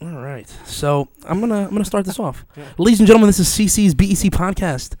right. So I'm gonna start this off. Ladies and gentlemen, this is CC's BEC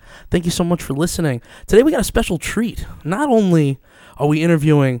podcast. Thank you so much for listening. Today we got a special treat. Not only are we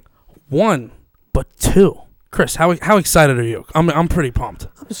interviewing one, but two. Chris, how excited are you? I'm pretty pumped.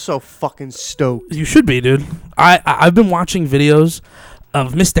 I'm so fucking stoked. You should be, dude. I've been watching videos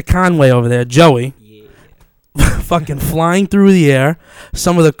of Mr. Conway over there, Joey. Fucking flying through the air,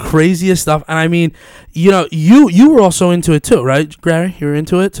 some of the craziest stuff. And I mean, you were also into it too, right, Gary? You were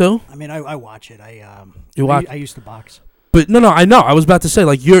into it too. I mean, I watch it. You watch? I used to box. But no, I know. I was about to say,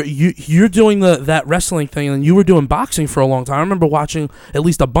 like, you're doing that wrestling thing, and you were doing boxing for a long time. I remember watching at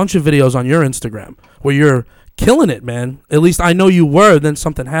least a bunch of videos on your Instagram where you're killing it, man. At least I know you were. Then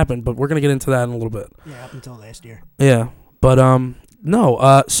something happened, but we're gonna get into that in a little bit. Yeah, up until last year. Yeah, but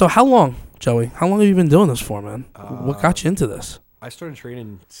no. So how long, Joey? How long have you been doing this for, man? What got you into this? I started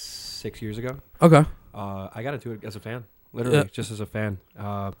training 6 years ago. Okay. I got into it as a fan, literally, just as a fan.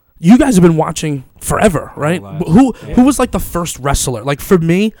 You guys have been watching forever, right? Who was like the first wrestler? Like for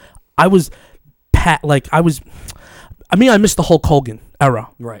me, I missed the Hulk Hogan era.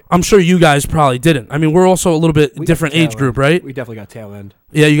 Right. I'm sure you guys probably didn't. I mean, we're also a little bit different age group, right? We definitely got tail end.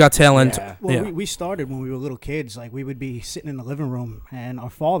 Yeah, you got tail end. Yeah. Well, we started when we were little kids. Like, we would be sitting in the living room, and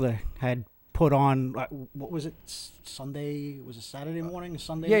our father had put on, what was it, Sunday? Was it Saturday morning?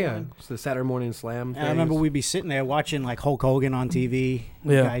 Sunday morning? Yeah. It's the Saturday morning slam. And I remember we'd be sitting there watching, like, Hulk Hogan on TV.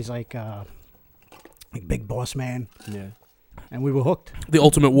 Yeah. Guys like Big Boss Man. Yeah. And we were hooked. The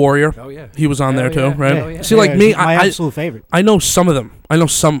Ultimate Warrior. Oh yeah. He was on there too, right? Oh, yeah. See, like me, my absolute favorite. I know some of them. I know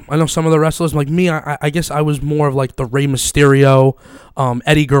some of the wrestlers. Like me, I guess I was more of like the Rey Mysterio,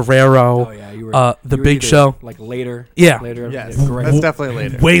 Eddie Guerrero. Oh yeah, you were the Big Show. Like later. Yeah. Later. Yes, Great. that's definitely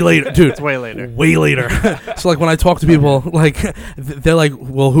later. Way later, dude. It's way later. Way later. So like when I talk to people, like they're like,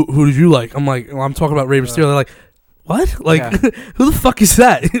 "Well, who did you like?" I'm like, "Well, I'm talking about Rey Mysterio." They're like, "What? Like, who the fuck is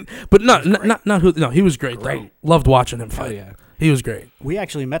that?" But not who. No, he was great. Though. Loved watching him fight. Oh, yeah. He was great. We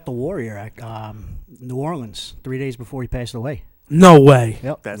actually met the Warrior at New Orleans 3 days before he passed away. No way.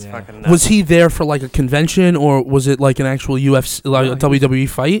 Yep. That's Yeah. fucking nuts. Was he there for like a convention, or was it like an actual UFC, like a WWE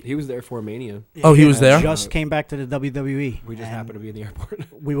fight? He was there for Mania. Oh, he was there? Just came back to the WWE. We just and happened to be in the airport.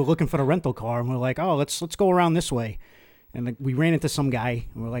 we were looking for the rental car, and we're like, "Oh, let's go around this way." And like, we ran into some guy,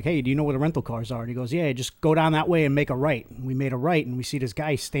 and we're like, "Hey, do you know where the rental cars are?" And he goes, "Yeah, just go down that way and make a right." And we made a right, and we see this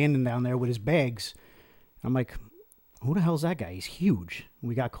guy standing down there with his bags. I'm like, "Who the hell's that guy? He's huge."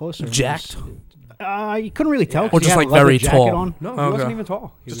 We got closer. Jacked? You couldn't really tell. Yeah. 'cause Or he just had like a leather very jacket tall? on. No, he Okay. wasn't even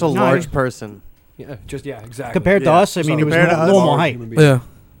tall. He Just was a No, large yeah. person. exactly. Compared to Yeah. us, I mean, he was Compared to us, normal Large height. human being.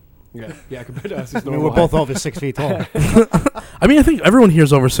 Yeah. Yeah, compared to us, it's I mean, normal we're both height. over 6 feet tall. I mean, I think everyone here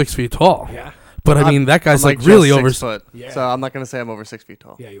is over 6 feet tall. Yeah. But I mean, that guy's I'm like just really 6 over. foot. Yeah. So I'm not gonna say I'm over 6 feet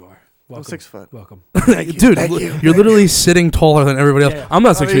tall. Yeah, you are. I'm Welcome. 6 foot. Welcome. Dude, you're literally sitting taller than everybody else. Yeah. I'm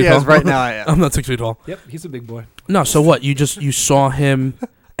not 6 feet Yes, tall. right now I am. I'm not 6 feet tall. Yep, he's a big boy. No, so what? You saw him,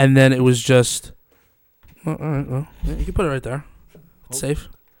 and then it was just. All right, well, yeah, you can put it right there. It's safe.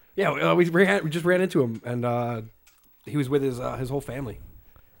 Yeah, we just ran into him, and he was with his whole family,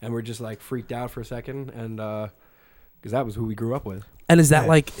 and we're just like freaked out for a second, and because that was who we grew up with. And is that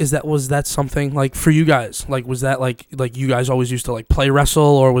Yeah. was that something like for you guys? Like, was that like you guys always used to like play wrestle,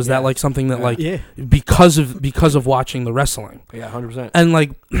 or was that Yeah. like something that Yeah. like Yeah. because of watching the wrestling? Yeah, 100%. And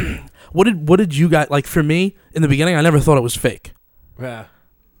like, what did you guys like? For me, in the beginning, I never thought it was fake. Yeah.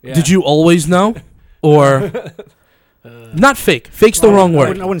 Did you always know, or not fake? Fake's the wrong I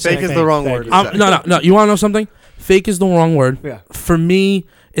word. wouldn't say Fake is the wrong word. Fake. No. You want to know something? Fake is the wrong word. Yeah. For me,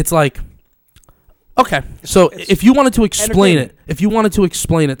 it's like, okay. So if you wanted to explain it,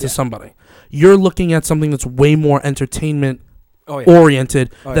 to somebody, you're looking at something that's way more entertainment Oh yeah. oriented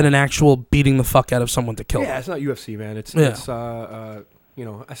Oh, than yeah. an actual beating the fuck out of someone to kill Yeah, them. it's not UFC, man. It's Yeah. it's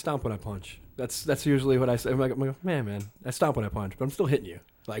I stomp when I punch. That's usually what I say. I'm like, man, I stomp when I punch, but I'm still hitting you.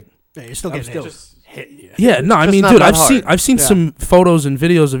 Like Yeah, you're still I'm getting still hit. hitting you. Yeah, no, I Just mean, not dude, that I've seen hard. some photos and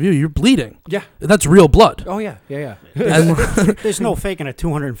videos of you. You're bleeding. Yeah. That's real blood. Oh yeah. Yeah. And There's no faking a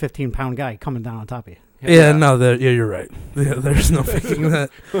 215-pound guy coming down on top of you. yeah, no, you're right. Yeah, there's no faking that.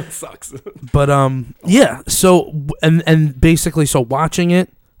 It sucks. But yeah. So and basically, so watching it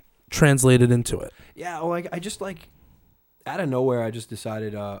translated into it. Yeah, well, I just like out of nowhere, I just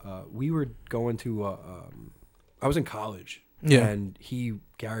decided we were going to. I was in college, Yeah. and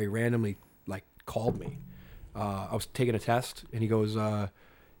Gary randomly like called me. I was taking a test, and he goes,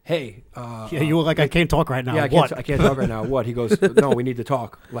 "Hey, Yeah, you were like, "I can't talk right now." yeah, What? I can't talk right now. What?" He goes, "No, we need to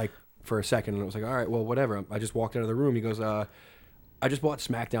talk like for a second." And I was like, "All right, well, whatever." I just walked out of the room. He goes, "I just bought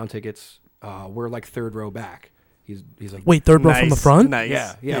SmackDown tickets. We're like third row back." He's like, Wait, third row from the front? Nice.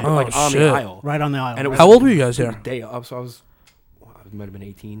 yeah, Oh, but like on shit. the aisle. Right on the aisle. And it was How old were you guys It was here? day up, so I it might have been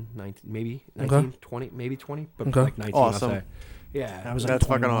 18, 19, maybe 19, Okay. 20, maybe 20, but Okay. like 19, Awesome. I'll say. Yeah. I was That's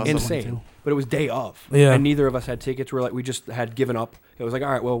fucking 21, awesome. insane. 22. But it was day of. Yeah. And neither of us had tickets. We just had given up. It was like, all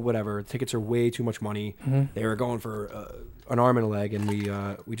right, well, whatever. Tickets are way too much money. They were going for an arm and a leg, and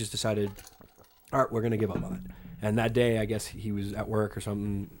we just decided, all right, we're gonna give up on it. And that day, I guess he was at work or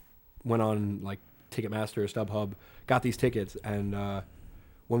something. Went on like Ticketmaster or StubHub, got these tickets, and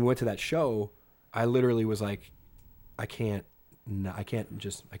when we went to that show, I literally was like, I can't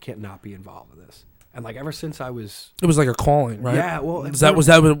not be involved with this. And like ever since I was, It was like a calling, right? yeah, well, Was that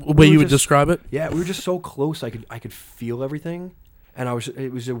the way you would describe it? yeah, we were just so close. I could feel everything, and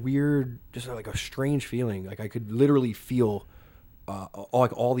it was a weird, just like a strange feeling. Like I could literally feel,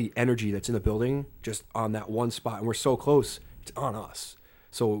 all the energy that's in the building just on that one spot, and we're so close. It's on us.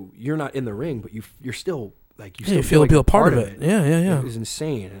 So you're not in the ring, but you're still like you Yeah, you still feel like a part of it. Yeah, yeah, yeah. It was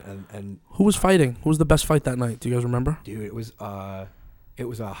insane, and Who was fighting? Who was the best fight that night? Do you guys remember? dude, it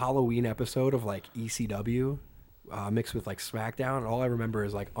was a Halloween episode of like ECW, mixed with like SmackDown, and all I remember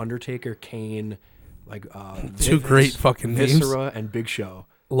is like Undertaker, Kane, like Two great fucking names. Viscera, and Big Show.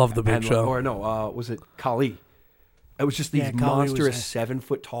 Love the Big And, Show. Or no, was it Khali? It was just these Yeah, Khali was monstrous there.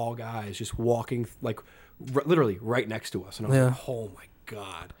 7-foot tall guys just walking like literally right next to us, and I was Yeah. like, oh my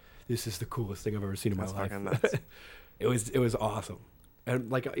god, this is the coolest thing I've ever seen in my That's life. fucking nuts. It was awesome,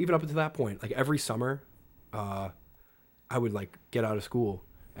 and like even up until that point, like every summer, I would like get out of school.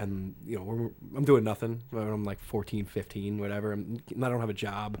 And, you know, I'm doing nothing. I'm like 14, 15, whatever. I don't have a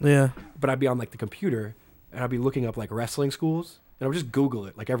job. Yeah. But I'd be on like the computer and I'd be looking up like wrestling schools. And I would just Google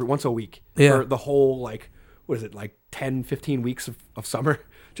it like once a week. Yeah. For the whole like, what is it, like 10, 15 weeks of summer.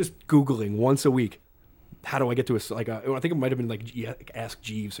 Just Googling once a week. How do I get to I think it might have been like Ask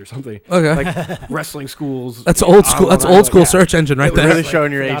Jeeves or something. Okay. Like wrestling schools. That's old school. That's old school search engine right Really there.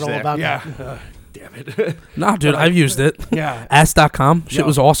 showing your age Forgot all there. about Yeah. that. Damn it. Nah, dude, I've used it. Yeah. Ask.com. Shit No,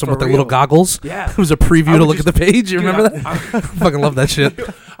 was awesome for with the little real. goggles. Yeah. It was a preview I to would look at the page. You Dude, remember that? Fucking love that shit.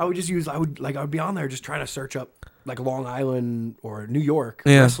 I would be on there just trying to search up like Long Island or New York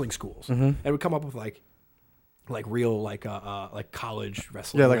Yeah. wrestling schools, and it would come up with like real like college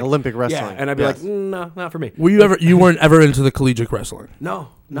wrestling. Yeah, like Olympic Yeah, wrestling. and I'd be Yes. like, no, not for me. Were you ever? You weren't ever into the collegiate wrestling. No,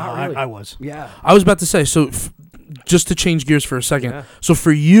 No, not really. I was. Yeah, I was about to say. So, just to change gears for a second. Yeah. So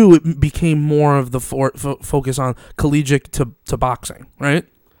for you, it became more of the focus on collegiate to boxing, right?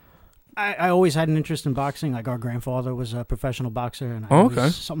 I always had an interest in boxing. Like our grandfather was a professional boxer, and Oh, okay.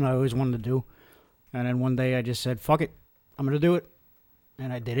 something I always wanted to do. And then one day I just said, "Fuck it, I'm gonna do it,"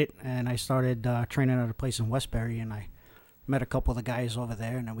 and I did it. And I started training at a place in Westbury, and I met a couple of the guys over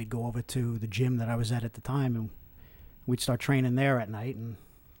there, and then we'd go over to the gym that I was at the time, and we'd start training there at night, and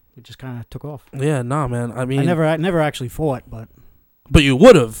it just kind of took off. Yeah, nah, man. I mean, I never actually fought, but but you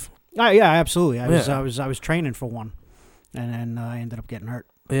would have. yeah, absolutely. I Yeah. was training for one, and then I ended up getting hurt.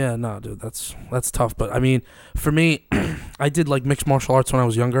 Yeah, no, dude, that's tough. But I mean, for me, I did like mixed martial arts when I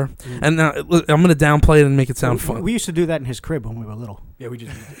was younger, and now look, I'm gonna downplay it and make it sound fun. We used to do that in his crib when we were little. yeah, we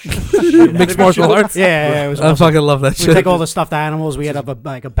just Mixed martial arts. Yeah, it was. I Awesome. fucking love that We shit. take all the stuffed animals. We had a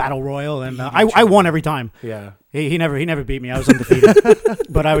battle royal, and I won every time. yeah. He never beat me. I was undefeated.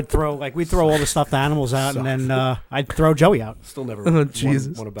 But I would we'd throw all the stuffed animals out, and then I'd throw Joey out. Still never. Oh, won-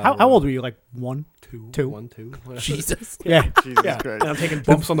 Jesus. won a battle How old royal. were you? Like 1, 2. 1, 2. Jesus, Yeah. Jesus Yeah, Christ. and I'm taking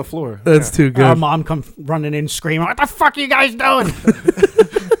bumps on the floor. that's too Our good. mom come running in, screaming, "What the fuck are you guys doing?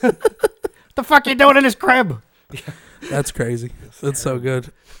 What the fuck you doing in his crib?" That's crazy. That's so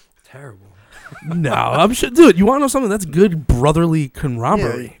good. Terrible. No, I'm sure, dude. You want to know something? That's good brotherly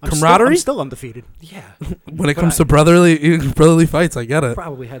camaraderie. I'm Camaraderie. still undefeated. Yeah, When it comes to brotherly fights, I get it.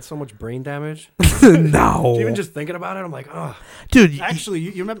 probably had so much brain damage. No, Even just thinking about it, I'm like, oh. dude. Actually,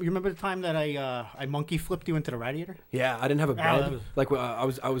 you remember the time that I monkey flipped you into the radiator? Yeah, I didn't have a Ah, bed. that was- Like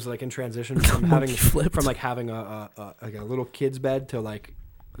I was like in transition from having flipped. having a little kid's bed to like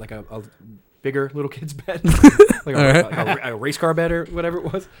a bigger little kid's bed, like a race car bed or whatever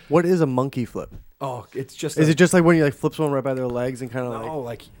it was. What is a monkey flip? Oh, it's just Is it just like when you like flip someone right by their legs and kind of no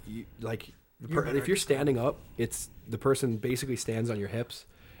like? if you're standing up, it's the person basically stands on your hips,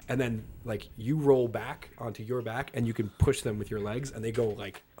 and then like you roll back onto your back, and you can push them with your legs, and they go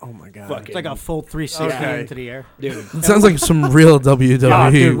like Oh my god! fucking It's like a full 360 Okay. into the air. dude. It sounds like some real WWE Oh,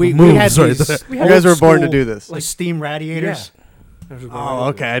 dude, we moves had right these- there. we You had guys were old born to school, do this. Like steam radiators. Oh,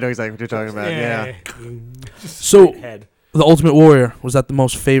 okay. I know exactly what you're talking about. Yeah. So, Head. the Ultimate Warrior, was that the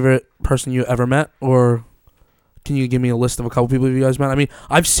most favorite person you ever met, or can you give me a list of a couple people you guys met? I mean,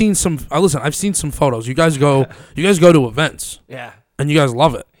 I've seen some. I've seen some photos. You guys go to events, Yeah, and you guys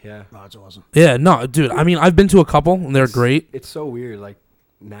love it. yeah. Oh, it's awesome. Yeah, no, dude. I mean, I've been to a couple, and they're great. It's so weird. Like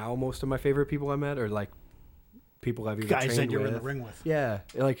now, most of my favorite people I met are like people I've either Guys trained that you're with. in the ring with. Yeah,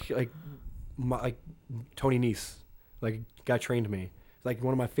 like Tony Nese, like guy trained me. Like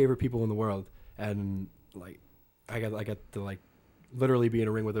one of my favorite people in the world, and like I got to like literally be in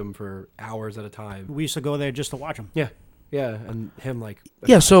a ring with him for hours at a time. We used to go there just to watch him. Yeah, and him like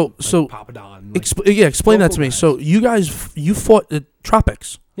so Papa Don. Like, explain that to me. guys. So you fought at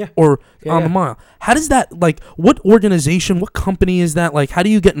Tropics. Yeah. Or Yeah, on the yeah. mile. How does that, like, what organization, what company is that? Like, how do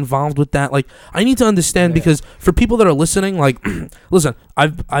you get involved with that? Like, I need to understand Yeah. because for people that are listening, like, listen,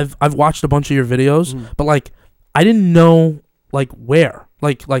 I've watched a bunch of your videos, but like, I didn't know like where.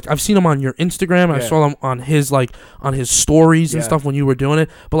 Like I've seen them on your Instagram. I Yeah. saw them on his stories and Yeah. stuff when you were doing it.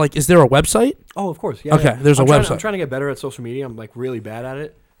 But like, is there a website? Oh, of course. Yeah. Okay, yeah. there's a I'm trying- website. I'm trying to get better at social media. I'm like really bad at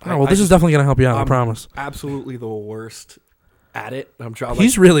it. Oh, well, this is definitely gonna help you out. I I'm promise. Absolutely the worst at it. I'm trying.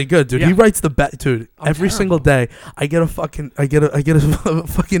 He's really good, dude. He Yeah. writes the best, dude. I'm Every terrible. single day, I get a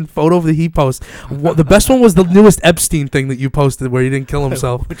fucking photo of the he post. The best one was the newest Epstein thing that you posted where he didn't kill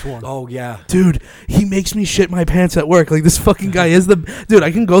himself. Which one? Oh yeah. Dude, he makes me shit my pants at work. Like this fucking guy is the dude.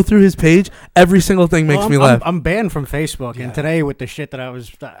 I can go through his page. Every single thing makes Well, me I'm, laugh. I'm banned from Facebook, Yeah. and today with the shit that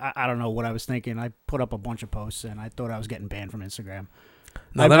I don't know what I was thinking. I put up a bunch of posts, and I thought I was getting banned from Instagram.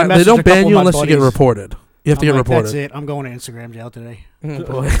 No, I they messaged don't a ban couple you of my unless you get buddies. reported. You have to I'm get like, That's reported. it. I'm going to Instagram jail today. Oh,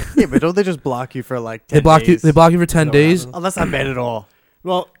 boy. Yeah, but don't they just block you for like 10 They block you. days? They block you for 10 No, days. no. Oh, that's not bad at all.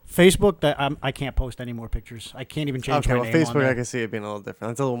 Well, Facebook, I can't post any more pictures. I can't even change Okay, my well, name on Facebook, there. I can see it being a little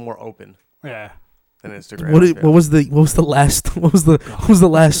different. It's a little more open Yeah. than Instagram. What, I what feel. was the last what was the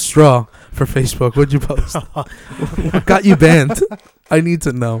last straw for Facebook? What'd you post? What got you banned? I need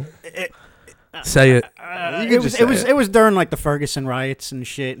to know. Say it. You can just say it was during like the Ferguson riots and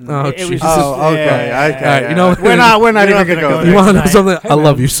shit. And Oh, it was Jesus. just, Oh, okay, okay. All right, you know, We're not You even don't have gonna to go go there. there. You want to know tonight. something? I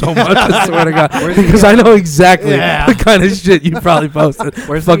love you so much. I swear to God, because I know exactly Yeah. the kind of shit you probably posted.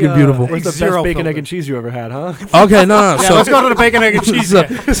 Where's Fucking the, beautiful. Where's the Zero best bacon, egg, filter. and cheese you ever had, huh? Okay, no. Yeah, So let's go to the bacon, egg, and cheese.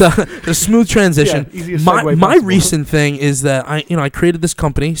 so the smooth transition. Yeah, easiest my segue my possible. recent thing is that I created this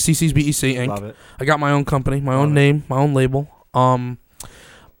company, CC's BEC Inc. Love it. I got my own company, my own Love it. name, my own label.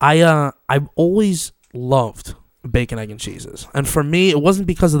 I've always loved bacon, egg, and cheeses, and for me, it wasn't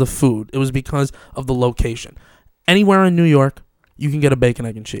because of the food; it was because of the location. Anywhere in New York, you can get a bacon,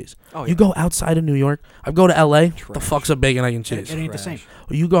 egg, and cheese. Oh, You go outside of New York. I go to LA. The Trash. fuck's a bacon, egg, and It, cheese? it ain't the same.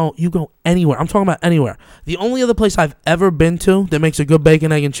 You go anywhere. I'm talking about anywhere. The only other place I've ever been to that makes a good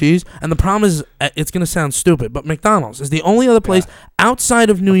bacon, egg, and cheese, and the problem is, it's gonna sound stupid, but McDonald's is the only other place outside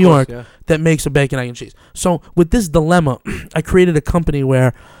of New York Yeah. that makes a bacon, egg, and cheese. So with this dilemma, I created a company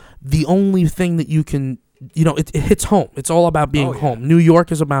where the only thing that you can, it hits home. It's all about being Oh, yeah. home. New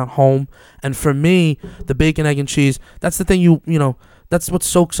York is about home, and for me, the bacon, egg, and cheese. That's the thing That's what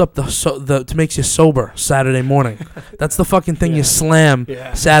soaks up to makes you sober Saturday morning. That's the fucking thing you slam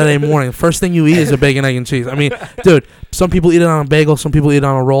Yeah. Saturday morning. First thing you eat is a bacon, egg, and cheese. I mean, dude, some people eat it on a bagel, some people eat it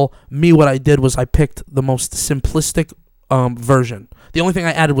on a roll. Me, what I did was I picked the most simplistic version. The only thing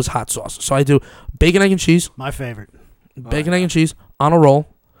I added was hot sauce. So I do bacon, egg, and cheese, My favorite. bacon, egg, and cheese on a roll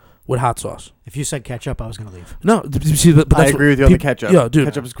with hot sauce. If you said ketchup, I was gonna leave. No, see, but I that's agree with you what on the peop- ketchup. Yeah, dude.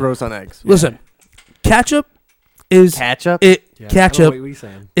 Ketchup is gross on eggs. Listen, ketchup is Ketchup? Yeah. ketchup I don't know what you're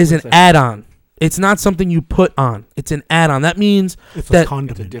saying. is What an are you saying? add-on. It's not something you put on. It's an add-on. That means It's That- a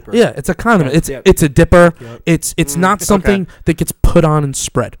condiment. It's a dipper. yeah, it's a condiment. Okay, It's a dipper. Yep. It's not something okay. that gets put on and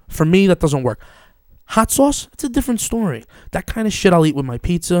spread. For me, that doesn't work. Hot sauce, it's a different story. That kind of shit I'll eat with my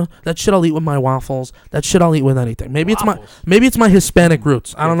pizza. That shit I'll eat with my waffles. That shit I'll eat with anything. Maybe Waffles. it's my Hispanic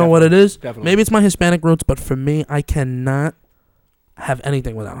roots. I Yeah, don't know what it is. Definitely. Maybe it's my Hispanic roots, but for me, I cannot have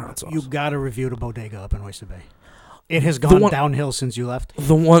anything without hot sauce. You gotta review the bodega up in Oyster Bay. It has The gone one- downhill since you left.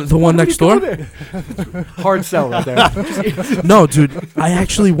 the one next door? Hard sell right there. No, dude. I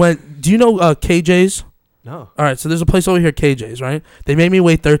actually went. Do you know KJ's? No. All right, so there's a place over here, KJ's, right? They made me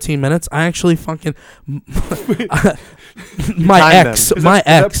wait 13 minutes. I actually fucking my timed ex, them. Is my that,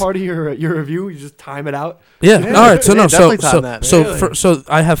 is ex. that part of your review? You just time it out. Yeah. Yeah, All right. So yeah, no. So definitely so timed that. so Really? so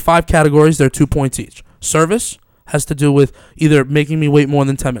I have 5 categories. They're 2 points each. Service has to do with either making me wait more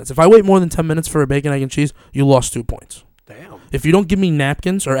than 10 minutes. If I wait more than 10 minutes for a bacon, egg, and cheese, you lost 2 points. Damn. If you don't give me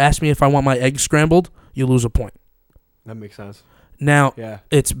napkins or ask me if I want my eggs scrambled, you lose a point. That makes sense. Now Yeah.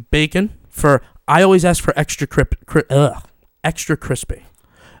 it's bacon for. I always ask for extra extra crispy.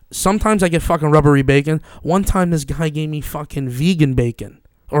 Sometimes I get fucking rubbery bacon. One time this guy gave me fucking vegan bacon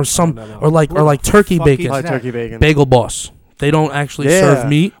or some no, no. or like turkey fuck bacon. is Like that? turkey bacon. Bagel Boss. They don't actually Yeah. serve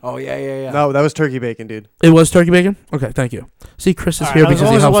meat. Oh yeah. No, that was turkey bacon, dude. It was turkey bacon. Okay, thank you. See, Chris is All here right, as because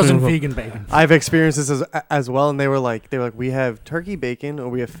long he as it helps me. wasn't with- vegan bacon. I've experienced this as well, and they were like, we have turkey bacon or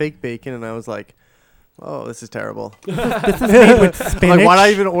we have fake bacon, and I was like, Oh, this is terrible. This is made with I'm spinach. like, why did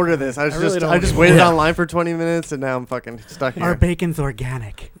I even order this? I really just don't waited Yeah. online for 20 minutes and now I'm fucking stuck Our here. bacon's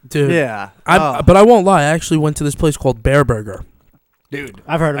organic. Dude. Yeah. But I won't lie. I actually went to this place called Bear Burger. Dude,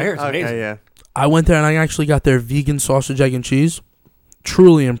 I've heard of I hear it. it's amazing. Okay, yeah. I went there and I actually got their vegan sausage, egg, and cheese.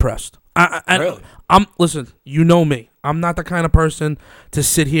 Truly impressed. Really? Listen, you know me. I'm not the kind of person to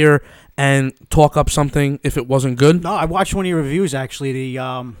sit here and talk up something if it wasn't good. No, I watched one of your reviews actually,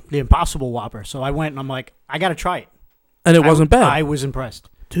 the Impossible Whopper. So I went and I'm like, I gotta try it. And it wasn't bad. I was impressed.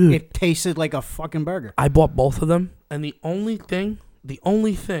 Dude, It tasted like a fucking burger. I bought both of them, and the only thing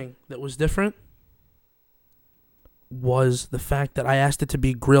that was different was the fact that I asked it to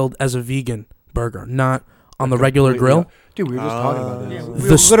be grilled as a vegan burger, not on the regular grill, Dude, we were just talking about Yeah, this. we The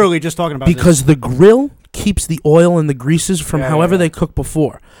were s- literally just talking about because the grill keeps the oil and the greases from Yeah, however yeah. they cooked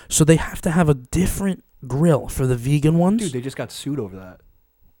before. So they have to have a different grill for the vegan ones. Dude, they just got sued over that.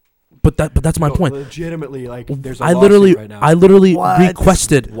 but that's my No, point. Legitimately, like, there's a I lawsuit literally, right now. I literally What?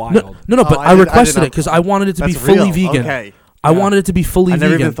 requested. Wild. No, but Oh, I I did requested not- it because I wanted it to be That's fully real. vegan. Okay. I Yeah. wanted it to be fully I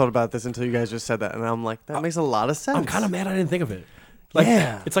never vegan. even thought about this until you guys just said that, and I'm like, that makes a lot of sense. I'm kind of mad I didn't think of it. Like,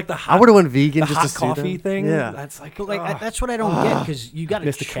 Yeah. it's like the I hot, would have went vegan the just hot to sue coffee them. thing. Yeah. That's like, But like that's what I don't get because you got a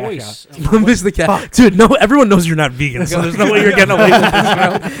Missed the cash choice. Miss the cat, dude. No, everyone knows you're not vegan, so there's no way you're getting away with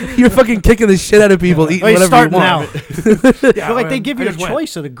this, bro. You're fucking kicking the shit out of people, eating Wait, whatever start you want. now. Yeah, But like they man, give I you a just went.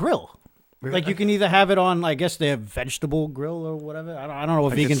 choice of the grill. Like you can either have it on, I guess they have vegetable grill or whatever. I don't know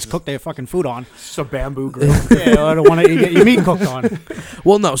what Like vegans it's- cook their fucking food on. Just a bamboo grill. Yeah, I don't want to get your meat cooked on.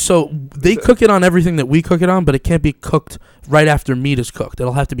 Well, no. So they cook it on everything that we cook it on, but it can't be cooked right after meat is cooked.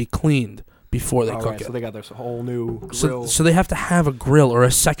 It'll have to be cleaned before they All cook right, it. so they got this whole new So, grill. so they have to have a grill or a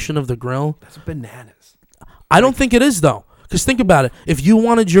section of the grill. That's bananas. I don't think it is though, because think about it. If you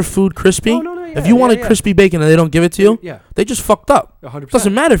wanted your food crispy, No, if you wanted crispy bacon and they don't give it to you, yeah, they just fucked up. 100%.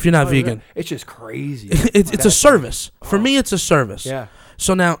 Doesn't matter if you're not 100%. vegan. It's just crazy. It's a service. For me, it's a service. Yeah.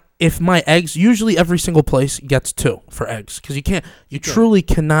 So now, if my eggs, usually every single place gets 2 for eggs, because you truly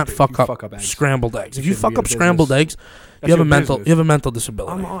cannot fuck up eggs. scrambled eggs. If you shouldn't fuck be in up a scrambled business. eggs, That's you have your a mental business.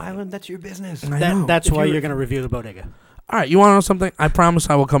 disability. I'm Long Island. That's your business. I know. That's If why you're- you're gonna review the bodega. All right, you want to know something? I promise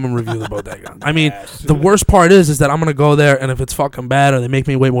I will come and review the bodega. I mean, the worst part is that I'm gonna go there, and if it's fucking bad or they make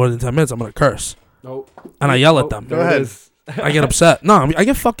me wait more than 10 minutes, I'm gonna curse Nope. and I yell at them. Go ahead. I get upset. No, I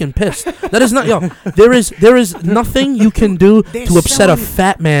get fucking pissed. That is not there is nothing you can do They're to upset a selling-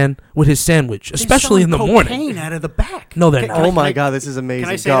 fat man with his sandwich, especially in the morning. Cocaine out of the back. No, they're Can- not. can I- Oh my can I- god, this is amazing.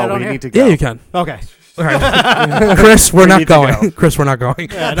 I say that Go. on We here? need to go. Yeah, you can. Okay. All right. Chris, we're We not need to going. go. Chris, we're not going.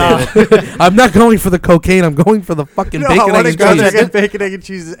 Yeah, no. I'm not going for the cocaine. I'm going for the fucking No, bacon, I egg, want to and go cheese. there, get bacon, egg, and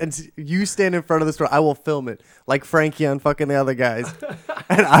cheese, and you stand in front of the store. I will film it like Frankie on fucking the other guys,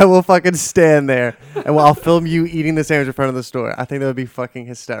 and I will fucking stand there, and I'll film you eating the sandwich in front of the store. I think that would be fucking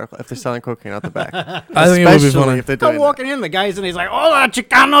hysterical if they're selling cocaine out the back. I think it would be Especially funny. if they're Come doing walking in, the guy's and he's like, "Hola,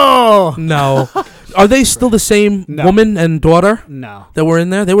 Chicano." No. Are they still the same No. woman and daughter No. that were in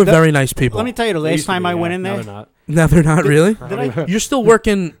there? They were very nice people. Let me tell you, the last time I went in there, No, they're not really. did I? You're still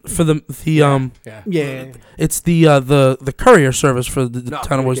working for the Yeah. Yeah. it's the courier service for the No,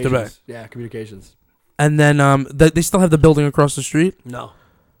 town of Oyster Bay. communications. Yeah, communications. And then they still have the building across the street. No.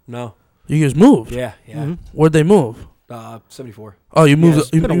 No. You guys moved. Yeah. Yeah. Mhm. Where'd they move? 74. Oh, you moved. Yeah,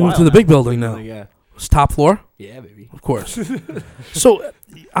 it's You been a moved while to the now. big building now. Yeah. It's top floor, Yeah, baby. of course. So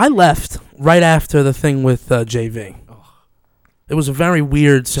I left right after the thing with JV. It was a very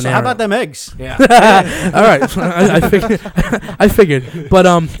weird So scenario. how about them eggs? Yeah. All right, I figured. I figured, but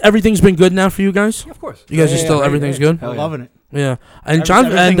everything's been good now for you guys. Of course. You guys Yeah, are still yeah, everything's yeah. good. Hell I'm yeah. loving it. Yeah, and John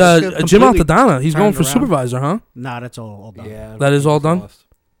and everything's Jim completely Altadonna, he's going turned for around. supervisor, huh? Nah, that's all done. Yeah. That is all done? Lost.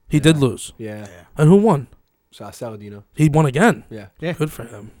 He Yeah. did lose, Yeah. and who won? Saladino. He won again. Yeah. Yeah. Good for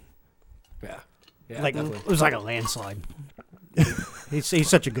him. Yeah. Yeah. Like definitely. it was like a landslide. he's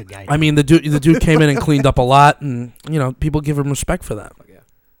such a good guy. I mean, the dude came in and cleaned up a lot, and people give him respect for that. Fuck yeah.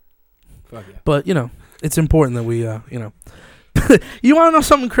 Fuck yeah. But it's important that we You want to know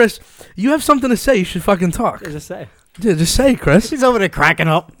something, Chris? You have something to say. You should fucking talk. Just say. Yeah, just say, Chris. He's over there cracking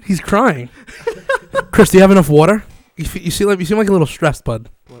up. He's crying. Chris, do you have enough water? You seem like a little stressed, bud.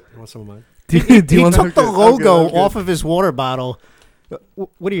 What? You want some of mine? Do you He want took the I'm good, logo I'm good. off of his water bottle.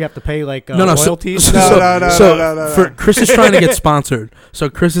 What do you have to pay? Like No. royalties? No. For Chris is trying to get sponsored, so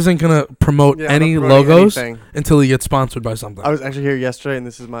Chris isn't gonna promote Yeah, I'm any not promoting logos anything. until he gets sponsored by something. I was actually here yesterday, and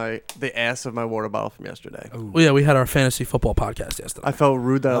this is the ass of my water bottle from yesterday. Well, yeah, we had our fantasy football podcast yesterday, I felt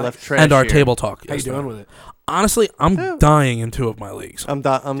rude that I Nice. left trash and our here. table talk. How you yesterday. doing with it? Honestly, I'm dying in 2 of my leagues. I'm Did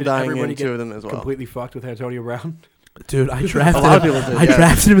dying everybody in get 2 of them as well. Completely fucked with Antonio Brown. Dude, I A lot of drafted people him. did, I yeah.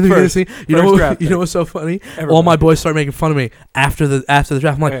 drafted him in the beginning of the season. You know First what? draft You know pick. what's so funny? Everybody. All my boys start making fun of me after the draft.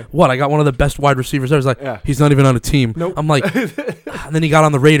 I'm like, Yeah. what? I got one of the best wide receivers there. He's like, Yeah. he's not even on a team. Nope. I'm like, and then he got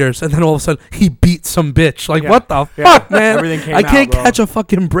on the Raiders, and then all of a sudden he beat some bitch. Like, Yeah. what the Yeah. fuck, man? Everything came I can't out, bro. catch a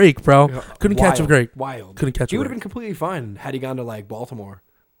fucking break, bro. Yeah. Couldn't catch a break. Wild. Couldn't catch a He would have break. been completely fine had he gone to like Baltimore.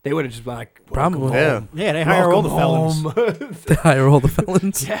 They would have just been like, Probably. welcome Yeah. Yeah, they hire all the home. felons. They hire all the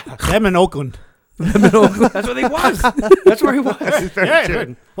felons. Yeah, Them in Oakland. that's what he was. That's where he was. Very Yeah,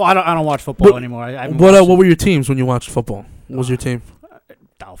 true. well, I don't watch football What- anymore. I haven't What watched what were your teams when you watched football? What was your team?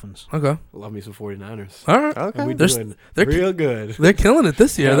 Dolphins. Okay, Love me some 49ers. all right. Okay. And we They're doing they're- real good. They're killing it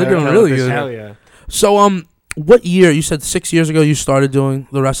this year. Yeah, they're they're doing killing really it this good. Hell yeah. So what year? You said 6 years ago you started doing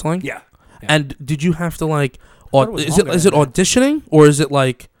the wrestling. Yeah. And did you have to like? thought it was Is it longer is it than that. auditioning or is it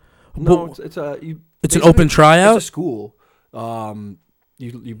like? No, Well, it's a you. it's an basically, open tryout. It's a school.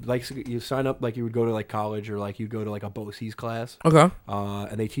 You like you sign up like you would go to like college or like you go to like a BOCES class. Okay.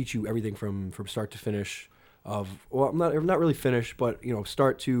 And they teach you everything from start to finish. Well, not really finish, but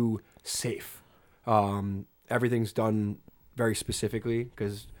start to safe. Everything's done very specifically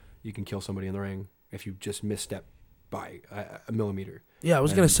because you can kill somebody in the ring if you just misstep by a millimeter. Yeah, I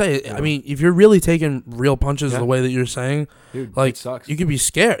was And, gonna say. you I know. mean, if you're really taking real punches Yeah. the way that you're saying, Dude, like it sucks. you could be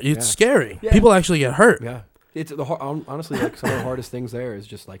scared. It's Yeah. scary. Yeah. People actually get hurt. Yeah, it's honestly like some of the hardest things there is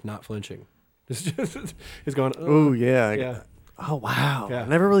just like not flinching. Just it's going. Ooh, yeah. yeah, Oh, wow. Yeah. I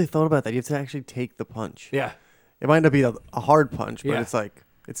never really thought about that. You have to actually take the punch. yeah. It might not be a hard punch, but Yeah. it's like,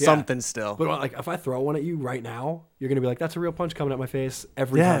 it's Yeah. something still. But like if I throw one at you right now, you're gonna be like, "That's a real punch coming at my face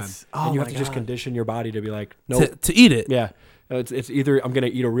every Yes. time," Oh and you my have to just God. condition your body to be like, "Nope." To eat it. Yeah, it's either I'm gonna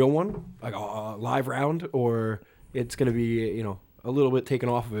eat a real one, like a live round, or it's gonna be a little bit taken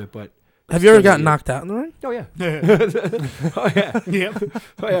off of it. But Have it's you ever gonna gotten be- knocked out in the ring? Oh yeah. Oh yeah. Yeah.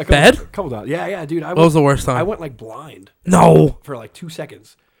 Oh yeah. Bad? Couple times. Yeah, dude. What was the worst I time? went like blind No. for like 2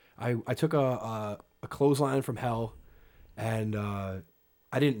 seconds. I took a clothesline from hell, and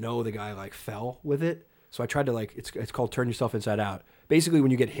I didn't know the guy like fell with it. So I tried to like it's called turn yourself inside out. Basically,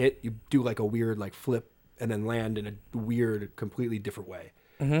 when you get hit, you do like a weird like flip and then land in a weird, completely different way.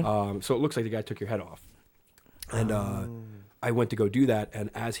 So it looks like the guy took your head off. And I went to go do that, and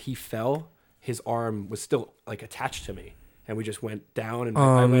as he fell, his arm was still like attached to me, and we just went down, and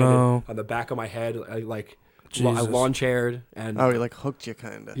I landed no. on the back of my head, I Jesus. lawn chaired, and Oh, he like hooked you,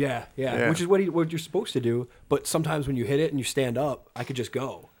 kind of. yeah, Yeah. which is what you're supposed to do. But sometimes when you hit it and you stand up, I could just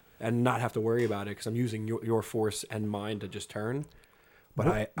go and not have to worry about it because I'm using your force and mine to just turn.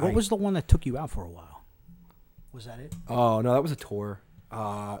 But What was the one that took you out for a while? Was that it? Oh no, that was a tour.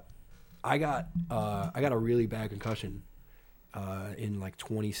 I got a really bad concussion in like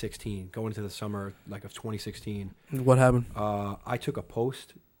 2016, going into the summer like of 2016. What happened? I took a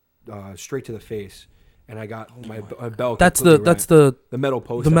post straight to the face, and I got my bell. That's completely the the metal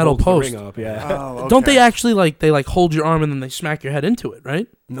post. the that metal holds post. the ring up. Yeah. Oh, okay. Don't they actually they hold your arm and then they smack your head into it, right?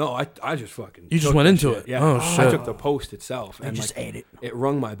 No, I just fucking. You just took went that into shit. it. Yeah. Oh, I shit. took the post itself and just like, ate it. It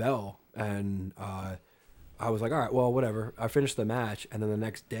rung my bell, and I was like, all right, well, whatever. I finished the match, and then the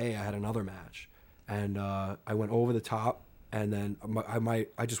next day I had another match, and I went over the top, and then I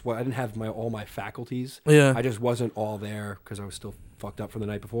didn't have all my faculties. Yeah. I just wasn't all there because I was still fucked up from the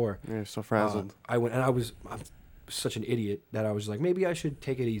night before. You're so frazzled. I went, and I'm such an idiot that I was like, maybe I should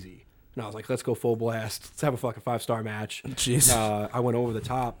take it easy. And I was like, let's go full blast. Let's have a fucking 5-star match. Jeez. I went over the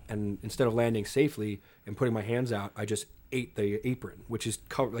top, and instead of landing safely and putting my hands out, I just ate the apron, which is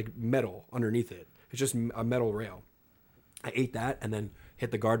covered like metal underneath it. It's just a metal rail. I ate that and then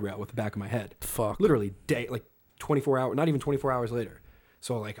hit the guardrail with the back of my head. Fuck. Literally, 24 hours, not even 24 hours later.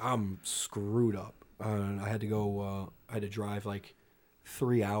 So like I'm screwed up. I had to go. I had to drive like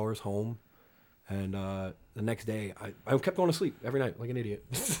 3 hours home, and the next day I kept going to sleep every night like an idiot.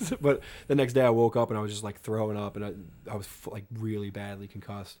 But the next day I woke up and I was just like throwing up, and I was like really badly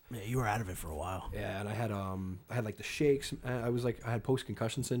concussed. Yeah, you were out of it for a while. Yeah, and I had like the shakes. I had post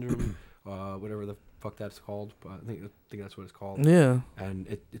concussion syndrome, whatever the fuck that's called. But I think that's what it's called. Yeah. And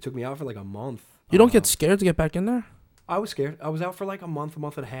it took me out for like a month. You don't get scared to get back in there? I was scared. I was out for like a month and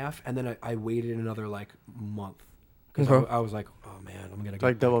a half, and then I waited another like month because Okay. I was like, oh man, I'm gonna get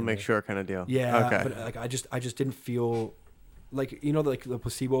Like back double in make there. sure kind of deal. Yeah, Okay. but like I just didn't feel like like the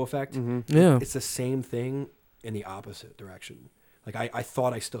placebo effect. Yeah. It's the same thing in the opposite direction. Like I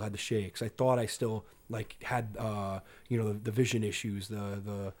thought I still had the shakes. I thought I still like had the vision issues,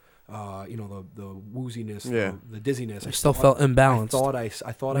 the wooziness, Yeah. the dizziness. I still felt imbalanced.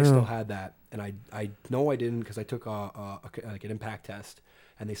 I thought I still had that, and I know I didn't because I took like an impact test,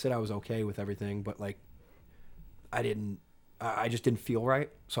 and they said I was okay with everything, but like I just didn't feel right.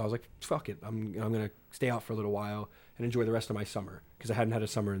 So I was like, fuck it, I'm gonna stay out for a little while, and enjoy the rest of my summer because I hadn't had a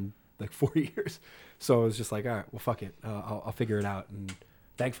summer in like 4 years. So I was just like, all right, well, fuck it. I'll figure it out. And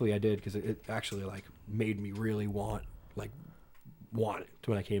thankfully I did because it actually like made me really want it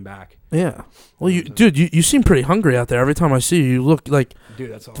when I came back. Yeah. Well, you seem pretty hungry out there. Every time I see you, you look like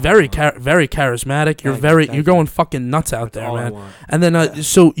Dude, that's all very very charismatic. You're you're going fucking nuts out there, all I man. want. And then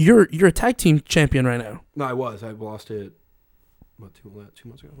so you're a tag team champion right now. No, I lost it, what, 2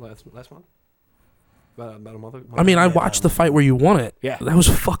 months ago? Last month? About a month ago? I mean, I watched the fight where you won it. Yeah. That was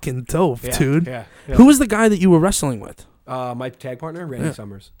fucking dope, Yeah, dude. Yeah. Who was the guy that you were wrestling with? My tag partner, Randy Yeah.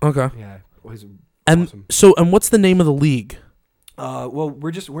 Summers. Okay. Yeah. He's And awesome. so, and what's the name of the league? Well,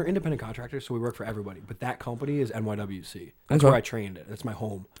 we're independent contractors, so we work for everybody. But that company is NYWC. That's Okay. where I trained it. That's my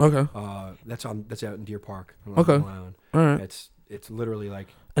home. Okay. That's out in Deer Park. On Okay. Long Island. All right. It's literally like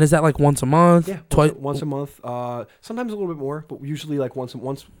And is that like once a month? yeah, Twice? once a month. Sometimes a little bit more, but usually like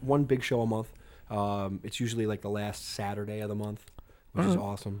one big show a month. It's usually like the last Saturday of the month, which is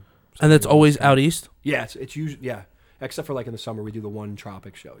awesome. So And that's everyone's always kind out east? Yeah, it's usually except for like in the summer we do the one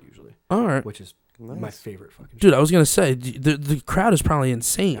tropic show usually, All right. which is my Nice. favorite fucking. Dude, I was going to say, the crowd is probably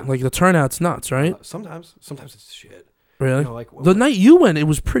insane. Like, the turnout's nuts, right? Sometimes it's shit. Really? You know, like The night you went, it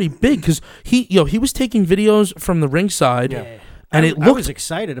was pretty big because he was taking videos from the ringside, Yeah. and I it looked. was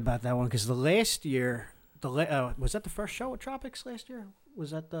excited about that one because the last year, was that the first show at Tropics last year?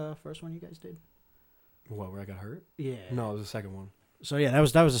 Was that the first one you guys did? What, where I got hurt? Yeah. No, it was the second one. So yeah, that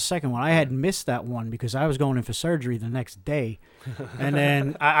was the second one. I had missed that one because I was going in for surgery the next day, and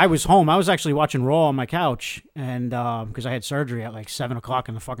then I was home. I was actually watching Raw on my couch, and because I had surgery at like 7:00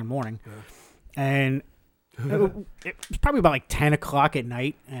 in the fucking morning, and it was probably about like 10:00 at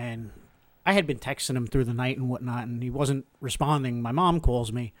night, and I had been texting him through the night and whatnot, and he wasn't responding. My mom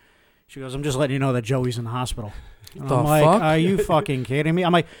calls me. She goes, "I'm just letting you know that Joey's in the hospital." And The I'm like, fuck? "Are you fucking kidding me?"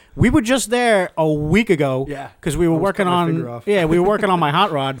 I'm like, "We were just there a week ago." Yeah. Because we were Almost working cut my on, finger off. we were working on my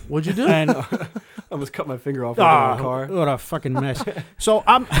hot rod. What'd you do? And I almost cut my finger off in the car. what a fucking mess. So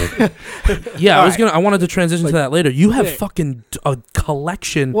I'm, Yeah, All I wanted to transition to that later. You have Yeah. fucking a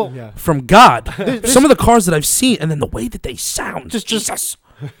collection well, Yeah. from God. Some of the cars that I've seen, and then the way that they sound. Jesus.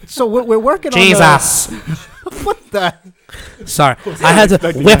 so we're working on Jesus. what the? Sorry. I had to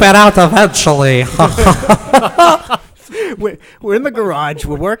whip it out eventually. We're in the garage.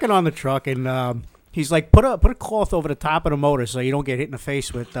 We're working on the truck, and he's like, put a cloth over the top of the motor so you don't get hit in the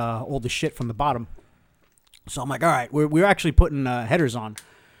face with all the shit from the bottom. So I'm like, all right, we're actually putting headers on.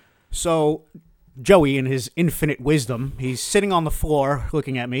 So Joey, in his infinite wisdom, he's sitting on the floor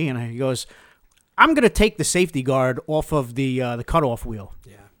looking at me, and he goes, "I'm gonna take the safety guard off of the cutoff wheel."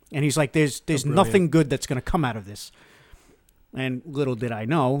 Yeah. And he's like, "There's brilliant. nothing good that's gonna come out of this." And little did I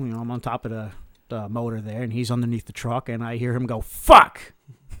know, I'm on top of the motor there, and he's underneath the truck, and I hear him go, "Fuck!"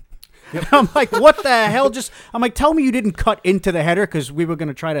 I'm like, "What the hell?" I'm like, "Tell me you didn't cut into the header because we were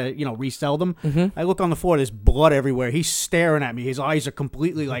gonna try to, resell them." Mm-hmm. I look on the floor, there's blood everywhere. He's staring at me. His eyes are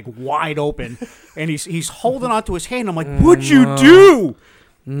completely like wide open, and he's holding onto his hand. I'm like, "What'd you do?"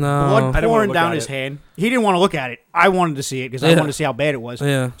 No. Blood I didn't wanna pouring look down at his it. hand. He didn't want to look at it. I wanted to see it because I Yeah. wanted to see how bad it was.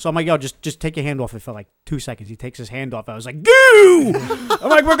 Yeah. So I'm like, "Yo, just take your hand off it for like 2 seconds." He takes his hand off. I was like, "Goo!" I'm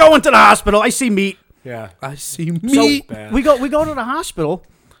like, "We're going to the hospital." I see meat. Yeah. I see So meat. Bad. we go to the hospital,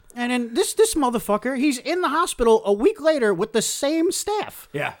 and then this motherfucker, he's in the hospital a week later with the same staff.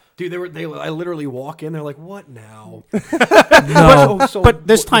 Yeah. Dude, I literally walk in, they're like, "What now?" No. But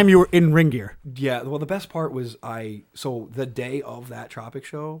this time you were in ring gear. Yeah, well, the best part was so the day of that Tropic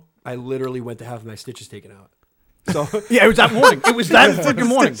show, I literally went to have my stitches taken out. So Yeah, it was that morning. It was that freaking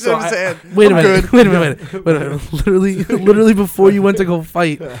morning. So I'm saying, Wait a minute. Wait a minute. Literally before you went to go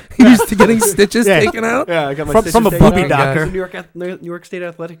fight, you used to getting stitches Yeah. taken out? yeah, I got my From- stitches from a taken booby out. doctor. The New York State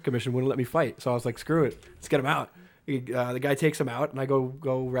Athletic Commission wouldn't let me fight, so I was like, "Screw it, let's get him out." The guy takes him out, and I go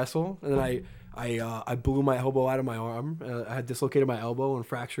wrestle, and then I blew my elbow out of my arm. I had dislocated my elbow and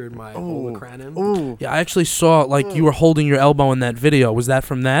fractured my olecranon. ooh, Yeah, I actually saw you were holding your elbow in that video. Was that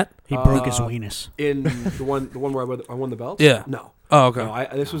from that? He broke his weenus. In the one where I won the belt. Yeah. No. Oh, okay. No,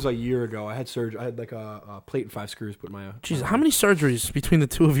 this was a year ago. I had surgery. I had like a plate and 5 screws put in my. Jeez, how many surgeries between the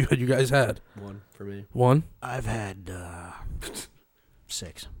two of you had you guys had? One for me. One? I've had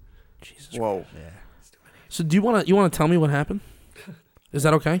 6. Jesus. whoa. Yeah. So do you want to tell me what happened? Is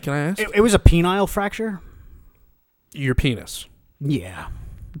that okay? Can I ask? It was a penile fracture. Your penis. Yeah.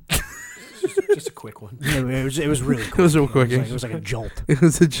 Just a quick one. It was really quick. It was real quick. It was like a jolt. It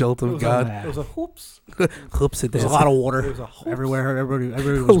was a jolt of God. Yeah. It was a whoops. Clips it There's a there. lot of It water was a whoops. everywhere.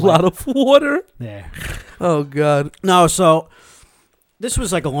 Everybody A was lot wet. of water. Yeah. Oh God. No, so this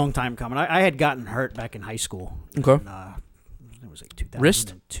was like a long time coming. I had gotten hurt back in high school. Okay. And, it was like 2002.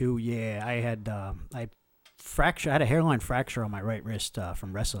 Wrist? Yeah, I had fracture. I had a hairline fracture on my right wrist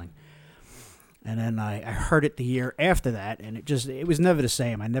from wrestling. And then I hurt it the year after that, and it was never the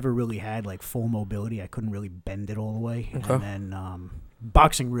same. I never really had like full mobility. I couldn't really bend it all the way. Okay. And then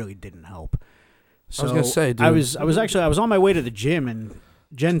boxing really didn't help. So I was gonna say, dude. I was on my way to the gym, and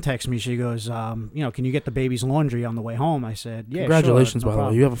Jen texted me. She goes, can you get the baby's laundry on the way home? I said, yeah. Congratulations, sure, by no the way.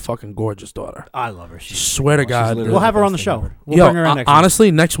 problem. You have a fucking gorgeous daughter. I love her. She's Swear to God. literally We'll have her the on the best thing show. ever. We'll Yo, bring her in next week.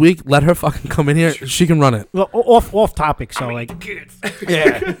 honestly, next week, let her fucking come in here. She can run it. Well, off topic. So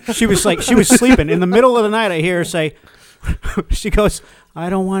yeah, she was sleeping in the middle of the night. I hear her say, she goes, I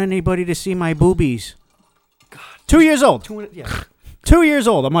don't want anybody to see my boobies. God, 2 years old. 2 years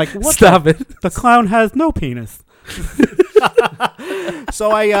old. I'm like, what? Stop it. The clown has no penis.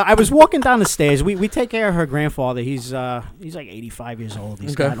 So I was walking down the stairs. We take care of her grandfather. He's like 85 years old.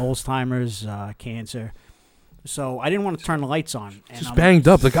 He's Okay. got Alzheimer's, cancer. So I didn't want to turn the lights on. And Just I'm banged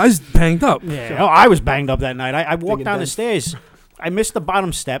up. The guy's banged up. Yeah, I was banged up that night. I walked and down the dent. stairs. I missed the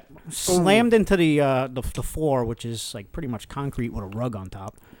bottom step, slammed into the floor, which is like pretty much concrete with a rug on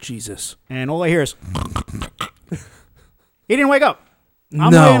top. Jesus. And all I hear is, he didn't wake up.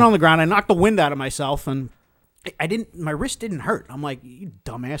 I'm No. laying on the ground. I knocked the wind out of myself, and my wrist didn't hurt. I'm like, you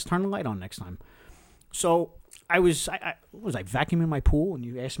dumbass, turn the light on next time. So I was vacuuming my pool, and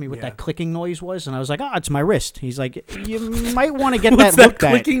you asked me what that clicking noise was, and I was like, it's my wrist. He's like, you might want to get What's that that looked at.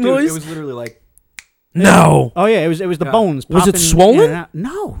 clicking Dude, noise? it was literally like No. Oh yeah, it was the bones. Was it popping swollen? in and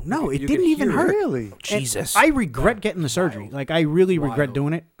out. No, it You didn't could even hear it. hurt. Really? And Jesus. I regret getting the surgery. Like I really regret Wild.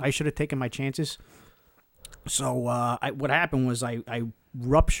 doing it. I should have taken my chances. So what happened was I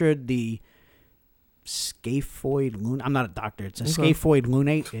ruptured the scaphoid lunate. I'm not a doctor. It's a scaphoid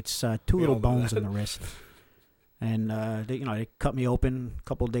lunate. It's two little all know bones in the wrist. And they cut me open a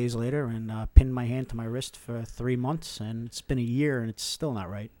couple of days later and pinned my hand to my wrist for 3 months, and it's been a year and it's still not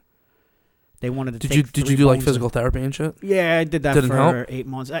right. They wanted to Did take you 3 do like bones physical and- therapy and shit? Yeah, I did that Didn't for help? 8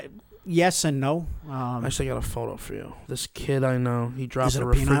 months. Yes and no. I actually got a photo for you. This kid I know, he dropped Is it a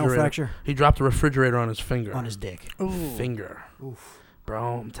a penile refrigerator. fracture He dropped a refrigerator on his finger. on his dick? Finger. Bro,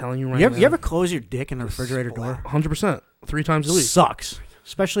 I'm telling you right You now. ever close your dick in the refrigerator door? 100%. 3 times a week. Sucks.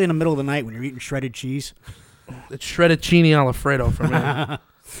 Especially in the middle of the night when you're eating shredded cheese. It's shredded chini Alfredo for me.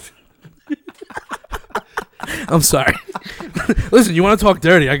 I'm sorry. Listen, you want to talk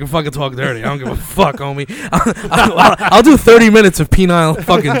dirty? I can fucking talk dirty. I don't give a fuck, homie. I'll do 30 minutes of penile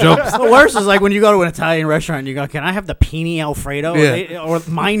fucking jokes. The worst is like when you go to an Italian restaurant and you go, can I have the pini Alfredo? Yeah. Or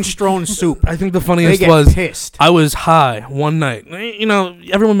minestrone soup? I think the They funniest get was pissed. I was high one night. You know,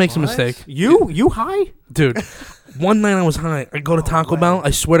 everyone makes a mistake. You high? Dude, one night I was high. I go to Taco Bell.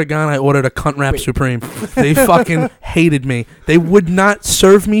 I swear to God, I ordered a cunt wrap supreme. They fucking hated me. They would not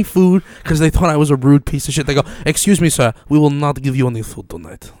serve me food because they thought I was a rude piece of shit. They go, "Excuse me, sir, we will not give you any food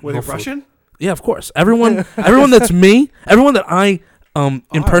tonight." were No they food." Russian? Yeah, of course. Everyone that's me, everyone that I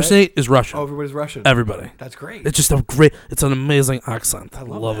impersonate is Russian. Oh, everybody's Russian. Everybody. That's great. It's just it's an amazing accent. I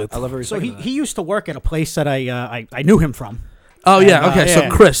love that. it. I love every So second of that. he used to work at a place that I knew him from. Oh yeah, And, okay. yeah.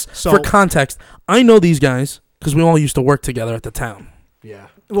 So Chris, So- for context, I know these guys because we all used to work together at the town. Yeah.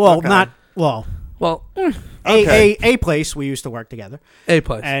 Well, Okay. not well. Well, Okay. A place we used to work together. A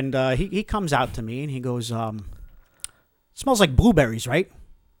place. And he comes out to me and he goes, smells like blueberries, right?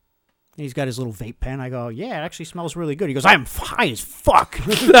 And he's got his little vape pen. I go, yeah, it actually smells really good. He goes, I'm high as fuck.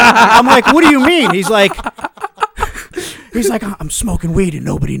 I'm like, what do you mean? He's like, I'm smoking weed and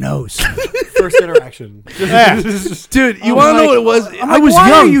nobody knows. First interaction. Yeah. Dude, you I'm want to know like- what it was? I'm I like, was why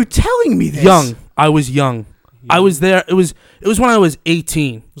young. are you telling me this? Young. I was young. I was there. It was when I was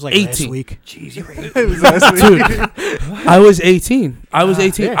 18. It was like 18. last week. Jeez, you're It was last week. Dude, I was 18. I was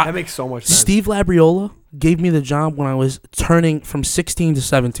 18. yeah. that makes so much sense. Steve Labriola gave me the job when I was turning from 16 to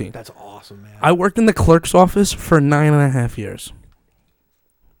 17. That's awesome, man. I worked in the clerk's office for 9.5 years.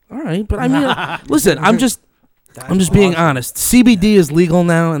 All right, but I mean, listen, I'm just being honest. CBD is legal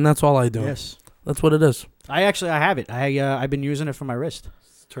now, and that's all I do. Yes. That's what it is. I have it. I've been using it for my wrist.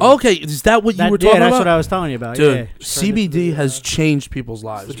 Okay, is that what you were talking that's about? what I was telling you about. Dude, Yeah. CBD has changed people's It's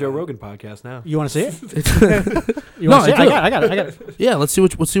lives. the Joe man. Rogan podcast now. You want to see it? It's- You No, want to see it? I do. I got it. yeah, let's see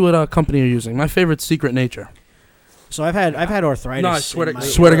what company you're using. My favorite's Secret Nature. So I've had arthritis. No, I swear in to my-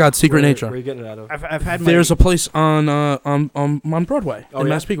 swear to God, Secret Nature. Where are you getting it out of? I've had There's my, a place on Broadway Oh, in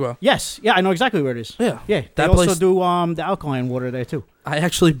yeah? Massapequa. yes, yeah, I know exactly where it is. Yeah, Yeah, they that also place. do the alkaline water there too. I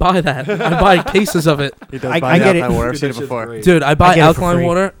actually buy that. I buy cases of it, He does I buy the get it. alkaline water. I've Dude, seen that it shit's before. great. dude. I buy get it for alkaline free.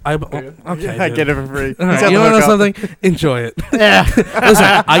 water. I Okay, get it for free. All He's right, on you the want to know hookup. something? Enjoy it. Yeah.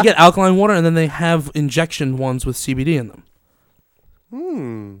 Listen, I get alkaline water, and then they have injection ones with CBD in them.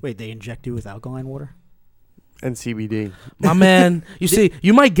 Hmm. Wait, they inject you with alkaline water? And CBD. My man, you see,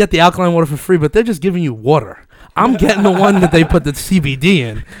 you might get the alkaline water for free, but they're just giving you water. I'm getting the one that they put the CBD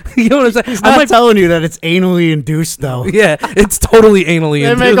in. You know what I'm saying? He's not telling you that it's anally induced, though. Yeah, it's totally anally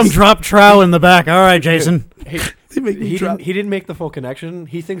They induced. make him drop trow in the back. All right, Jason. They make me He drop- didn't make the full connection.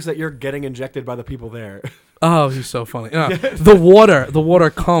 He thinks that you're getting injected by the people there. Oh, he's so funny. Yeah. The water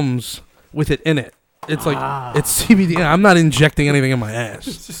comes with it in it. It's like it's CBD. I'm not injecting anything in my ass.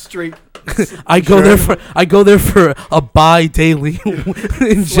 It's just straight. I go there for a bi-daily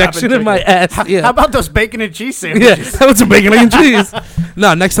injection in my ass. Yeah. How about those bacon and cheese Yeah, sandwiches? that was some bacon, egg, and cheese.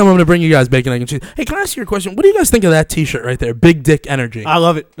 No, next time I'm gonna bring you guys bacon, egg, and cheese. Hey, can I ask you a question? What do you guys think of that T-shirt right there? Big Dick Energy. I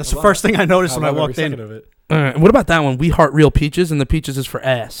love it. That's the first thing I noticed when I love every walked in. second of it. All right, and what about that one? We heart real peaches, and the peaches is for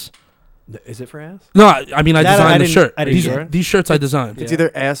ass. Is it for ass? No, I mean I That designed I the didn't- shirt. I didn't These, sure. these shirts I designed. It's Yeah.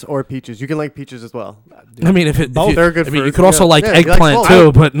 either ass or peaches. You can like peaches as well. I mean, if Both. you, They're good I mean, for- you could also yeah. like Yeah, if you like eggplant both.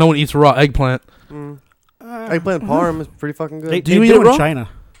 too, but no one eats raw eggplant. Eggplant parm is pretty fucking good. They, Do you they eat do it in raw? China.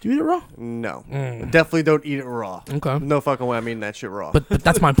 Do you eat it raw? No. Mm. Definitely don't eat it raw. Okay, No fucking way I'm eating that shit raw. but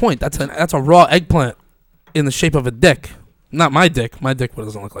that's my point. That's a raw eggplant in the shape of a dick. Not my dick. My dick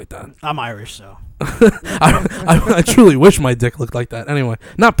doesn't look like that. I'm Irish, so. I truly wish my dick looked like that. Anyway,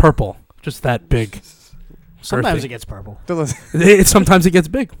 not purple, just that big. Sometimes Earthy. it gets purple Sometimes it gets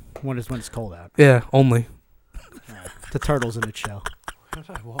big. when it's cold out. Yeah, only. The turtle's in its shell. What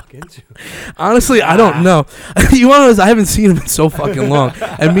did I walk into? Honestly, I don't know. You want to? I haven't seen him in so fucking long.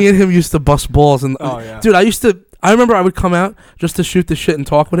 And me and him used to bust balls. And Oh, yeah. dude, I remember I would come out just to shoot the shit and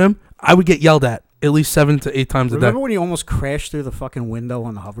talk with him. I would get yelled at least 7 to 8 times a Remember day. when you almost crashed through the fucking window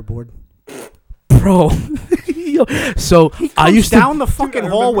on the hoverboard? Bro. Yo, so I used down to. the fucking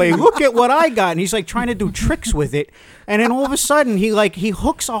hallway. Look at what I got, and he's like trying to do tricks with it, and then all of a sudden he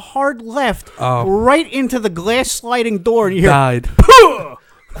hooks a hard left right into the glass sliding door, and you hear Died.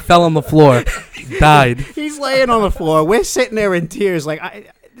 Fell on the floor. Died. he's laying on the floor. We're sitting there in tears,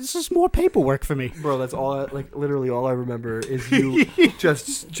 like this is more paperwork for me. Bro, that's all. Literally, all I remember is you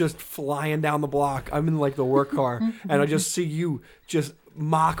just flying down the block. I'm in like the work car, and I just see you just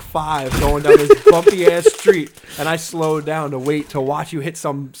Mach 5 going down this bumpy ass street, and I slowed down to wait to watch you hit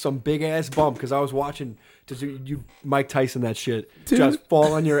some big ass bump because I was watching. Just you Mike Tyson that shit just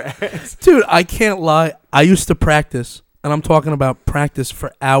fall on your ass. Dude, I can't lie. I used to practice, and I'm talking about practice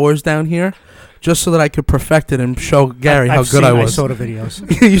for hours down here, just so that I could perfect it and show Gary how good I was. I saw the videos.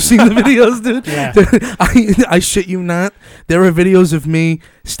 You seen the videos, dude? Yeah. I shit you not. There are videos of me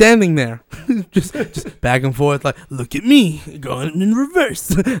standing there, just back and forth, like, look at me going in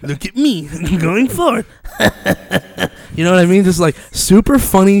reverse. Look at me going forward. You know what I mean? Just like super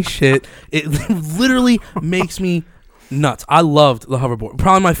funny shit. It literally makes me nuts. I loved the hoverboard.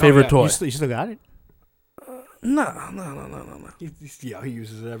 Probably my favorite yeah. toy. You still got it? No. Yeah, he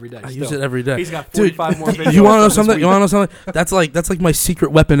uses it every day. I use it every day. He's got Dude, 45 more videos. You want to know this something? week. You want to know something? That's like my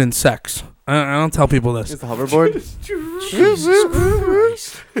secret weapon in sex. I don't tell people this. It's the hoverboard.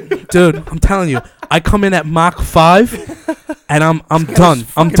 Dude, I'm telling you, I come in at Mach 5, and I'm done.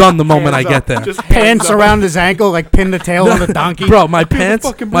 I'm done the moment I get there. Just Pants around his ankle, like pin the tail on the donkey. Bro, my pants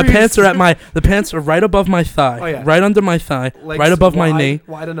fucking are breeze. the pants are right above my thigh, Oh, yeah. right under my thigh, legs right above my wide- knee.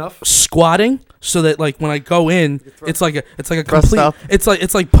 wide enough. Squatting so that like when I go in, it's like a Thrust complete. up. It's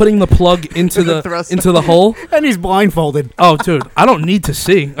like putting the plug into Thrust the hole. And he's blindfolded. Oh, dude, I don't need to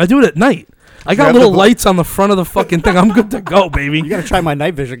see. I do it at night. I got Grab little the lights on the front of the fucking thing. I'm good to go, baby. You gotta try my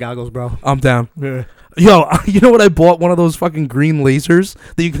night vision goggles, bro. I'm down. Yeah. Yo, you know what? I bought one of those fucking green lasers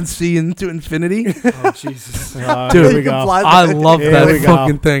that you can see into infinity. Oh Jesus! Dude, Here You we can go. fly I the- love Here that we go.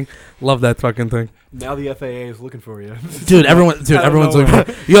 fucking thing. Love that fucking thing. Now the FAA is looking for you. Dude, everyone's know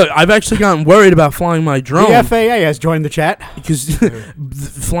looking. Yo, I've actually gotten worried about flying my drone The FAA has joined the chat. because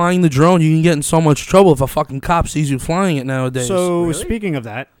flying the drone, you can get in so much trouble if a fucking cop sees you flying it nowadays. So Really? speaking of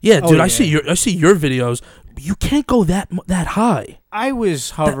that, yeah, Oh, dude, yeah. I see your videos. You can't go that high. I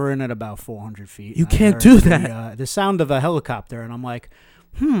was hovering at about 400 feet. You and I can't heard do the, that. The sound of a helicopter, and I'm like,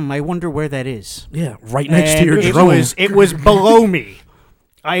 I wonder where that is. Yeah, right next to And your it drone. it was below me.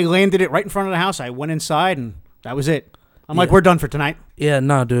 I landed it right in front of the house. I went inside, and that was it. I'm like, Yeah. we're done for tonight. Yeah,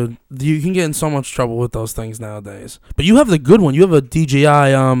 nah, dude. You can get in so much trouble with those things nowadays. But you have the good one. You have a DJI,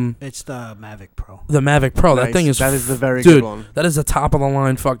 It's the Mavic Pro. the Mavic Pro. That Nice. thing is That is the very dude, good one. That is the top of the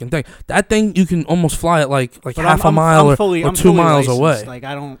line fucking thing. That thing you can almost fly it like But half I'm a mile I'm or, fully, or I'm 2 fully miles licensed. away. Like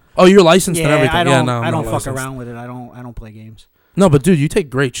I don't. Oh, you're licensed and Yeah, everything. I don't. Yeah, no, I'm I don't not fuck licensed. around with it. I don't play games. No, but dude, you take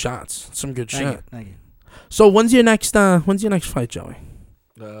great shots. Some good Thank shit. you. Thank you. So when's your next fight, Joey?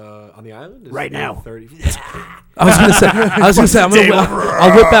 On the island? Is Right now. 30. I was gonna say,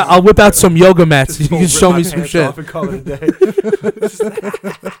 I'll whip out some yoga mats. You can show me some shit. Off and call it a day.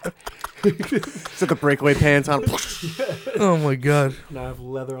 Set the breakaway pants on. Oh my god, Now I have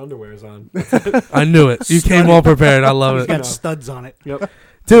leather underwears on. I knew it. You came well prepared. I love It's it, got studs on it. Yep.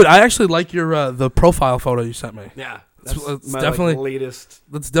 dude. I actually like your the profile photo you sent me. Yeah. It's That's my definitely- latest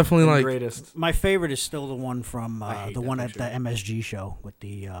That's definitely and like greatest. My favorite is still the one from I hate the that one at the picture. MSG show with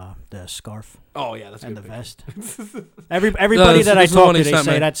the scarf Oh, yeah. That's a and the good picture. vest. Everybody this- that I this is the one talk he to, they sent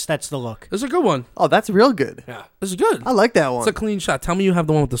say me. that's the look. It's a good one. Oh, that's real good. Yeah. This is good. I like that It's one. a clean shot. Tell me you have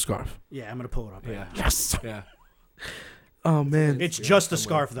the one with the scarf. Yeah, I'm gonna pull it up. Yeah. Yes. Yeah. Oh man. It's Yeah, just a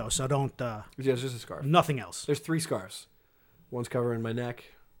somewhere. scarf though, so don't Yeah, it's just a scarf. nothing else. There's 3 scarves. One's covering my neck,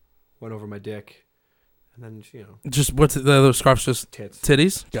 one over my dick, and then, Just what's the other scarf's just tits.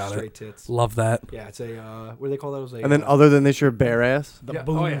 titties? Got Straight it. tits. Love that. Yeah, it's a, what do they call that? It was a, And then other than this, your bare ass. The Yeah.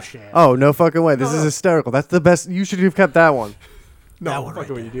 boom Oh, yeah. shaft. Oh, no fucking way. This No, is no. hysterical. That's the best. You should have kept that one. That no, one fuck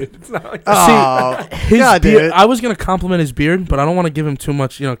right what you did. It's not like Oh, His God, beard. dude. I was gonna compliment his beard, but I don't want to give him too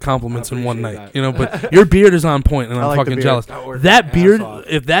much, compliments I in one appreciate night. that. But your beard is on point, and I I'm like the fucking beard. jealous. That worked That my beard, ass off.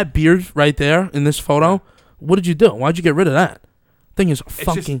 if that beard right there in this photo, what did you do? Why'd you get rid of that? Thing is It's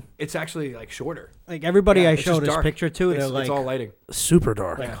fucking it's actually like shorter. Like everybody Yeah, I it's show just this dark. picture to, they're It's like, all lighting. super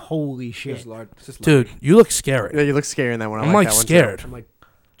dark, like Yeah. holy It's shit. just large. It's just dude. lighting. You look scary. Yeah, you look scary in that one. I I'm like like that one, too. scared. I'm like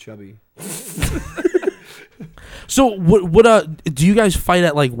chubby. So what do you guys fight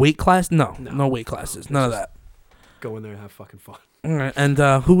at like weight class? No weight classes. None of that. Go in there and have fucking fun. All right. And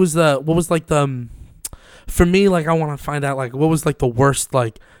what was like the for me, like I want to find out like what was like the worst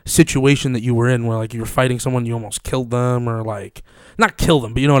like situation that you were in where like you were fighting someone, you almost killed them, or like not kill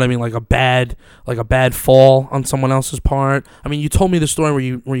them, but you know what I mean, like a bad fall on someone else's part. I mean, you told me the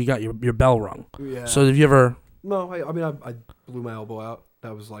story where you got your bell rung. Yeah. So have you ever? No, I blew my elbow out.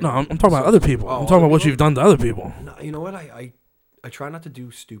 That was like. No, I'm talking about other people. Oh, I'm talking other about what people? you've done to other people. No, you know what? I try not to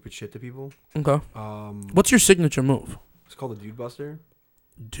do stupid shit to people. Okay. What's What's your signature move? It's called a dude buster.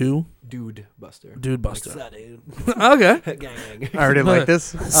 Dude Buster. buster. Like, dude. Okay. gang gang. I already like this.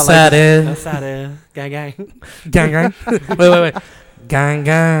 Sad Gang gang. gang gang. Wait. Gang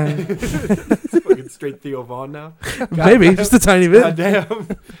gang. It's fucking straight Theo Vaughn now. Maybe just a tiny bit. Goddamn.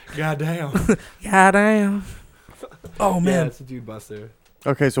 Goddamn. Goddamn. Oh Yeah, man. it's a dude buster.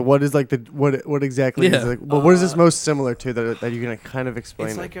 Okay, so what is like the what exactly Yeah. is it? Well, what is this most similar to that you're gonna kind of explain?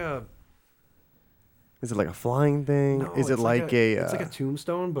 It's it? like a. Is it like a flying thing? No, is it it's like a? It's like a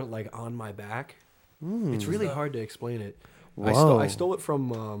tombstone, but like on my back. It's really hard to explain it. I Whoa. stole it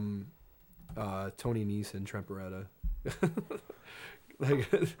from Tony Nese and Trent Beretta.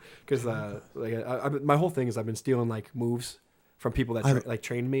 Because my whole thing is I've been stealing like moves from people that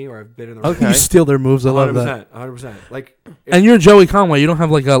trained me or I've been in the Okay. You steal their moves. I love that. 100%. Like And you're Joey Conway. You don't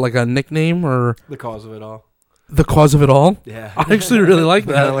have like a nickname or the cause of it all. the cause of it all. Yeah. I actually really like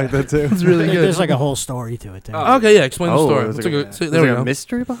Yeah, I that. like that too. It's really good. There's like a whole story to it too. Oh. Okay, yeah. Explain the Oh, story. there's It's like like a- so Is there we there a go.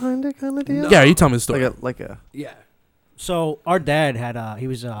 mystery behind it, kind of deal? No. Yeah, you tell me the story. Like a. Yeah. So our dad had he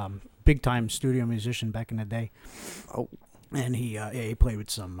was big time studio musician back in the day. Oh. And he played with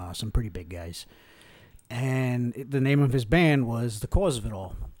some pretty big guys. And the name of his band was The Cause of It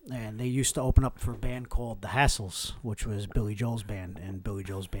All. And they used to open up for a band called The Hassles, which was Billy Joel's band, and Billy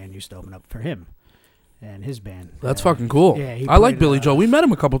Joel's band used to open up for him and his band. That's fucking cool. Yeah, he I like played, Billy Joel. We met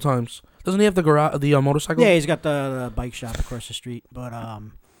him a couple times. Doesn't he have the motorcycle? Yeah, he's got the bike shop across the street. But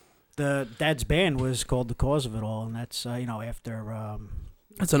the dad's band was called The Cause of It All, and that's after.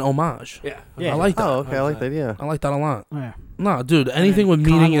 That's an homage. Yeah. Yeah. I like that. Oh, okay, I like that. Yeah. I like that a lot. Yeah, No, dude, anything with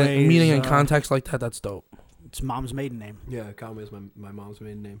then meaning Conway's, and context like that, that's dope. it's mom's maiden name. Yeah. Conway is my mom's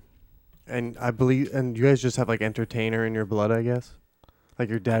maiden name. And I believe, and you guys just have like entertainer in your blood, I guess. Like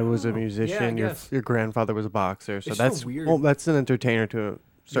your dad was a Oh, yeah, I musician, guess. your grandfather was a boxer, so It's so that's weird. well, that's an entertainer to a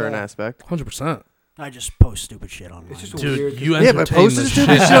certain Yeah. aspect. 100%. I just post stupid shit online. It's just Dude, weird. you Yeah, but entertain posting the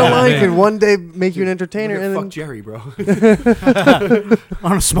stupid shit shit out of online me. can one day make you an entertainer, Look at and fuck then Jerry, bro.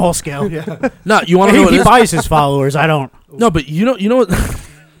 on a small scale. Yeah. No, you want to know what He it is? buys his followers. I don't. No, but you know what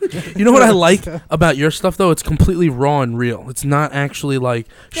you know what I like about your stuff though? It's completely raw and real. It's not actually like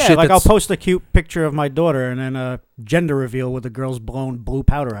Yeah, shit like I'll that's post a cute picture of my daughter and then a gender reveal with the girl's blown blue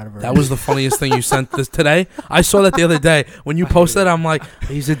powder out of her. that was the funniest thing you sent this today. I saw that the other day. When you posted that, I'm like,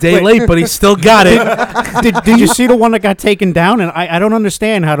 he's a day late, but he still got it. did you see the one that got taken down? And I don't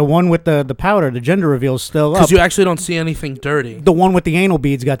understand how the one with the powder, the gender reveal, is still up. Because you actually don't see anything dirty. The one with the anal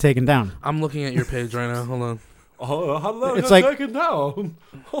beads got taken down. I'm looking at your page right now. Hold on. Oh, how did that It's get like- taken down?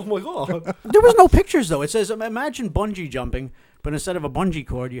 Oh my god. There was no pictures though. It says imagine bungee jumping, but instead of a bungee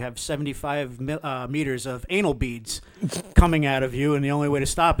cord, you have 75 meters of anal beads coming out of you, and the only way to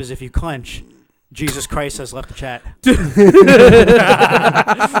stop is if you clench. Jesus Christ has left the chat.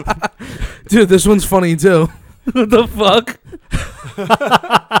 Dude, this one's funny too. What the fuck?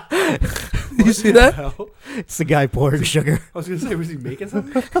 You see that? Hell? It's the guy pouring sugar. I was gonna say, was he making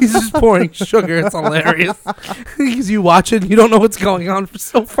something? He's just pouring sugar. It's hilarious. Because you watch it, and you don't know what's going on for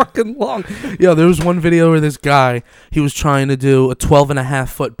so fucking long. Yo, there was one video where this guy, he was trying to do a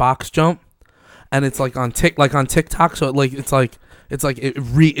 12.5-foot box jump, and it's like on TikTok, so it redoes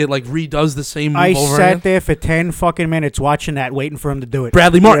the same move I over sat again. there for 10 fucking minutes watching that, waiting for him to do it.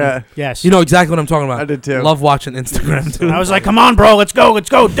 Bradley Martin. Yeah. Yes. You know exactly what I'm talking about. I did too. Love watching Instagram too. I was like, come on, bro, let's go,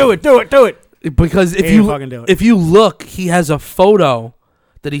 do it. Because He didn't fucking do it. if you look, he has a photo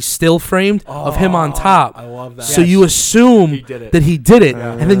that he's still framed of him on top. I love that. So Yes. you assume He did it. that he did it,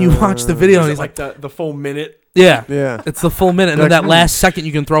 and then you watch the video, Was and it he's like, like the full minute? "Yeah, Yeah. it's the full minute." And then that last second,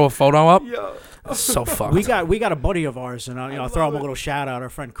 you can throw a photo up. Yeah. So fucked. We got a buddy of ours, and I'll throw him a little shout out. Our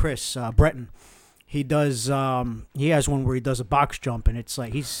friend Chris Breton. He does. He has one where he does a box jump, and it's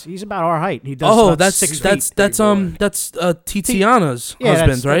like he's about our height. He does. about that's 6 that's feet. that's Titiana's Yeah,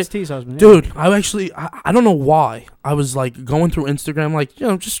 husband, right? That's T's husband. Yeah. Dude, I don't know why. I was like going through Instagram, like,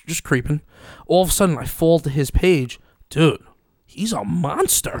 just creeping. All of a sudden, I fall to his page. Dude, he's a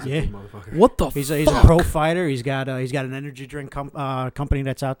monster. Yeah. Motherfucker. What the He's fuck? a pro fighter. He's got an energy drink company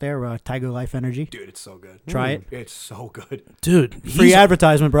that's out there, Tiger Life Energy. Dude, it's so good. Try it. It's so good. Dude, Free he's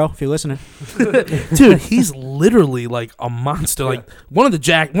advertisement, bro, if you're listening. dude, he's literally like a monster. Like one of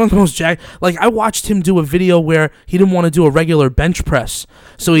the most jacked. Like I watched him do a video where he didn't want to do a regular bench press,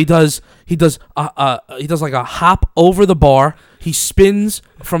 so he does like a hop over the bar. He spins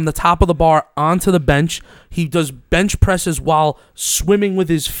from the top of the bar onto the bench. He does bench presses while swimming with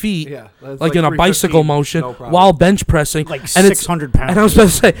his feet, Yeah. that's like in a 315, bicycle motion, no problem. while bench pressing. Like and it's 600 pounds. and I was about to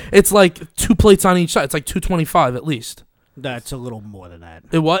say it's like 2 plates on each side. It's like 225 at least. That's a little more than that.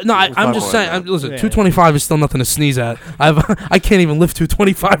 It was no. I'm not just more saying. than that. Listen, Yeah. 225 is still nothing to sneeze at. I can't even lift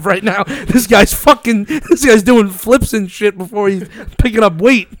 225 right now. This guy's doing flips and shit before he's picking up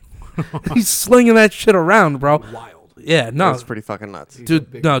weight. He's slinging that shit around, bro. Wild. Yeah, no, That's pretty fucking nuts. He's a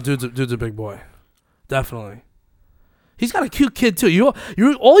dude, big- no, dude's a big boy, definitely. He's got a cute kid too. You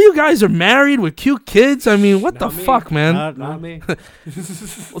all you guys are married with cute kids. I mean, what Not the me. fuck, man? Not me.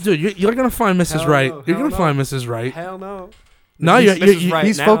 Well, dude, you're gonna find Mrs. Hell Right. no, You're hell gonna no. find Mrs. Right. Hell no. No, Mrs. you're Right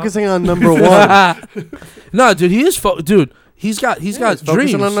He's now. focusing on number one. no, dude. He is. Dude, he's got he's dreams.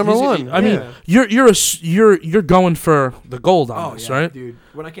 focusing on number He's- one. I mean, Yeah. you're going for the gold on Oh this, yeah, right? dude.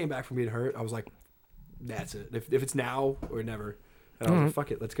 When I came back from being hurt, I was like, "That's it. If it's now or never." And I was like,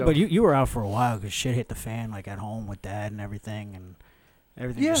 "Fuck it, let's go." But you were out for a while because shit hit the fan, like at home with dad and everything, and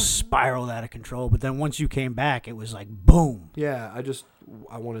everything Yeah. just spiraled out of control. But then once you came back, it was like boom. yeah,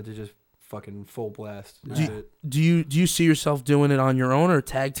 I wanted to just fucking full blast. Do you do you see yourself doing it on your own or a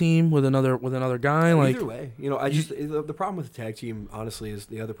tag team with another guy? Like, Either way, I just the problem with the tag team, honestly, is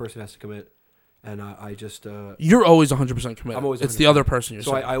the other person has to commit, and I just you're always 100% committed. I'm always it's the 100%. other person you're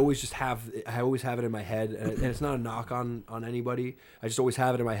so saying. I always just have it in my head, and it's not a knock on anybody. I just always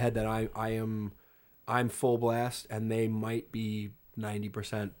have it in my head that I'm full blast, and they might be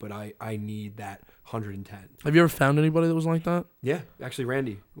 90%, but I need that 110. Have you ever found anybody that was like that? Yeah, actually,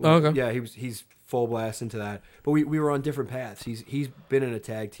 Randy. Oh, okay. Yeah, he's full blast into that. But we were on different paths. He's been in a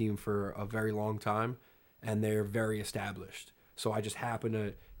tag team for a very long time, and they're very established. So I just happened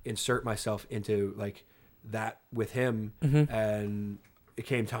to insert myself into like that with him, and it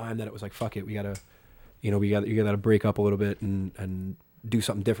came time that it was like, fuck it, we gotta break up a little bit and do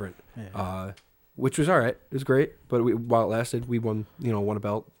something different. Yeah. Which was all right. It was great, but while it lasted, we won a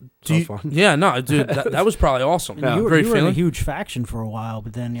belt. So it was fun. Yeah, no, dude, that was probably awesome. And you were, Great you were in a feeling. huge faction for a while,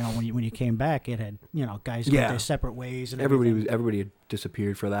 but then when you came back, it had guys went Yeah. their separate ways and Everybody everything. had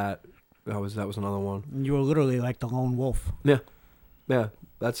disappeared for that. That was another one. And you were literally like the lone wolf. Yeah,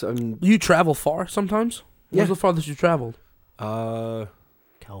 that's You travel far sometimes? Yeah. What's the farthest you traveled?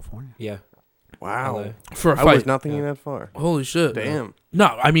 California. Yeah. Wow. LA. For a I fight? was not thinking that far. Holy shit. Damn. No,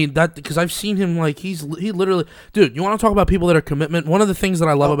 I mean that because I've seen him like he literally, dude. You want to talk about people that are commitment? One of the things that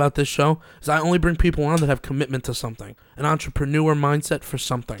I love about this show is I only bring people on that have commitment to something, an entrepreneur mindset for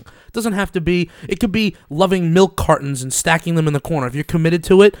something. It doesn't have to be. It could be loving milk cartons and stacking them in the corner. If you're committed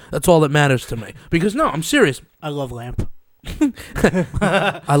to it, that's all that matters to me. Because no, I'm serious. I love Lamp.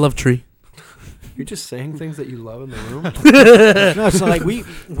 I love Tree. You're just saying things that you love in the room. No, so like we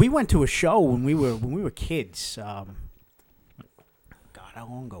went to a show when we were kids. God, how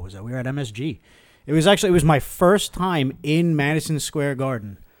long ago was that? We were at MSG, It was my first time in Madison Square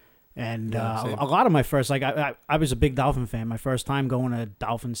Garden. And Yeah, same. a lot of my first, like I was a big Dolphin fan. My first time going to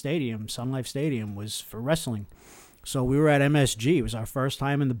Dolphin Stadium, Sun Life Stadium, was for wrestling. So we were at MSG. It was our first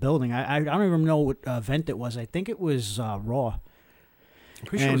time in the building. I don't even know what event it was. I think it was Raw. I'm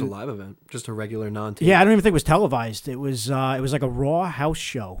pretty sure it was a And- live event, just a regular non-TV. Yeah, I don't even think it was televised. It was like a Raw house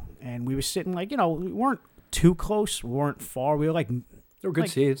show, and we were sitting like, we weren't too close, we weren't far. We were like, There were good like,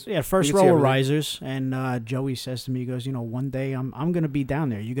 seats. yeah, first You could see row of everything. risers. And Joey says to me, he goes, one day I'm gonna be down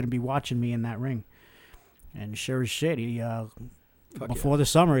there. You're gonna be watching me in that ring. And sure as shit, he Fuck before the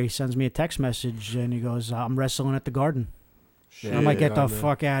summer he sends me a text message and he goes, I'm wrestling at the Garden. Yeah, And I'm like, get the man.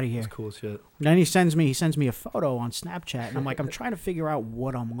 fuck out of here. It's cool as shit. And then he sends me a photo on Snapchat, and I'm like, I'm trying to figure out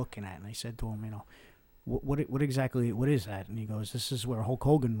what I'm looking at. And I said to him, what exactly, what is that? And he goes, this is where Hulk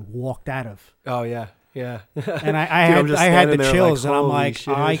Hogan walked out of. Oh yeah, yeah. And I I'm just had standing the there chills, like, and I'm holy like,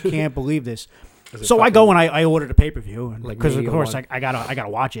 shit. I can't believe this. Was it So I fucking- go and I ordered a pay-per-view, Like because of Mania course one? I gotta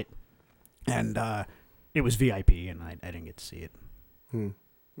watch it, and it was VIP, and I didn't get to see it.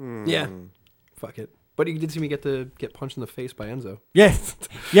 Yeah. Fuck it. But you did see me get punched in the face by Enzo. Yeah,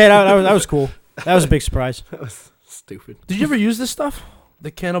 that was cool. That was a big surprise. That was stupid. Did you ever use this stuff?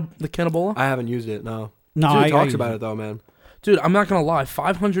 The Cannabola? I haven't used it. No. No, Dude I talks used about it though, man. Dude, I'm not gonna lie.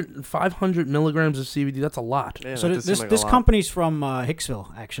 500 milligrams of CBD. That's a lot. Yeah, So that this does seem like a this lot. company's from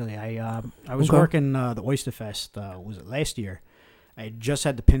Hicksville, actually. I was Okay. working the Oyster Fest. Was it last year? I had just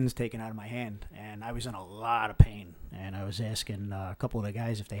had the pins taken out of my hand, and I was in a lot of pain. And I was asking a couple of the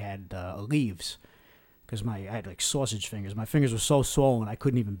guys if they had leaves, because I had like sausage fingers. My fingers were so swollen I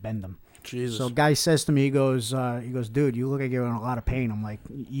couldn't even bend them. Jesus. So guy says to me, he goes, dude, you look like you're in a lot of pain. I'm like,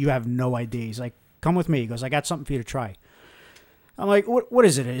 you have no idea. He's like, come with me. He goes, I got something for you to try. I'm like, what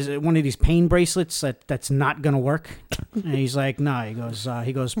is it? Is it one of these pain bracelets that's not gonna work? And he's like, nah. He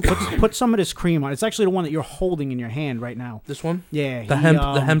goes, put some of this cream on. It's actually the one that you're holding in your hand right now. this one, Yeah, the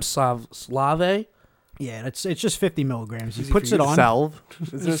hemp slave. Yeah, it's just 50 milligrams. He Easy puts for it you on. Salve?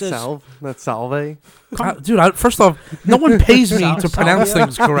 He Is it says- salve? Not salve? Dude, first off, no one pays me to pronounce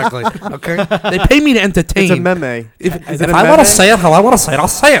things correctly. Okay, they pay me to entertain. It's a meme. If Is it a I want to meme? say it how I want to say it, I'll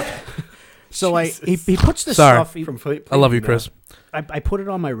say it. So he puts this Sorry. stuff. I love you, Chris. I put it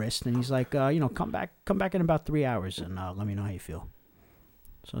on my wrist, and he's like, come back in about 3 hours, and let me know how you feel.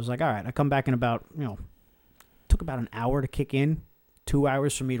 So I was like, all right. I come back in about, took about an hour to kick in, 2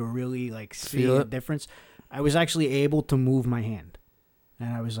 hours for me to really like see Feel the it? difference. I was actually able to move my hand,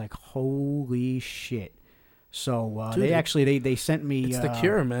 and I was like, holy shit. So Dude, they sent me. It's the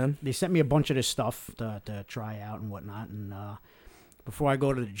cure, man. They sent me a bunch of this stuff to try out and whatnot, and before I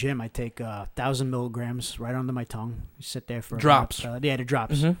go to the gym, I take 1,000 milligrams right under my tongue. Sit there for Drops. About, the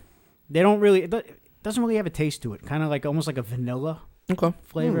drops. Mhm. They don't really. It doesn't really have a taste to it. Kind of like almost like a vanilla Okay.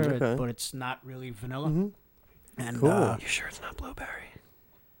 flavor, okay. but it's not really vanilla. Mhm. And Cool. You sure it's not blueberry?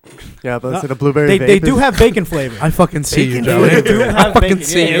 Yeah, but No, it's a blueberry they vape do is- have bacon flavor. I fucking see you, They Joey. do I have fucking bacon.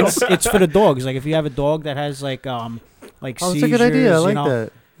 see Yeah, you. it's for the dogs. Like if you have a dog that has like Oh, that's seizures, a good idea. I you like know,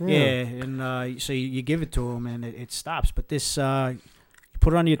 that. Yeah, and so you give it to them and it stops. But this, you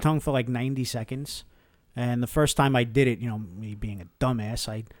put it under your tongue for like 90 seconds. And the first time I did it, me being a dumbass,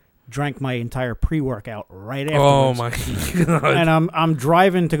 I drank my entire pre-workout right Oh afterwards. my god. And I'm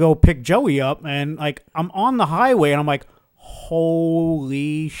driving to go pick Joey up, and like I'm on the highway, and I'm like,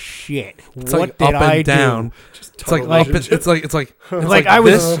 holy shit! It's what like did up I and down. do? It's like up. It's like Like I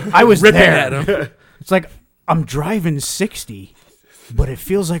was ripping there. at him. It's like I'm driving 60, but it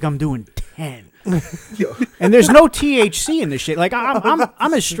feels like I'm doing 10. And there's no THC in this shit. Like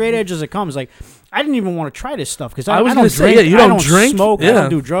I'm as straight edge as it comes. Like I didn't even want to try this stuff because I was don't gonna say, drink. yeah, you I don't drink? smoke. I Yeah. don't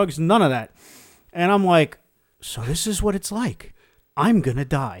do drugs. None of that. And I'm like, so this is what it's like. I'm gonna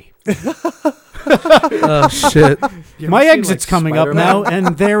die. Oh shit. My exit's coming up now,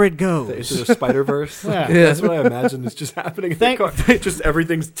 and there it Into goes. the Spider Verse. Yeah. Yeah. That's what I imagine is just happening. In Thank- the car. Just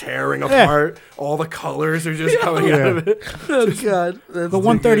everything's tearing apart. All the colors are just coming out of it. Oh god. The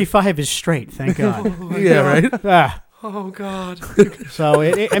 135 is straight, thank God. Yeah, right. Ah. Oh God. So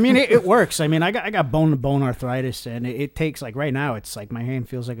it works. I mean, I got bone to bone arthritis, and it takes like right now. It's like my hand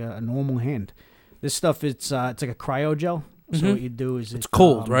feels like a normal hand. This stuff it's like a cryo gel. So Mhm. what you do is It's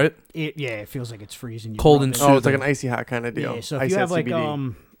cold, right? It feels like it's freezing. You Cold rub and it. Oh, it's like soothing. an icy hot kind of deal. Yeah. So if Ice you at have like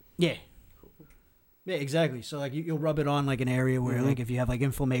CBD. yeah, exactly. So like you'll rub it on like an area where Mhm. like if you have like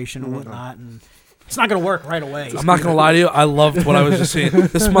inflammation or Mhm. whatnot, and it's not gonna work right away. I'm not gonna lie to you. I loved what I was just seeing.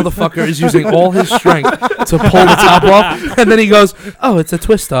 This motherfucker is using all his strength to pull the top off, and then he goes, "Oh, it's a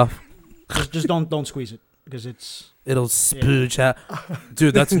twist off. Just don't squeeze it because it's It'll spooge out."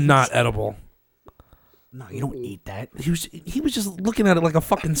 Dude, that's not edible. No, you don't eat that. He was just looking at it like a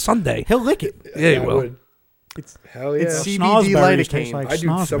fucking sundae. He'll lick it. Yeah, he I will. would. Hell yeah. It's CBD Snozberries taste lidocaine. like I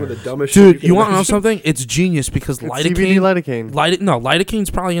do some of the snozberries. dumbest shit. Dude, you want to know imagine. something? It's genius because It's CBD lidocaine. lidocaine. Lidocaine's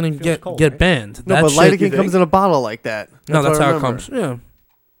probably gonna Feels get cold, get right? banned. No, That but shit- lidocaine comes in a bottle like that. No, that's what I how it remember. comes. Yeah.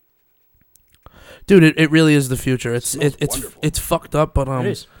 Dude, it really is the future. It's Smells it's wonderful. it's fucked up, but It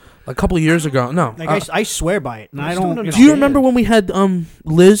is. a couple of years ago, no. Like I swear by it, and I I just don't. don't You do you know, remember when we had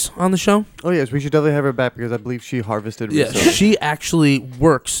Liz on the show? Oh yes, we should definitely have her back because I believe she harvested. Yeah, recently. she actually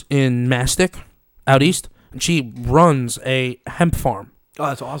works in Mastic, out east, and she runs a hemp farm Oh,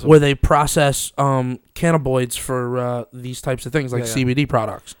 that's awesome. where they process cannabinoids for these types of things like Yeah, yeah. CBD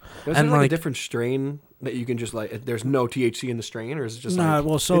products. Is and there like like- a different strain that you can just like? There's no THC in the strain, or is it just Nah, like?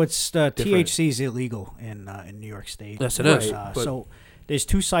 well, so it's different. THC is illegal in New York State. Yes, it Right. is. but- So there's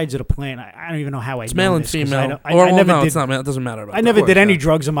two sides of the plant. I don't even know how I It's know male and this 'cause female. I, don't- I, or I well, never no, did. it's not male. It doesn't matter about I that. never course, did any yeah.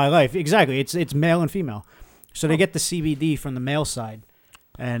 drugs in my life. Exactly, it's male and female. So they get the CBD from the male side,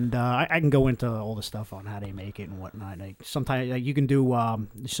 and I can go into all the stuff on how they make it and whatnot. Like sometimes you can do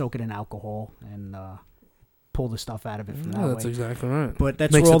soak it in alcohol and pull the stuff out of it from Yeah, that that's way. exactly right. But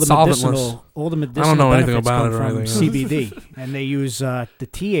that's Makes where all it the solventless. medicinal know anything benefits about come it or from anything. CBD, and they use the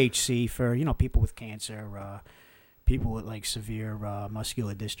THC for people with cancer, people with like severe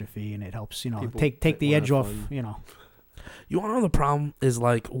muscular dystrophy, and it helps People take that the wanna edge off. fun. You want to know the problem is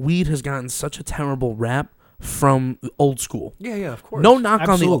like weed has gotten such a terrible rap from old school. Yeah, yeah, of course. No knock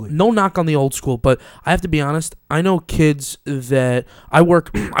Absolutely. on the old school, but I have to be honest. I know kids that I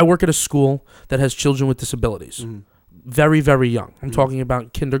work at a school that has children with disabilities, Mhm. very very young. I'm Mhm. talking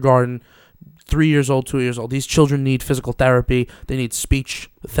about kindergarten, 3 years old, 2 years old. These children need physical therapy. They need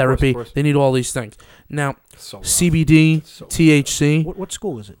speech therapy. course. They need all these things. Now So rough. CBD, So rough. THC. What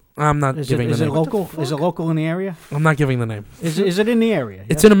school is it? I'm not Is giving it the name. local? Is it local in the area? I'm not giving the name. Is it in the area?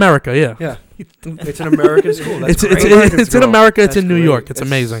 It's in America. Yeah. Yeah, it's an American school. That's It's great. it's in America. It's That's in New great. York. It's That's-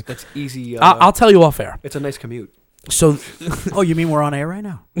 amazing. That's easy. I'll tell you off air. It's a nice commute. So Oh, you mean we're on air right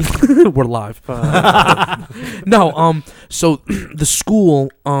now? we're live. No, so the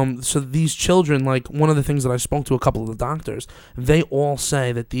school, so these children, like one of the things that I spoke to a couple of the doctors, they all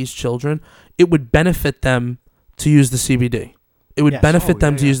say that these children, it would benefit them to use the CBD. It would Yes. benefit Oh,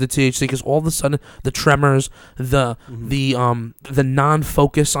 them yeah, to yeah. use the THC because all of a sudden the tremors, Mm-hmm. the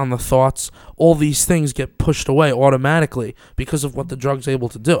non-focus on the thoughts, all these things get pushed away automatically because of what the drug's able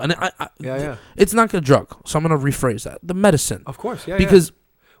to do. And Yeah. it's not a drug, so I'm gonna rephrase that. The medicine, Of course, yeah. because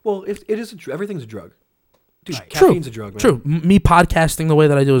well, it is everything's a drug. Dude, Right. caffeine's a drug, man. true, me podcasting the way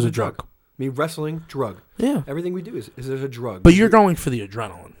that I do is a It's a drug. drug. Me wrestling, drug. Yeah. Everything we do is there's a drug. But you're going for the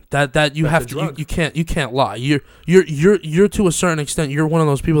adrenaline. That you That's have a to. drug. You can't lie. You're to a certain extent. You're one of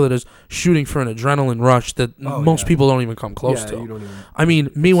those people that is shooting for an adrenaline rush that Oh, most yeah. people don't even come close yeah, to. you don't even. I mean,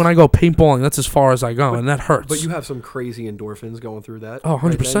 me when I go paintballing, that's as far as I go, But- and that hurts. But you have some crazy endorphins going through that. Oh,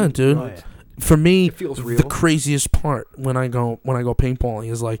 100%, dude. Oh, yeah. For me, It feels the real. craziest part when I go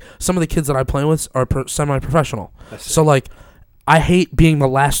paintballing is like some of the kids that I play with are semi-professional. That's So like, I hate being the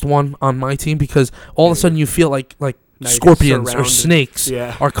last one on my team because all of a sudden you feel like Now you get scorpions or surrounded. snakes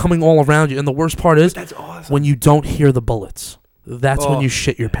Yeah. are coming all around you. And the worst part is That's awesome. when you don't hear the bullets. That's when Oh. you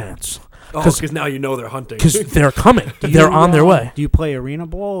shit your pants Because now you know they're hunting. because they're coming. Do They're you, on their way. Do you play arena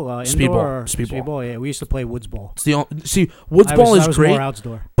ball, Speedball. indoor or Speedball. Yeah, we used to play woods ball. It's the see woods ball I is was great, more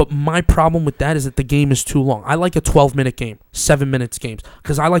outdoor. but my problem with that is that the game is too long. I like a 12-minute game, 7 minutes games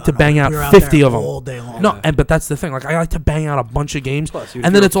because I like to bang out We were 50 there of them. all day long. No, but that's the thing. Like I like to bang out a bunch of games, Plus,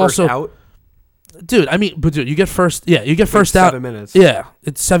 and then it's also out. dude. I mean, but dude, you get first. Yeah, you get first out. 7 minutes. Yeah,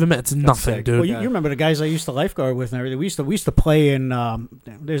 it's 7 minutes. Nothing, sick. dude. Well, Yeah. you remember the guys I used to lifeguard with and everything. We used to play in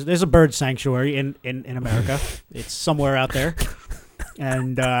there's a bird sanctuary in America. It's somewhere out there.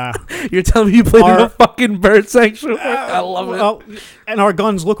 And You're telling me you played in Our- a fucking bird sanctuary? I love it. well, and our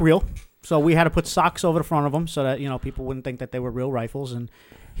guns look real. So we had to put socks over the front of them so that people wouldn't think that they were real rifles. And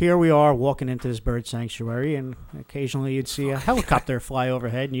here we are walking into this bird sanctuary, and occasionally you'd see a helicopter fly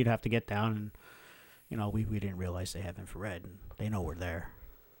overhead, and you'd have to get down. And we didn't realize they have infrared, and they know we're there.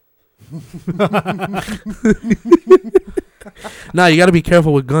 Nah, you got to be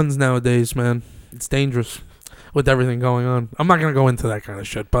careful with guns nowadays, man. It's dangerous with everything going on. I'm not gonna go into that kind of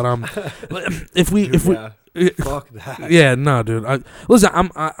shit, but if we Fuck that. yeah, no, dude. Listen,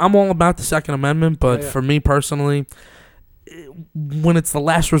 I'm all about the Second Amendment, but Yeah. for me personally, when it's the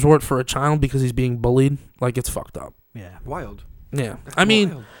last resort for a child because he's being bullied, like it's fucked up. Yeah. Wild. Yeah, That's I mean,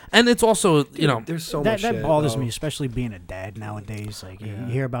 wild. and it's also Dude, there's so that much shit. bothers Oh. me, especially being a dad nowadays. Like you Yeah.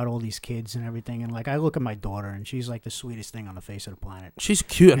 hear about all these kids and everything, and like I look at my daughter, and she's like the sweetest thing on the face of the planet. she's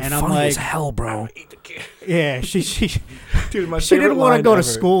cute and And I'm funny as like, hell, bro. Yeah, she Dude, my she didn't favorite want to line go to ever.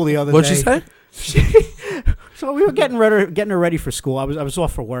 school the other What'd day. she say? So we were getting her ready for school. I was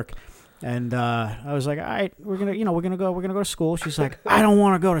off for work, and I was like, all right, we're gonna go to school. She's like, I don't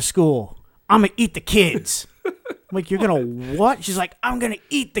want to go to school. I'm gonna eat the kids. I'm like, you're gonna what? She's like, I'm gonna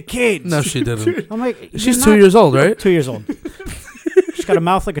eat the kids. No, she didn't. I'm like, She's 2 years old, right? 2 years old. She's got a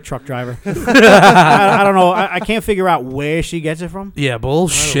mouth like a truck driver. I don't know. I can't figure out where she gets it from. Yeah,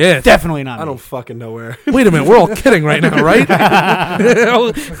 bullshit. Definitely not. I me. don't fucking know where. Wait a minute, we're all kidding right now, right?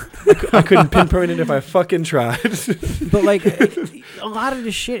 I couldn't pinpoint it if I fucking tried. But like a lot of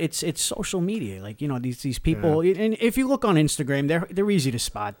this shit, it's social media. Like these people, and if you look on Instagram, they're easy to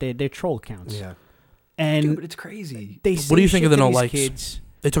spot. They're troll accounts. Yeah. And Dude, but it's crazy. they What do you say think of shit the to no these likes? Kids.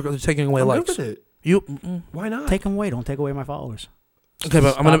 They're taking away I'm likes. good with it. You Why not? Take them away. Don't take away my followers. okay?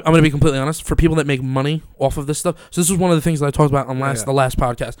 But I'm gonna be completely honest. For people that make money off of this stuff, so this is one of the things that I talked about on the last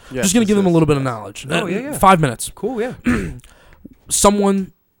podcast. Yes, Just gonna give them a yes, little bit of yes. knowledge. Oh, yeah. 5 minutes. Cool, yeah.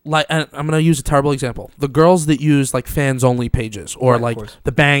 Someone like, and I'm gonna use a terrible example. The girls that use like fans only pages, or Right, of like course.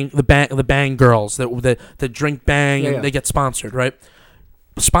 the bang girls that drink bang and Yeah. they get sponsored, right?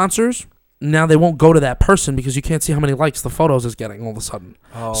 Sponsors. Now they won't go to that person because you can't see how many likes the photos is getting all of a sudden.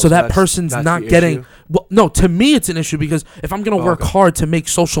 Oh, so that that's- person's that's not the getting. issue? Well, no, to me it's an issue because if I'm gonna work okay. hard to make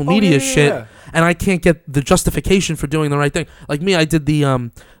social media yeah, shit yeah. and I can't get the justification for doing the right thing, like me, I did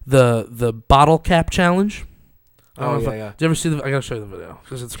the bottle cap challenge. I don't know if yeah. Did you ever see the? I gotta show you the video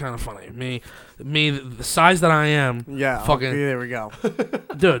because it's kind of funny. Me, the size that I am, Yeah. Fucking- Okay, there we go.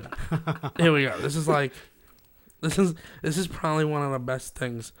 dude. Here we go. This is like, this is probably one of the best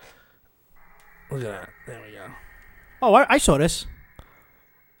things. Look at that. There we go. Oh, I saw this.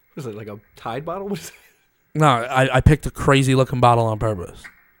 What is it, like a Tide bottle? What is No, I picked a crazy looking bottle on purpose,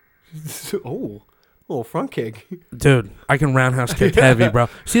 it? Oh, little front kick. dude. I can roundhouse kick heavy, bro.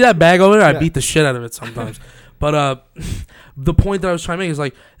 See that bag over there? I Yeah. beat the shit out of it sometimes. But the point that I was trying to make is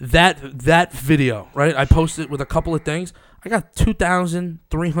like that video, right? I posted with a couple of things. I got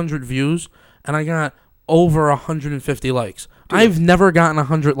 2,300 views, and I got over 150 likes. Dude. I've never gotten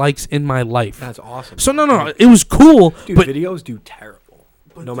 100 likes in my life. That's awesome. So no, it was cool, Dude, but videos do terrible,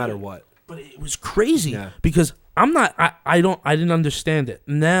 no matter what. but it was crazy Yeah. because I didn't understand it.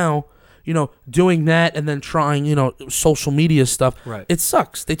 Now, doing that and then trying, social media stuff, Right. it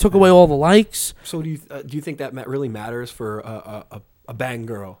sucks. They took away all the likes. So do you think that really matters for a bang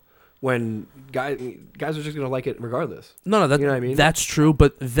girl when guys are just gonna like it regardless? No, You know what I mean? that's true,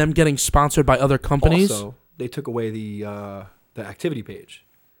 but them getting sponsored by other companies. Also, they took away the activity page,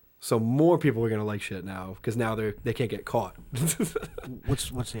 so more people are gonna like shit now because now they can't get caught.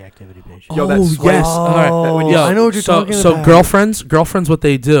 What's the activity page? Yo, that swipe. yes. All right. When you- Yo, I know what you're so, talking so about. girlfriends, what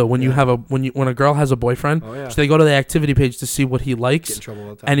they do when you Yeah. have when a girl has a boyfriend, Oh yeah. so they go to the activity page to see what he Get in likes. trouble all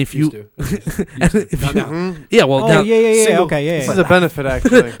the time. And if Used you- to. And Used to. if Not you- now. Mhm. Yeah, well, Oh now, yeah. single- Okay, yeah. This yeah. is a benefit,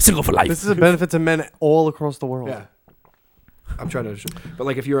 actually. single for life. This is a benefit to men all across the world. Yeah. I'm trying to, but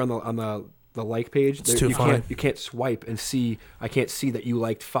like if you're on the like page, It's too you funny. can't swipe and see. I can't see that you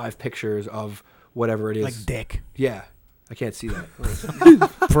liked 5 pictures of whatever it is. Like dick. Yeah, I can't see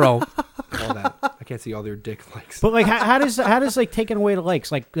that. Bro. All that. I can't see all their dick likes. But like, how does like taking away the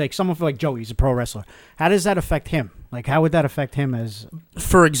likes, like someone for like Joey, he's a pro wrestler. How does that affect him? Like, how would that affect him as?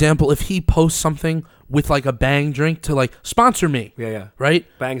 For example, if he posts something with like a Bang drink to like sponsor me, Yeah. right?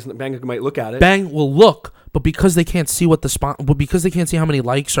 Bangs might look at it. Bang will look, but because they can't see because they can't see how many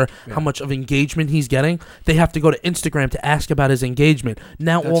likes or Yeah. how much of engagement he's getting, they have to go to Instagram to ask about his engagement.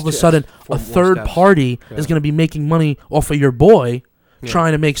 Now That's all of a true. sudden, That's 4 a more third steps. party Yeah. is going to be making money off of your boy, Yeah.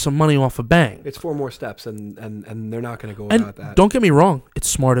 trying to make some money off of Bang. It's 4 more steps, and they're not going to go And about that. don't get me wrong, it's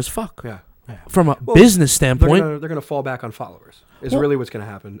smart as fuck. Yeah. From a Well, business They're standpoint, gonna fall back on followers. Is Well- really what's gonna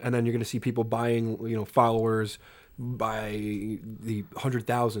happen, and then you're gonna see people buying followers by the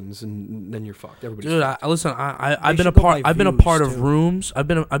 100,000s, and then you're fucked. Everybody's dude, fucked. listen, I've They been a should go part. by I've been a views, part of too. rooms. I've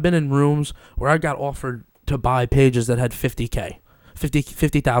been in rooms where I got offered to buy pages that had 50K,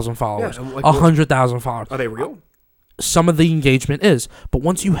 50,000 followers, Yeah, like what- 100,000 followers. Are they real? Some of the engagement is, but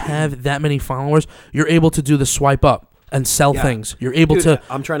once you have that many followers, you're able to do the swipe up and sell Yeah. things. You're able Dude, to,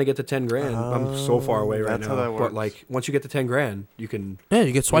 I'm trying to get to 10 grand. I'm so far away right That's how now. that But works. like once you get to 10 grand, you can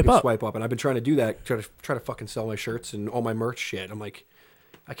you get swipe you can up. swipe up, and I've been trying to do that. Try to fucking sell my shirts and all my merch shit. I'm like,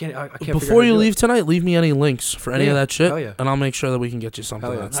 I can't. I can't. figure out Before how you to do leave it. tonight, leave me any links for any of Yeah. that shit, Hell yeah. and I'll make sure that we can get you something.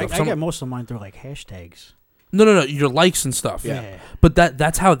 Hell yeah. Of that I, stuff. I Some- get most of mine through like hashtags. no, your likes and stuff. Yeah. But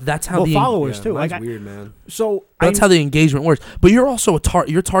that's how Well, the followers Yeah, too. mine's Like, weird, man. so that's how the engagement works. But you're also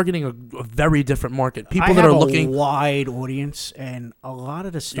you're targeting a very different market. People I that have are a looking. wide audience, and a lot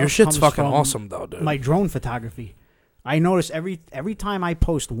of the stuff. Your shit's comes fucking from awesome though, dude. My drone photography. I notice every time I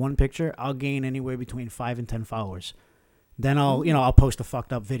post one picture, I'll gain anywhere between 5 and 10 followers. Then I'll post a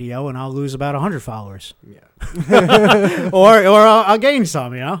fucked up video and I'll lose about 100 followers, Yeah. or I'll gain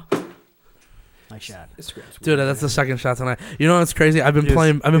some. Nice shot. Instagram's Dude, weird, that's the man. second shot tonight. You know what's crazy? I've been He's-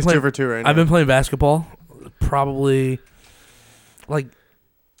 playing. he's 2 for 2 right now. I've been playing basketball probably like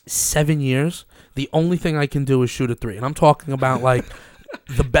 7 years. The only thing I can do is shoot a three, and I'm talking about like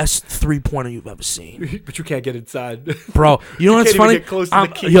the best 3-pointer you've ever seen, But you can't get inside. bro. You know what's can't even funny? get close to the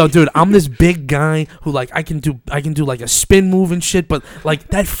key. Yo, dude, I'm this big guy who like I can do like a spin move and shit, but like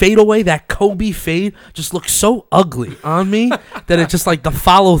that fadeaway, that Kobe fade, just looks so ugly on me that it just like the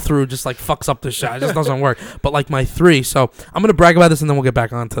follow through just like fucks up the shot. It just doesn't work. But like my three, so I'm gonna brag about this and then we'll get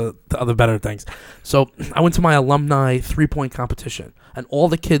back on to other better things. So I went to my alumni 3-point competition, and all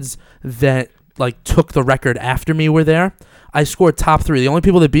the kids that like took the record after me were there. I scored top 3. The only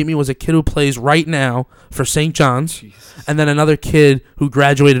people that beat me was a kid who plays right now for St. John's, and then another kid who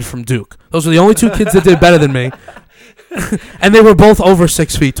graduated from Duke. Those are the only 2 kids that did better than me. And they were both over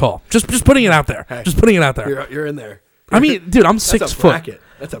 6 feet tall. Just putting it out there. Hey. Just putting it out there. You're in there. I mean, dude, I'm That's 6 a foot. bracket.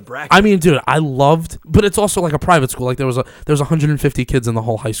 That's a bracket. I mean, dude, I loved, but it's also like a private school. Like there was 150 kids in the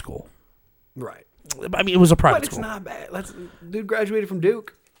whole high school. right. I mean, it was a private But it's school. not bad. Dude graduated from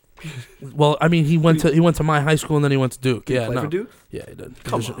Duke. Well, I mean, he went to my high school and then he went to Duke. Did he Yeah, play no. for Duke? Yeah, he did.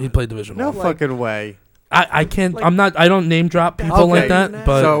 Come He on. played Division No One. fucking way. I can't. Like- I'm not. I don't name drop people like Okay. that.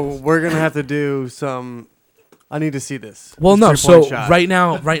 But So we're gonna have to do some. I need to see this. well, This no. 3-point So shot. right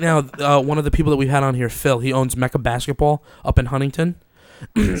now, one of the people that we've had on here, Phil, he owns Mecca Basketball up in Huntington.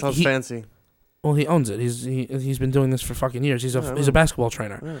 Sounds he- fancy. Well, he owns it. He's been doing this for fucking years. He's Yeah, I a know. basketball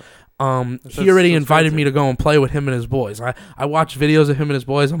trainer. Yeah. He already that's invited fancy. me to go and play with him and his boys. I watch videos of him and his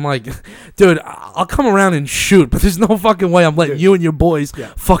boys. I'm like, dude, I'll come around and shoot, but there's no fucking way I'm letting Dude. you and your boys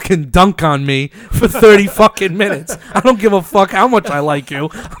Yeah. fucking dunk on me for 30 fucking minutes. I don't give a fuck how much I like you.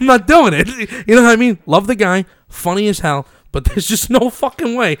 I'm not doing it. You know what I mean? Love the guy, funny as hell, but there's just no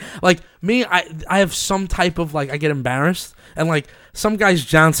fucking way. Like me, I have some type of like I get embarrassed, and like some guy's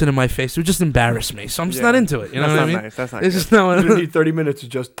Johnson in my face would just embarrass me. So I'm just Yeah. not into it. You know That's what I not mean? nice. That's not It's good. just no. You're gonna need 30 minutes to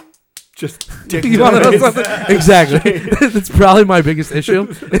just dick You wanna know something? Exactly. That's probably my biggest issue.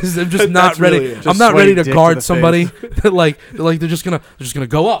 Is I'm just not That's ready. really it. I'm Just not ready sweaty to dick to guard the somebody that like they're just gonna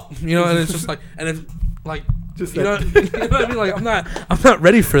go up. You know, and it's just like and it's like Just you know, that- you know what I mean? Like I'm not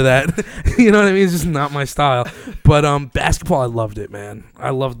ready for that. You know what I mean? It's just not my style. But basketball, I loved it, man.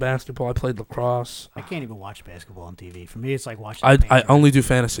 I loved basketball. I played lacrosse. I can't even watch basketball on TV. For me, it's like watching. I paint. only do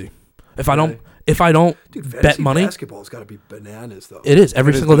fantasy. If I Really? don't Dude, bet fantasy money, basketball's got to be bananas, though. it is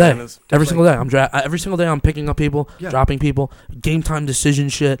every It is single day. bananas. Every Just single day, every single day I'm picking up people, Yeah. dropping people, game time decision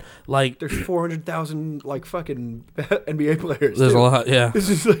shit. Like There's 400,000 like fucking NBA players. there's a too. lot, yeah. This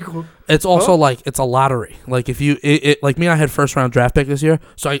is like, well, It's also Huh? like it's a lottery. Like if you like me, I had first round draft pick this year,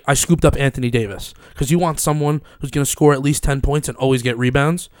 so I scooped up Anthony Davis because you want someone who's gonna score at least 10 points and always get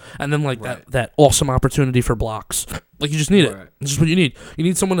rebounds, and then like Right. that awesome opportunity for blocks. Like you just need it. Right. It's just what you need. You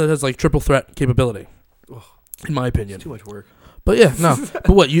need someone that has like triple threat capability, Ugh. in my opinion. it's too much work. But yeah, no. But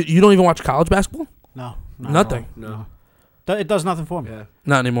what you don't even watch college basketball? No, not at Nothing. all. No. It does nothing for me. Yeah.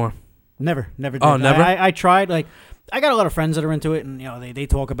 Not anymore. Never did. Oh, never? I tried. Like, I got a lot of friends that are into it, and they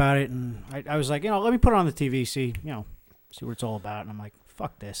talk about it, and I was like, let me put it on the TV, see what it's all about, and I'm like,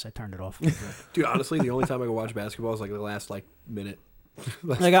 fuck this. I turned it off. Dude, honestly, the only time I go watch basketball is like the last like minute.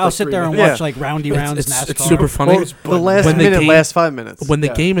 Like, I'll sit there and Yeah. watch like roundy rounds It's NASCAR. super funny. Well, the last When the minute game- lasts 5 minutes. When the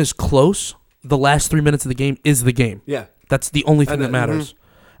Yeah. game is close, the last 3 minutes of the game is the game. Yeah. That's the only thing And that then- matters.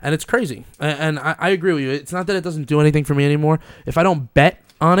 And it's crazy. And I agree with you. It's not that it doesn't do anything for me anymore. If I don't bet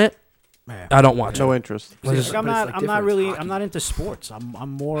on it, Yeah. I don't watch No it. interest. I just- Like, I'm But it's, not. like, I'm different. not It's really. hockey. I'm not into sports. I'm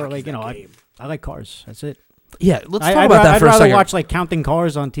more Hockey's like that game. I like cars. That's it. Yeah, let's talk I'd about that I'd for a rather second. watch like counting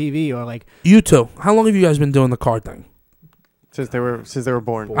cars on TV or like. You two. How long have you guys been doing the card thing? Since they were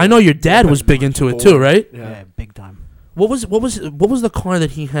born. I know your dad was big into it too, right? Yeah, big time. What was the car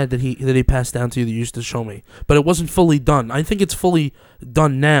that he had that he passed down to you that you used to show me? But it wasn't fully done. I think it's fully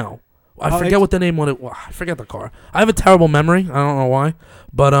done now. I Oh, forget it's- what the name was. I forget the car. I have a terrible memory. I don't know why,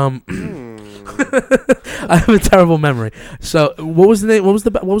 but I have a terrible memory. So what was the name? What was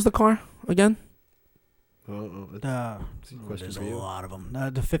the car again? That's Uh, a question there's for a you. lot of them.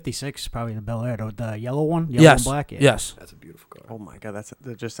 The 56, probably the Bel Air, the yellow one, yellow Yes. and black. Yeah. Yes, That's a beautiful car. Oh my god,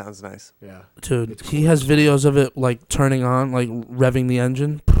 that just sounds nice. Yeah. dude. It's He cool. has videos of it like turning on, like revving the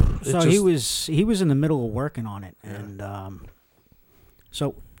engine. It So just- he was in the middle of working on it, Yeah. and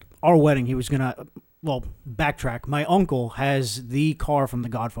so our wedding, he was gonna. Well, backtrack. My uncle has the car from The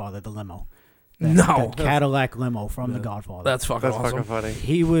Godfather, the limo. No. The Cadillac limo from The Yeah. Godfather. That's fucking That's awesome. fucking funny.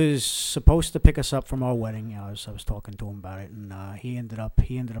 He was supposed to pick us up from our wedding. I was talking to him about it, and he ended up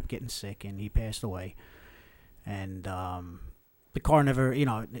getting sick, and he passed away. and the car never,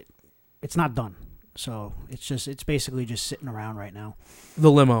 it's not done. So it's basically just sitting around right now.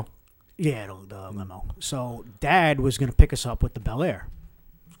 The limo. Yeah, the limo. So Dad was gonna pick us up with the Bel Air.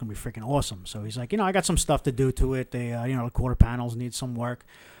 It's gonna be freaking awesome. So he's like, I got some stuff to do to it. They, the quarter panels need some work.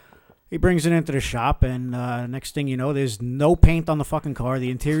 He brings it into the shop, and next thing you know, there's no paint on the fucking car. The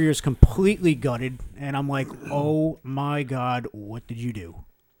interior is completely gutted, and I'm like, oh my God, what did you do?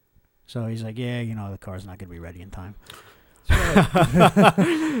 So he's like, yeah, the car's not gonna be ready in time.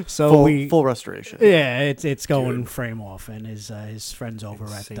 So full restoration. Yeah, it's going frame off, and his friends over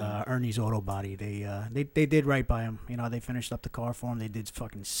at Ernie's Auto Body, they did right by him. They finished up the car for him. They did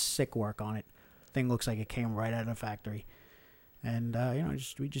fucking sick work on it. Thing looks like it came right out of the factory, and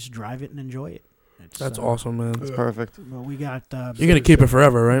we just drive it and enjoy it. That's awesome, man. That's perfect. Well, we got. You're gonna keep it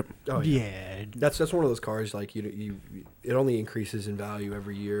forever, right? Oh, yeah. That's one of those cars like you it only increases in value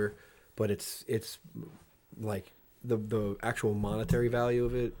every year, but it's like the actual monetary value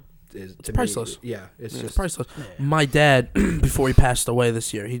of it is priceless. It's It's just priceless. Yeah. My dad, before he passed away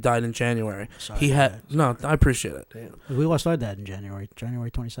this year, he died in January. Sorry, He had no. I appreciate it. damn. We lost our dad in January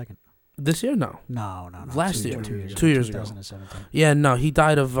 22nd. This year, no. No. Last 2 year. 2 years 2 years ago. 2017. Yeah, no. He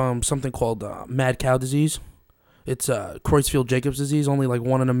died of something called mad cow disease. It's Creutzfeldt-Jacobs disease. Only like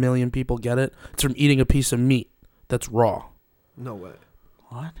 1 in a million people get it. It's from eating a piece of meat that's raw. No way.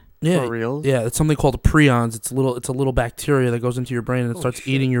 What? Yeah, For real? yeah. It's something called prions. It's a little bacteria that goes into your brain and it Oh, starts shit.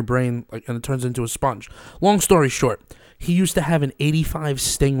 eating your brain, and it turns into a sponge. Long story short, he used to have an '85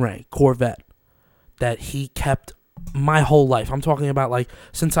 Stingray Corvette that he kept my whole life. I'm talking about like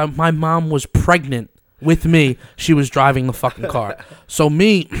since my mom was pregnant with me, she was driving the fucking car. So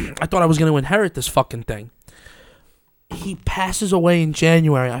me, I thought I was going to inherit this fucking thing. He passes away in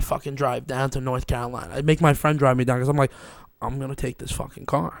January. I fucking drive down to North Carolina. I make my friend drive me down because I'm like, I'm going to take this fucking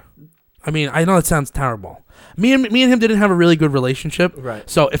car. I mean, I know it sounds terrible. Me and him didn't have a really good relationship. Right.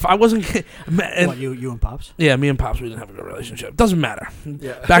 So if I wasn't... What, you and Pops? Yeah, me and Pops, we didn't have a good relationship. Doesn't matter.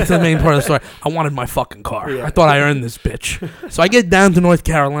 Yeah. Back to the main part of the story. I wanted my fucking car. Yeah. I thought I earned this bitch. So I get down to North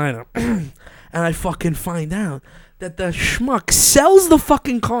Carolina, and I fucking find out that the schmuck sells the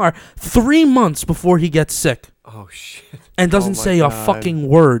fucking car 3 months before he gets sick Oh shit. and doesn't my say God. a fucking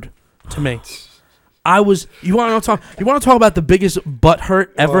word to me. You want to talk about the biggest butt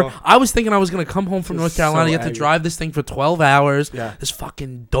hurt ever? Oh. I was thinking I was going to come home from North Just Carolina, so get to angry. drive this thing for 12 hours. Yeah. This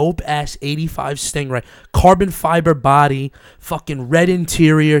fucking dope ass 85 Stingray, carbon fiber body, fucking red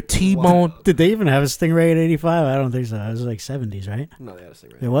interior, T-bone. Did they even have a Stingray at 85? I don't think so. It was like 70s, right? No, they had a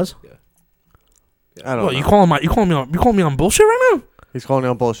Stingray. It was? Yeah. I don't What, know. you calling me on bullshit right now? He's calling you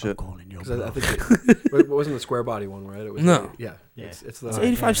on I'm bullshit. calling you. 'Cause I think it wasn't the square body one, right? It was No. Yeah. Yeah. It's the It's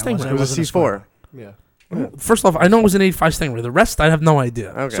 85 Stingray. It was a C4. yeah. First off, I know it was an 85 Stingray. The rest, I have no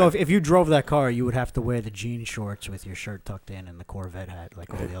idea. Okay. So if you drove that car, you would have to wear the jean shorts with your shirt tucked in and the Corvette hat like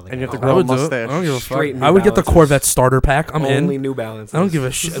all the other And you have guys. to I grow a would do it. mustache. I don't give a Straight fuck. New I would get the Balances. Corvette starter pack. I'm Only in. New Balance. I don't give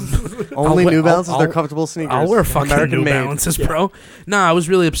a shit. Only I'll- New Balances. I'll- They're comfortable sneakers. I'll wear fucking American New made. Balances, bro. Nah, I was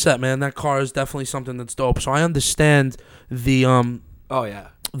really upset, man. That car is definitely something that's dope. So I understand the Oh yeah.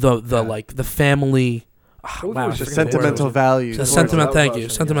 like the family. What Wow, was The the sentimental word? value. The That's sentiment. what Thank I you.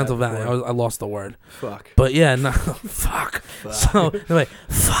 was Sentimental thinking, value. yeah, I lost the word. Fuck. But yeah, no, fuck. So anyway,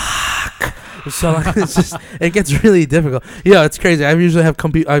 fuck. So like, it's just it gets really difficult. Yeah, it's crazy. I usually have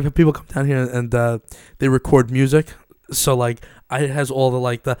people come down here and they record music. So like, it has all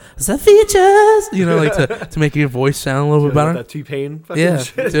the features, like to make your voice sound a little bit better. That T-Pain. Yeah,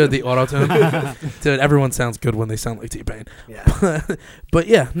 dude, the auto tune. Dude, everyone sounds good when they sound like T-Pain. Yeah. But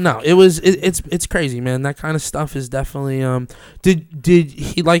yeah, no, it's crazy, man. That kind of stuff is definitely. Did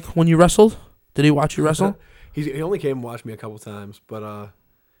he like when you wrestled? Did he watch you wrestle? He only came and watched me a couple times, but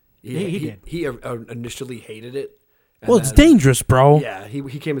He did. He initially hated it. and Well, it's then- dangerous, bro. Yeah, he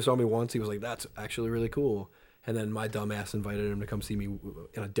came and saw me once. He was like, "That's actually really cool." And then my dumbass invited him to come see me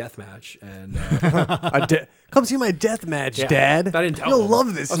in a death match, and Come see my death match, yeah, Dad. I didn't tell You'll him.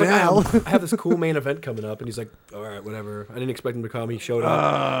 love this I was like, now. I have this cool main event coming up, and he's like, "All right, whatever." I didn't expect him to come. He showed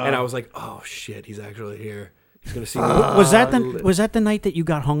up, and I was like, "Oh shit, he's actually here. He's gonna see me." Was that the night that you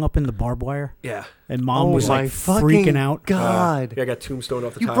got hung up in the barbed wire Yeah. and Mom Oh was my like fucking freaking out? God. Yeah, I got tombstone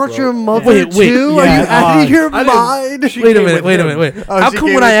off the You top brought rope. your mother Wait, too? Are yeah, you out of your I didn't- mind? she Wait a came minute, with him. wait. Oh, How she come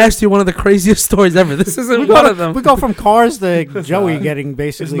came when I with asked you one of the craziest stories ever, this isn't one of them? We go from cars to Joey getting It's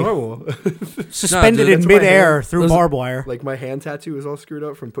basically normal. suspended No, dude, in that's my midair hand. through Those- barbed wire. Like my hand tattoo is all screwed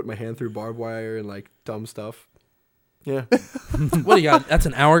up from putting my hand through barbed wire and like dumb stuff. Yeah. What do you got? That's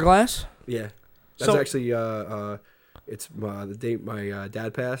an hourglass? Yeah. That's So- actually it's the date my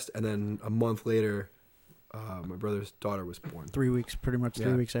dad passed, and then a month later, my brother's daughter was born. 3 weeks, pretty much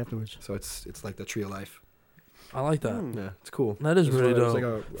 3 Yeah. weeks afterwards. So it's like the tree of life. I like that. Hmm. Yeah, it's cool. That is It's really it's dope.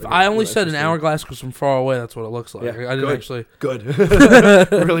 like a- I only it's said an interesting. hourglass because from far away, that's what it looks like. Yeah, I didn't good. actually. Good.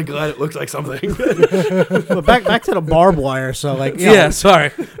 Really glad it looks like something. But back to the barbed wire. So like, you know, Yeah,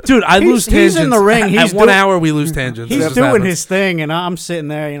 sorry, dude. I lose he's tangents. in the ring. At He's 1 do- hour, we lose tangents. It he's just doing happens. his thing, and I'm sitting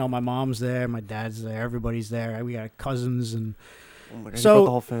there. You know, my mom's there, my dad's there, everybody's there. We got cousins, and Oh my God, So- you brought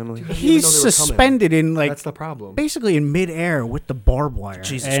the whole family. Dude, I didn't he's even know they were coming. suspended in like That's the problem. basically in midair with the barbed wire.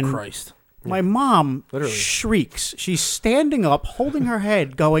 Jesus and Christ. My mom Literally. shrieks. She's standing up, holding her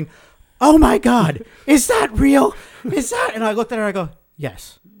head, going, "Oh my God, is that real? Is that?" And I looked at her. I go,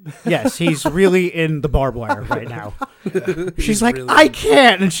 "Yes, yes, he's really in the barbed wire right now." She's like, really- "I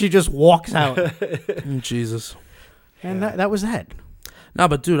can't," and she just walks out. Jesus. And that was that. No,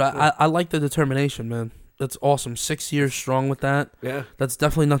 but dude, I like the determination, man. That's awesome. 6 years strong with that. Yeah. That's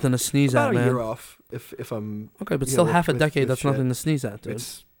definitely nothing to sneeze About at, a man. year off if I'm. Okay, but you still know, half a with- decade. with That's shit. nothing to sneeze at, dude.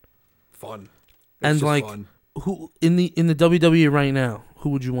 It's fun. And, just like, fun. Who in the WWE right now? Who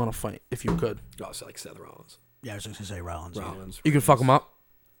would you want to fight if you could? Oh, it's like Seth Rollins. Yeah, I was going to say Rollins. Rollins. You could fuck him up.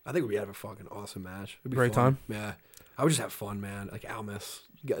 I think we'd have a fucking awesome match. It'd be Great fun. time. Yeah. I would just have fun, man. Like Almas.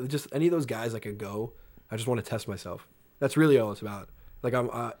 Just any of those guys that can go. I just want to test myself. That's really all it's about. Like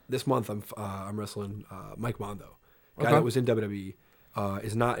I'm this month I'm wrestling Mike Mondo, guy Okay. that was in WWE,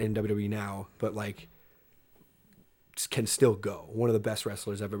 is not in WWE now, but like can still go. One of the best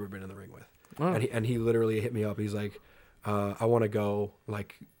wrestlers I've ever been in the ring with. Oh. And he literally hit me up. He's like, I want to go.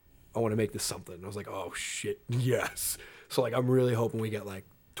 Like, I want to make this something. And I was like, oh shit, yes. So like I'm really hoping we get like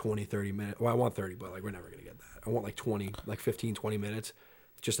 20, 30 minutes. Well, I want 30, but like we're never gonna get that. I want like 20, like 15, 20 minutes,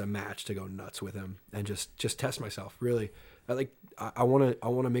 just a match to go nuts with him and just test myself. Really, I want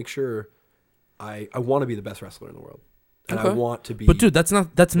to make sure I want to be the best wrestler in the world, and I Okay. want to be. But dude, that's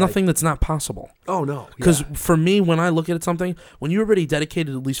nothing that's not possible. oh no, Because yeah. for me, when I look at something, when you're already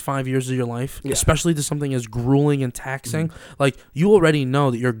dedicated at least 5 years of your life, Yeah. especially to something as grueling and taxing, like you already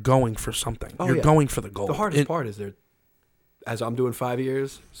know that you're going for something. Oh, You're yeah. going for the goal. The hardest It- part is as I'm doing 5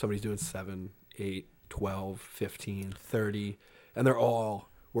 years, somebody's doing 7, 8, 12, 15, 30, and we're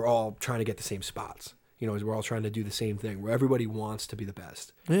all trying to get the same spots. You know, we're all trying to do the same thing where everybody wants to be the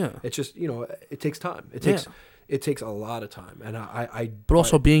best. Yeah. It's just, you know, it takes time. Yeah. It takes a lot of time. And But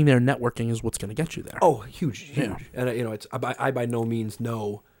also being there, networking is what's going to get you there. oh, huge. Yeah. And you know, I by no means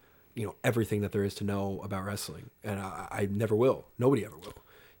know, you know, everything that there is to know about wrestling. And I never will. Nobody ever will.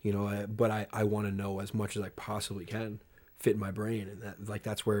 You know, but I want to know as much as I possibly can, fit in my brain, and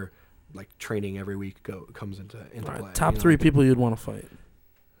that's where like training every week comes into All right, play. top you know? 3 people you'd want to fight.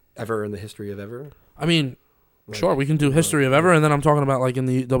 ever in the history of ever. I mean, Like, sure, we can do history of ever, and then I'm talking about like in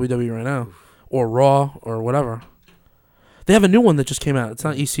the WWE right now, or Raw, or whatever. They have a new one that just came out. It's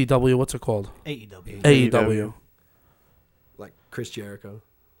not ECW. What's it called? AEW. AEW. like Chris Jericho.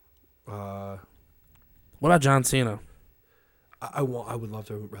 What about John Cena? I would love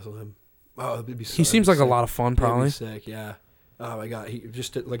to wrestle him. Oh, it'd be so, He seems like a lot of fun, It'd be probably. sick, yeah. Oh my god, he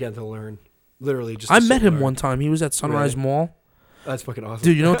just again to learn, literally just. I to met him learn. one time. He was at Sunrise Really? Mall. That's fucking awesome,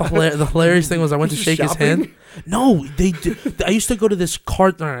 Dude, you know what the hilarious thing was? I went to Was shake he his shopping? hand. No, they did. I used to go to this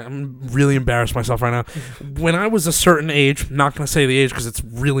card. All right, I'm really embarrassed myself right now. When I was a certain age, not going to say the age because it's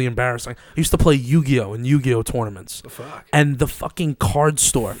really embarrassing, I used to play Yu-Gi-Oh! In Yu-Gi-Oh! Tournaments. The fuck. And the fucking card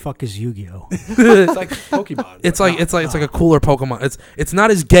store. Fuck is Yu-Gi-Oh? It's like Pokemon. It's but like not. it's like a cooler Pokemon. It's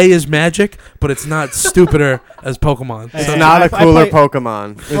not as gay as Magic, but it's not stupider as Pokemon. Hey, It's hey, not I a cooler play-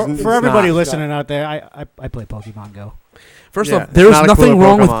 Pokemon. For everybody listening out there, I play Pokemon Go. First Yeah, off, it's there's not a nothing cooler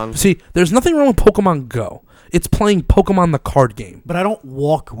wrong Pokemon. with there's nothing wrong with Pokemon Go. It's playing Pokemon the card game. But I don't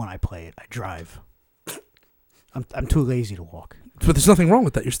walk when I play it. I drive. I'm too lazy to walk. But there's nothing wrong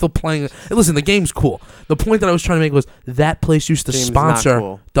with that. You're still playing. Hey, listen, the game's cool. The point that I was trying to make was that place used to Game's not sponsor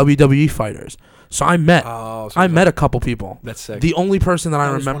cool. WWE fighters. So I met Oh, so I it's met a like- couple people. That's sick. The only person that I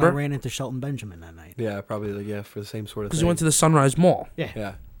That was when remember, I ran into Shelton Benjamin that night. Yeah, probably for the same sort of because thing. we went to the Sunrise Mall,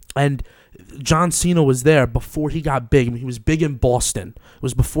 Yeah. and John Cena was there before he got big. I mean, he was big in Boston. It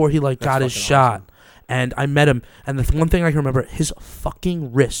was before he That's got his fucking shot. awesome. And I met him, and the one thing I can remember, his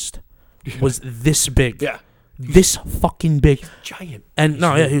fucking wrist was this big. Yeah. This fucking big. Giant. And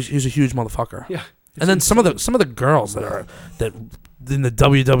no, yeah, he's a huge motherfucker. Yeah. And then some of the girls that in the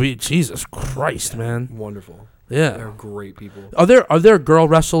WWE, Jesus Christ, man. Wonderful. Yeah. They're great people. Are there girl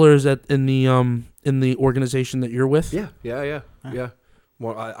wrestlers in the organization that you're with? Yeah.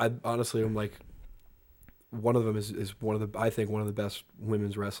 Well, I honestly am like, one of them is one of the best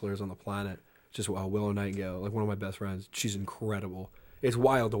women's wrestlers on the planet. Just Willow Nightingale, like one of my best friends. She's incredible. It's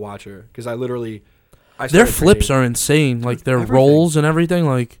wild to watch her because I literally, I Their started flips training. are insane. Like their Everything. rolls and everything.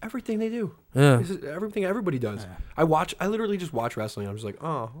 Like Everything they do. yeah. This is everything everybody does. I literally just watch wrestling. I'm just like,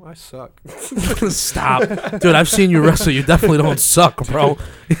 oh, I suck. Stop, dude. I've seen you wrestle. You definitely don't suck, bro.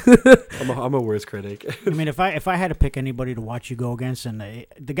 I'm a worst critic. I mean, if I had to pick anybody to watch you go against, and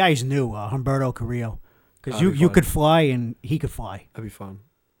the guy's new, Humberto Carrillo, because That'd be you fun. could fly and he could fly. That'd be fun.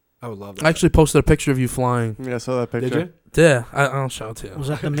 I would love that. I actually posted a picture of you flying. Yeah, I saw that picture. Did you? Yeah, I'll show it to you. Was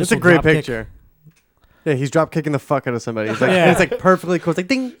that the It's missile a great drop kick? picture. Yeah, he's drop kicking the fuck out of somebody. He's like, Yeah. and it's like perfectly cool. It's like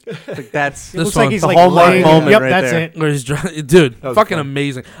ding. It's like that's It This looks like one. he's The like hallmark laying- moment Yep, right that's there. it. Where he's dude, That was fucking fun.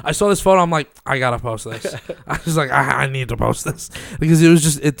 amazing. I saw this photo. I'm like, I gotta post this. I was like, I need to post this because it was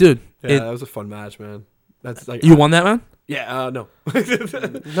just it, dude. Yeah, It, that was a fun match, man. That's like you won that, man. Yeah, no. no, but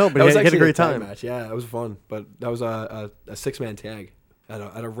That he was had a actually great tag time. match. Yeah, it was fun. But that was a 6-man tag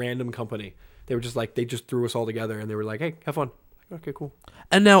at a random company. They were just like they just threw us all together and they were like, hey, have fun. Okay, cool.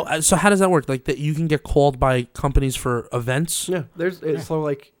 And now, so how does that work? Like that, you can get called by companies for events. Yeah, so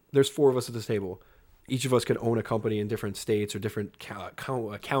like there's 4 of us at this table. Each of us could own a company in different states or different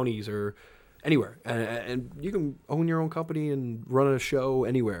counties or anywhere, and you can own your own company and run a show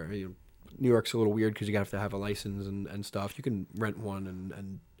anywhere. New York's a little weird because you have to have a license and stuff. You can rent one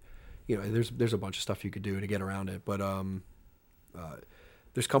and there's a bunch of stuff you could do to get around it, but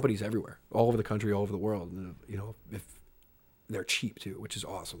there's companies everywhere, all over the country, all over the world. And, if they're cheap too, which is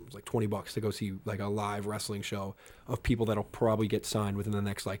awesome. It's like $20 to go see like a live wrestling show of people that'll probably get signed within the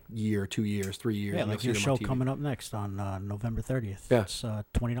next like year, 2 years, 3 years. Yeah, and like you'll your see them on show TV. coming up next on November 30th. Yeah. It's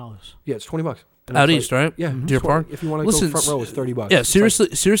 $20. Yeah, it's $20. And Out it's east, right? Yeah, Mhm. Deer it's Park. If you want to Listen, go front row, it's $30. Yeah, It's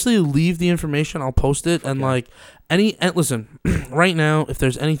like- seriously, leave the information. I'll post it and yeah. like and listen, right now, if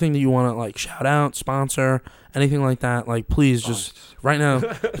there's anything that you want to like shout out, sponsor, anything like that, like please just right now,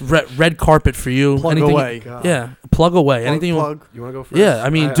 red carpet for you. Plug anything, away. God. Yeah, plug away. anything you want. plug. You want to go first? Yeah, I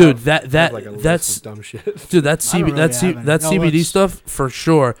mean, I dude, have that like a list that's of dumb shit. dude, that I don't CB that really have that any. No, CBD let's- stuff for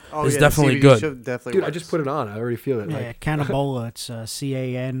sure Oh, is yeah, definitely CBD good. should definitely Dude, I works. just put it on. I already feel it. Yeah, Like, Cannabiola. It's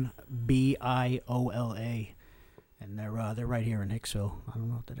CANBIOLA, and they're right here in Hicksville. I don't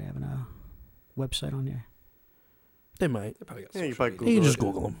know if they have a website on there. They might. they probably got Yeah, you social probably You can media. just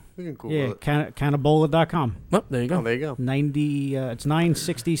Google them. We can Google Yeah, it. Cannabola.com. Oh, there you go. Oh, there you go. 90. It's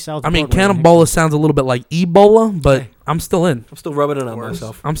 960 South. I mean, Broadway in Cannabella sounds a little bit like Ebola, but Hey. I'm still in. I'm still rubbing it on Worse.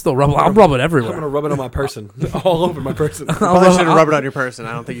 myself. I'm still rubbing. I'm rubbing I'm everywhere. gonna rub it on my person, all over my person. You probably shouldn't rub it on your person.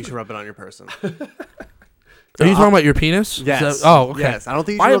 I don't think you should rub it on your person. Are you talking about your penis? Is Yes. that- oh, okay. Yes. I don't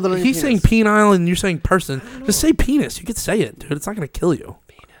think you Why, should rub it on your he's saying penis. penile and you're saying person. Just say penis. You could say it, dude. It's not gonna kill you.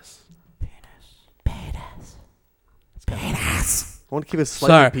 I want to keep it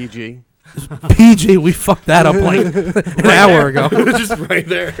Sorry. slightly PG. PG, we fucked that up like an hour ago. just right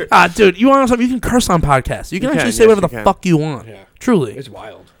there. Dude, you want something? You can curse on podcasts. You can You actually can, say yes, whatever you the can. fuck you want. Yeah, Truly. it's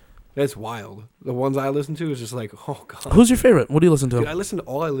wild. It's wild. The ones I listen to is just like, oh god. Who's your favorite? What do you listen to? Dude,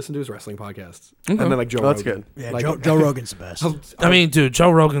 all I listen to is wrestling podcasts, Okay. and then like Joe. Oh, that's Rogan. good. Yeah, Like- Joe Rogan's the best. I mean, dude,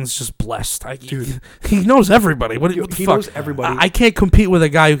 Joe Rogan's just blessed. Dude. He knows everybody. What the he fuck? knows everybody. I can't compete with a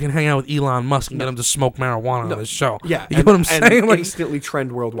guy who can hang out with Elon Musk and get him to smoke marijuana No. on his show. yeah, You know what I'm saying? And Like, instantly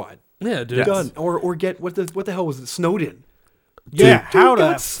trend worldwide. yeah, dude. Yes. Done. Or get what the hell was it? Snowden. Yeah, Dude, how the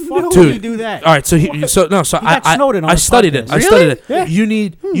got fuck Dude. did he do that? All right, so He got Snowden on I his studied it. podcast. I Really? studied it. Yeah.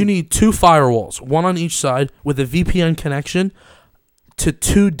 You need 2 firewalls, one on each side with a VPN connection to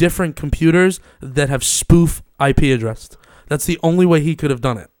 2 different computers that have spoof IP addressed. That's the only way he could have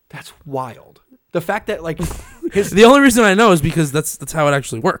done it. That's wild. The fact that like The only reason I know is because that's how it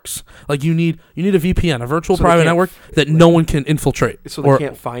actually works. Like you need a VPN, a virtual So they private can't network that no one can infiltrate. so they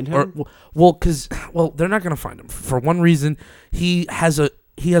can't find him. Well, they're not going to find him for one reason. He has a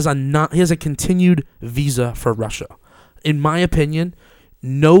continued visa for Russia. In my opinion,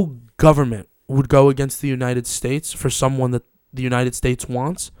 no government would go against the United States for someone that the United States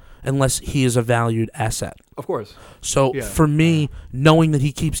wants unless he is a valued asset. Of course. So Yeah. for me, knowing that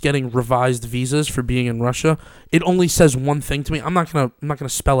he keeps getting revised visas for being in Russia, it only says one thing to me. I'm not gonna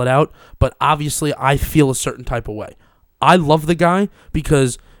spell it out, but obviously I feel a certain type of way. I love the guy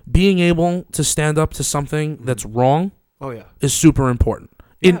because being able to stand up to something that's wrong Oh yeah. is super important.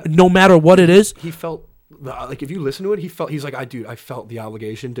 Yeah. No matter what it is. He felt like if you listen to it, he's like, I felt the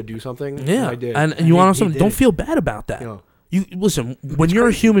obligation to do something. Yeah, and I did. and And you he- want to know he something? did Don't it. feel bad about that. You know, You listen, when you're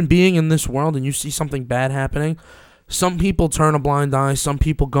a human being in this world and you see something bad happening, some people turn a blind eye, some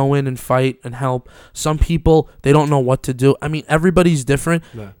people go in and fight and help, some people they don't know what to do. I mean, everybody's different.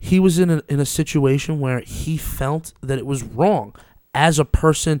 Yeah. He was in a situation where he felt that it was wrong as a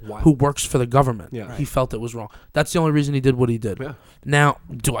person Wow. who works for the government. Yeah. He felt it was wrong. That's the only reason he did what he did. Yeah. Now,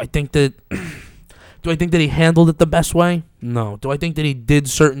 do I think that he handled it the best way? No. Do I think that he did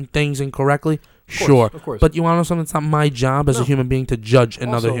certain things incorrectly? Sure, of course. but you want to know something? It's not my job as a No. human being to judge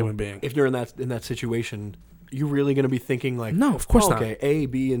another Also, human being. if you're in that situation, you really going to be thinking like, No, of course oh, not. okay, A,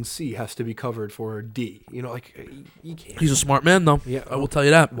 B, and C has to be covered for D. You know, like you can't. He's a smart man, though. Yeah. I will tell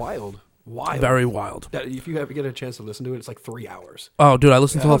you that. Wild. Very wild. That, if you ever get a chance to listen to it, it's like 3 hours. Oh, dude, I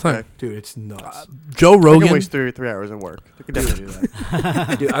listened to the whole Okay. thing. Dude, it's nuts. Joe I can Rogan. waste 3 hours at work. I could definitely do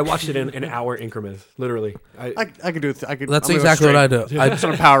that. Dude, I watched it in hour increments, literally. I could do it. I could. That's I'm gonna go exactly what I straight. do. I just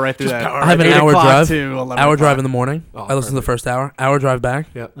want to power right through that. power I have an 8 hour o'clock drive. to 11 Hour drive o'clock. in the morning. Oh, I listen to the first hour. Hour drive back.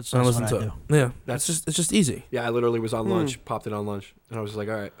 Yeah. That's, And I that's listen what I to do. it. Yeah, That's- it's just easy. Yeah, I literally was on lunch, popped it on lunch, and I was just like,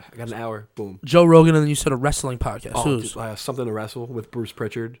 all right, I got an hour. Boom. Joe Rogan, and then you said a wrestling podcast. Oh, Who's? dude, Something to Wrestle with Bruce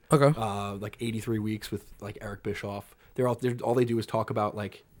Pritchard. Okay. Like 83 weeks with like Eric Bischoff. All they do is talk about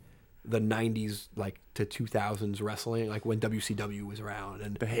like the 90s like to 2000s wrestling, like when WCW was around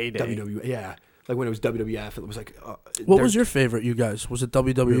and The heyday. WWE. Yeah, like when it was WWF. It was like What they're- was your favorite, you guys? Was it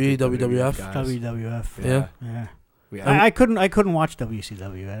WWE, We're big WWF? guys. WWF. Yeah. Yeah. Yeah. I couldn't watch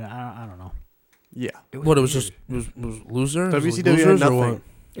WCW. I don't know. Yeah. What, it was just was loser? Was it WCW had losers or nothing. what?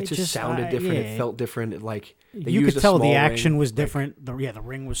 It It just just, sounded I- different. yeah. It felt different. Like they You used could a tell the small action ring, was like- different. The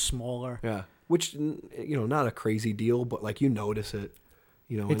ring was smaller. Yeah, which not a crazy deal, but like you notice it.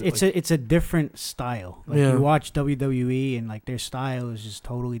 You know, and, It's like, a different style. Like Yeah. you watch WWE and like their style is just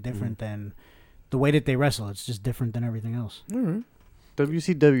totally different than the way that they wrestle. It's just different than everything else. All right.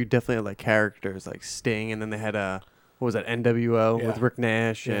 WCW definitely had like characters like Sting, and then they had what was that, NWO Yeah. with Rick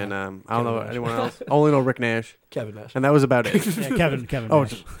Nash, Yeah. and I don't Kevin know Nash. anyone else. Only know Rick Nash, Kevin Nash. and that was about it. Yeah, Kevin. Oh,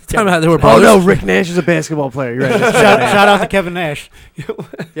 Nash. Time out. They were Oh brothers. no, Rick Nash is a basketball player. You're right. shout out to Kevin Nash.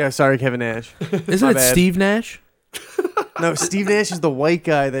 Yeah, sorry, Kevin Nash. Isn't My it bad. Steve Nash? No, Steve Nash is the white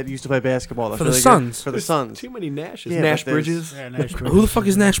guy that used to play basketball. That's For the really good. Suns. For the Suns. Too many Nashes. Yeah, Nash but there's- Bridges. Yeah, Nash Who the fuck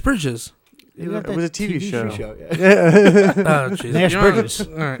is Nash Bridges? It was a TV show. Yeah. Oh, jeez. Nash You know, Bridges.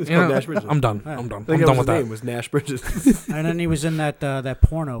 all right, It's you called know, Nash Bridges. I'm done. Yeah. I'm done. I think I'm that done was with his name that. was Nash Bridges. And then he was in that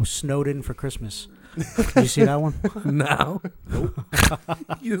porno, Snowden for Christmas. Did you see that one? No.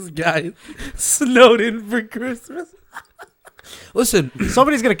 This guy snowed in for Christmas. Listen,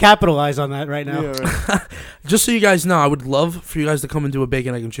 Somebody's gonna capitalize on that right now. Yeah, right. just so you guys know, I would love for you guys to come and do a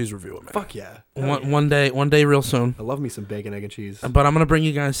bacon, egg, and cheese review with me. Fuck yeah. Hell yeah. One day, real soon. I love me some bacon, egg, and cheese. But I'm gonna bring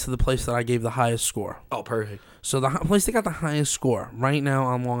you guys to the place that I gave the highest score. Oh, perfect. So the place that got the highest score right now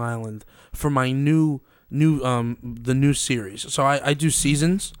on Long Island for my new series. So I do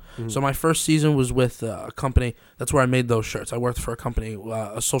seasons. So my first season was with a company. That's where I made those shirts. I worked for a company,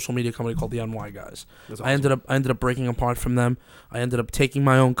 a social media company called the NY Guys. That's I ended up breaking apart from them. I ended up taking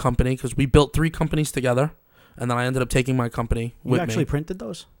my own company because we built 3 companies together, and then I ended up taking my company You with actually me. printed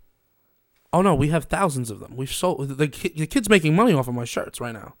those? Oh no, we have thousands of them. We've sold the kid's making money off of my shirts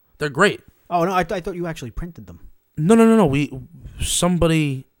right now. They're great. Oh no, I thought you actually printed them. No.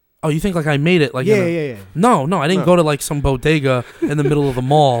 Somebody. Oh, you think like I made it? Like in a- Yeah. No, I didn't No. go to like some bodega in the middle of the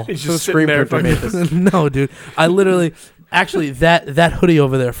mall. He's So just sitting Screen there Printer fucking- made this. No, dude. I literally, actually, that hoodie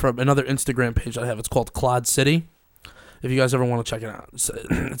over there from another Instagram page I have. It's called Clod City. If you guys ever want to check it out,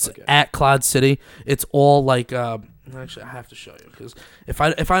 it's Okay. at Clod City. It's all like. Actually, I have to show you because if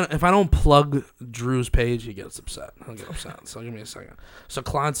I don't plug Drew's page, he gets upset. He'll get upset. So give me a second. So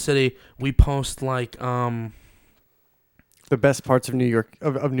Clod City, we post like The best parts of New York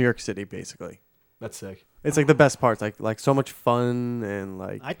of New York City, basically. That's sick. It's like the best parts, like so much fun and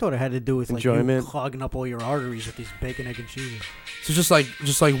like. I thought it had to do with like you Enjoyment. clogging up all your arteries with these bacon, egg, and cheese. so just like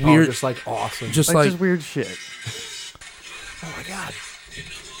Weird. weird, Just like awesome. just like, like just weird shit. oh my god.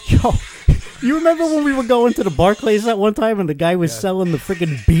 Yo, you remember when we were going to the Barclays that one time and the guy was selling the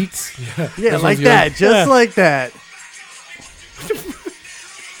freaking beats? Yeah, That like sounds that, good. just like that.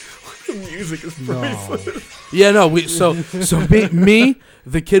 The music is No. yeah, no. So me,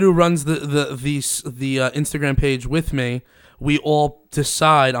 the kid who runs the Instagram page with me, we all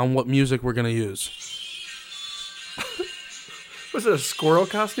decide on what music we're gonna use. Was it a squirrel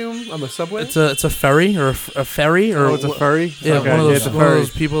costume on the subway? It's a ferry or a ferry or Oh, it's a furry. yeah, Okay, one of yeah, those it's a one of furry.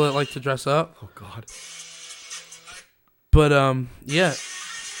 those people that like to dress up. oh god. But yeah,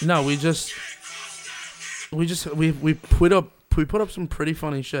 no, we put up some pretty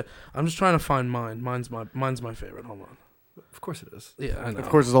funny shit. I'm just trying to find mine. Mine's my favorite. Hold on. Of course it is. Yeah, I know. Of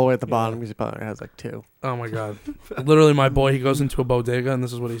course, it's all the way at the bottom because he probably has like 2. Oh my god. Literally, my boy, he goes into a bodega and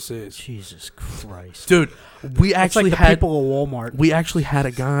this is what he sees. Jesus Christ. Dude, we It's actually like the had people at Walmart. we actually had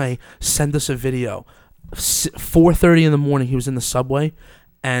a guy send us a video. 4:30 in the morning, he was in the subway,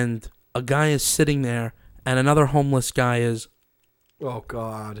 and a guy is sitting there, and another homeless guy is Oh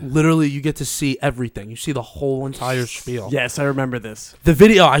God. Literally, you get to see everything. You see the whole entire spiel. Yes, I remember this. The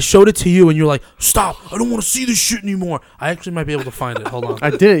video, I showed it to you, and you're like, "Stop! I don't want to see this shit anymore." I actually might be able to find it. Hold on. I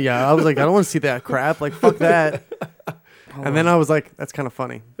did it, yeah. I was like, I don't want to see that crap. Like, fuck that. Hold And then on. I was like, that's kind of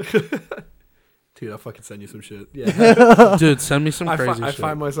funny. Dude, I'll fucking send you some shit. Yeah. Dude, send me some I crazy I shit.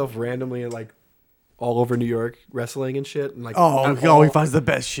 find myself randomly in like all over New York wrestling and shit, and like Oh, at he all- always finds the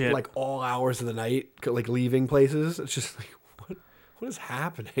best shit. like all hours of the night, like leaving places. It's just like what is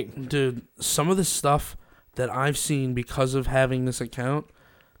happening? Dude, some of the stuff that I've seen because of having this account,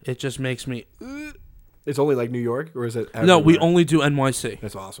 it just makes me. It's only like New York, or is it? No, we everywhere? only do NYC.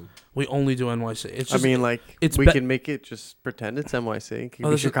 That's awesome. We only do NYC. It's I just, mean, like, it's we be- can make it just pretend it's NYC. It could Oh,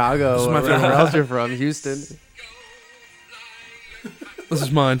 be this is- Chicago this is or my wherever favorite. else you're from, Houston. this is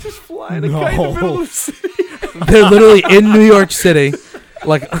mine. Flying a kite in the middle of the city. They're literally in New York City,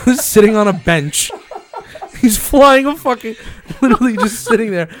 like sitting on a bench. He's flying a fucking, literally just sitting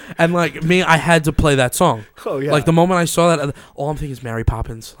there, and like me, I had to play that song. Oh yeah. Like the moment I saw that, all I'm thinking is Mary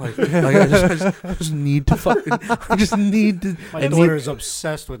Poppins. Like I just need to fucking, I just need to. My and daughter is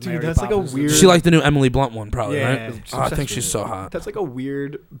obsessed with Dude, Mary that's like a Poppins. weird- She liked the new Emily Blunt one, probably, Yeah. right? Oh, I think she's so hot. That's like a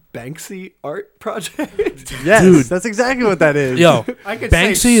weird Banksy art project. Yes, Dude. that's exactly what that is. Yo, I could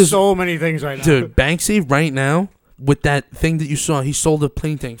Banksy say is- so many things right now. dude, Banksy right now with that thing that you saw, he sold a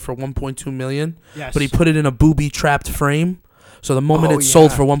painting for 1.2 million, Yes. but he put it in a booby-trapped frame. So the moment Oh, it sold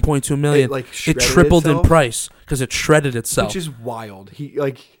yeah. for 1.2 million, It, like, it shredded tripled in itself. price because it shredded itself. Which is wild. He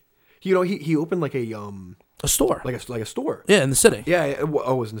like, you know, he opened like a a store. like a store. Yeah, in the city. Yeah.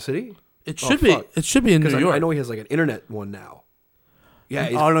 Oh, it was in the city. It Oh, should be. fuck. It should be in New Because York. I know he has like an internet one now. Yeah.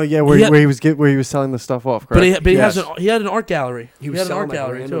 he's- Oh no, yeah, where, He had- where he was selling the stuff off. but Correct? he Yes. he had an art gallery. He was had an selling art like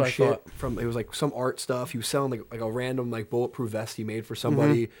gallery random too. I shit thought. from it was like some art stuff. He was selling like a random like bulletproof vest he made for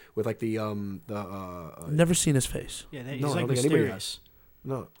somebody with like the Never seen his face. Yeah, he's No, I like don't think anybody mysterious.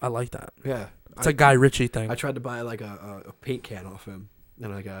 no I like that. yeah. It's a Guy Ritchie thing. I tried to buy like a paint can off him,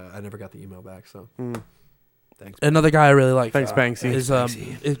 and I never got the email back. So Mm. thanks. Another guy I really like. Thanks, Banksy. Is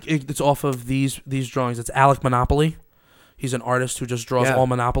Banksy. it's off of these drawings. It's Alec Monopoly. He's an artist who just draws Yeah. all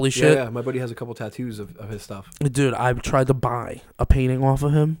Monopoly Yeah, shit. yeah, my buddy has a couple tattoos of his stuff. Dude, I tried to buy a painting off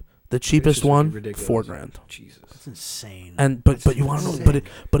of him. The cheapest just one, ridiculous. $4,000. Jesus. That's insane. And but you want to know?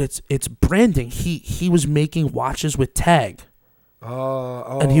 But it's branding. He was making watches with Tag,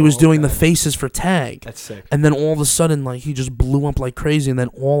 and he was doing the okay. faces for Tag. That's sick. And then all of a sudden, like he just blew up like crazy. And then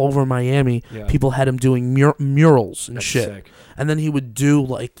all over Miami, Yeah. people had him doing murals and That's shit. sick. And then he would do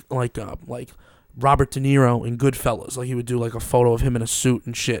like Robert De Niro in Goodfellas. Like he would do like a photo of him in a suit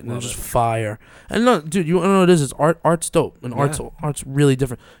and shit, and it was Love just fire. And no, dude, you wanna know what it is? It's art. Art's dope, and Yeah. art's really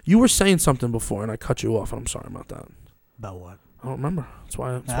different. You were saying something before, and I cut you off, and I'm sorry about that. About what? I don't remember. That's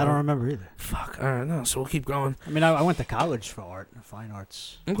why. I don't remember either. Fuck. All right, no. So we'll keep going. I mean, I went to college for art, fine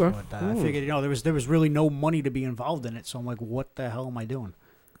arts. Okay. But I figured, there was really no money to be involved in it. So I'm like, what the hell am I doing?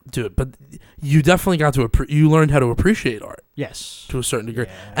 Dude, but you definitely got to you learned how to appreciate art Yes. to a certain degree,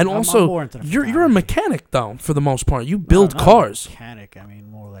 Yeah, and I'm also more into the you're a photography. mechanic though for the most part. You No, build not a cars. Mechanic. I mean,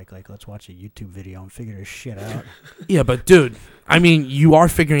 more like let's watch a YouTube video and figure this shit out. Yeah, but dude, I mean, you are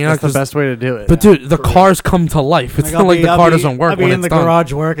figuring it out That's the 'cause- best way to do it. But dude, the cars come to life. It's not like the car doesn't work I'll be when in it's the done.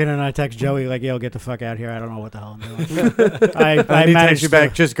 garage working, and I text Joey like, "Yo, get the fuck out here! I don't know what the hell I'm doing." I I need to managed text you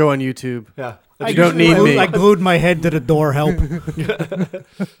back. Just go on YouTube. Yeah. You don't need me. I glued my head to the door. Help.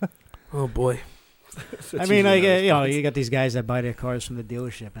 Oh boy. I mean, you got these guys that buy their cars from the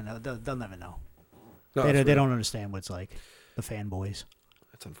dealership, and they'll never know. They don't understand what's like the fanboys.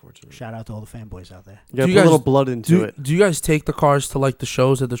 That's unfortunate. Shout out to all the fanboys out there. You got to you put a guys little blood into it. Do you guys take the cars to like the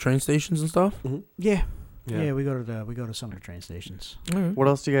shows at the train stations and stuff? Yeah. Yeah. Yeah, we go to some of the train stations. What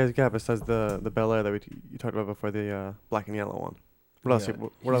else do you guys got besides the Bel Air that you talked about before, the black and yellow one? What else? Yeah.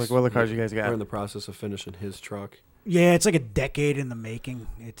 What other cars you guys We're got? in the process of finishing his truck. Yeah, it's like a decade in the making.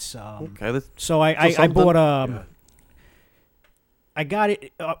 It's Okay, let's so I something. bought Yeah. I got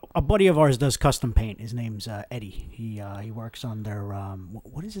it. A buddy of ours does custom paint. His name's Eddie. He works under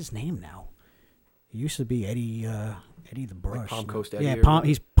what is his name now? He used to be Eddie the Brush. Palm Coast Eddie Yeah, or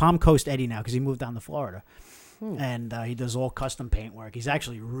He's Palm Coast Eddie now because he moved down to Florida. And he does all custom paint work. He's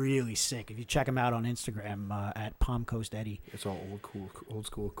actually really sick. If you check him out on Instagram at Palm Coast Eddie. It's all old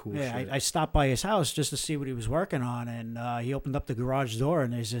school, cool Yeah, shit. I stopped by his house just to see what he was working on, and he opened up the garage door,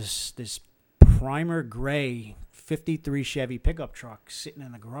 and there's this primer gray 53 Chevy pickup truck sitting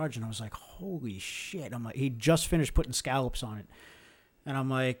in the garage, and I was like, holy shit. I'm like, he just finished putting scallops on it. And I'm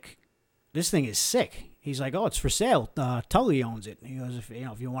like, this thing is sick. He's like, oh, it's for sale. Tully owns it. He goes, if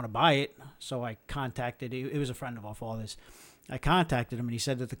you want to buy it. So I contacted, it was a friend of our father's. I contacted him, and he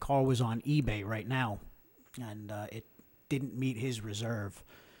said that the car was on eBay right now. And it didn't meet his reserve.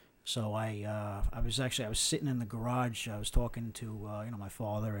 So I was sitting in the garage. I was talking to my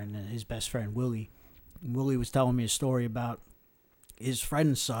father and his best friend Willie. And Willie was telling me a story about his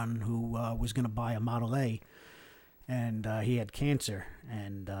friend's son who was going to buy a Model A, and he had cancer,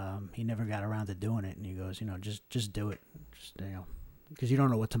 and he never got around to doing it. And he goes, just do it, because you don't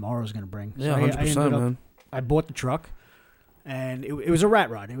know what tomorrow's going to bring. Yeah, So 100%, man. I bought the truck, and it was a rat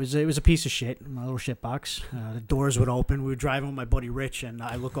rod. It was a piece of shit, my little shit box. The doors would open. We were driving with my buddy Rich, and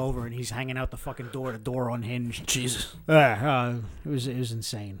I look over, and he's hanging out the fucking door. The door unhinged. Jesus. It was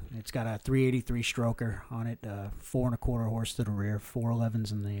insane. It's got a 383 stroker on it, 4.25 horse to the rear,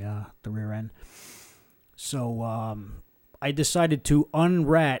 411s in the rear end. So I decided to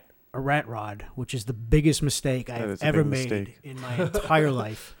unrat a rat rod, which is the biggest mistake I've ever made in my entire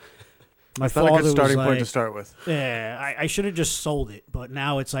life. My It's not a father good starting was point like, to start with. Yeah, I should have just sold it, but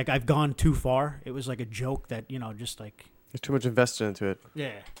now it's like I've gone too far. It was like a joke that just like There's too much invested into it.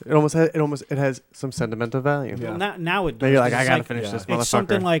 yeah. It has some sentimental value. Yeah. Well, now it does. Now you're like, 'cause I it's gotta finish this motherfucker. It's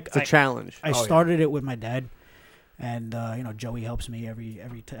something like it's a challenge. I started it with my dad, and Joey helps me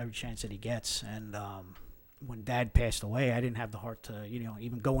every chance that he gets. And when Dad passed away, I didn't have the heart to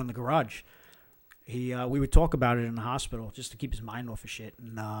even go in the garage. We would talk about it in the hospital just to keep his mind off of shit.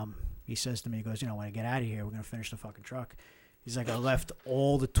 And he says to me, he goes, when I get out of here, we're gonna finish the fucking truck. He's like, I left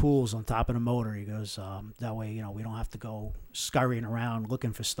all the tools on top of the motor. He goes, that way we don't have to go scurrying around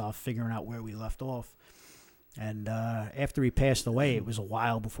looking for stuff, figuring out where we left off. And after he passed away, it was a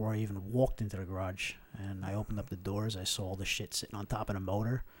while before I even walked into the garage. And I opened up the doors. I saw all the shit sitting on top of the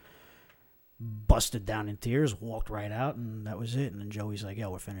motor. Busted down in tears, walked right out, and that was it. And then Joey's like,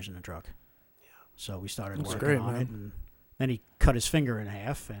 we're finishing the truck. Yeah. So we started That's working great, on man. it. And then he cut his finger in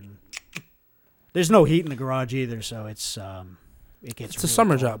half. And there's no heat in the garage either, so it gets It's a really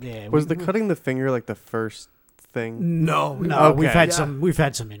summer cold. job. Yeah, Was the cutting the finger like the first thing? No, No, Okay. we've had Yeah. we've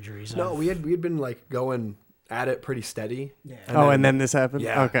had some injuries. No, we had been like going at it pretty steady. Yeah. And then this happened?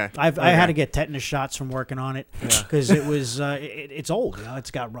 Yeah. Okay. I Okay. had to get tetanus shots from working on it because it was it's old. It's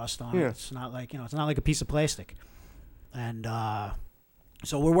got rust on it. Yeah. It's not like it's not like a piece of plastic. And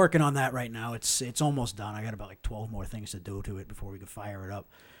so we're working on that right now. It's almost done. I got about like 12 more things to do to it before we can fire it up.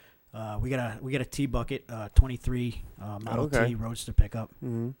 We got a T bucket, 23 Model T Roadster pickup,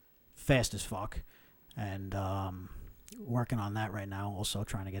 fast as fuck, and working on that right now. Also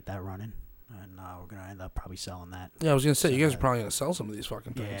trying to get that running, and we're gonna end up probably selling that. Yeah, I was gonna say you guys are probably gonna sell some of these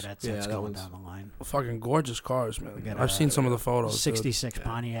fucking Yeah, things. that's that going one's- down the line. Fucking gorgeous cars, man. We got I've a seen some of the photos. dude. 66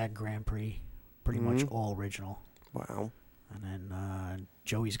 Pontiac Grand Prix, pretty much all original. Wow. And then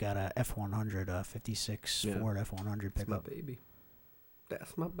Joey's got a F100, 56 Ford F100 That's my pickup. baby.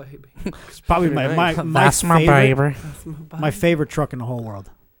 That's my baby. It's probably my That's my favorite, baby. my favorite truck in the whole world.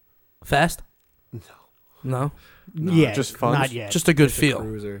 Fast? No. No, Yeah, just fun? not yet. just a good It's a feel.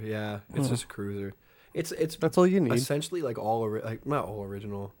 cruiser. Yeah, it's just a cruiser. It's That's all you need. essentially like like not all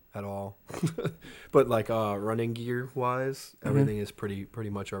original at all, but like running gear wise, everything is pretty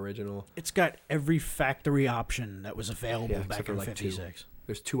much original. It's got every factory option that was available Yeah, back except for, in like, two. '56.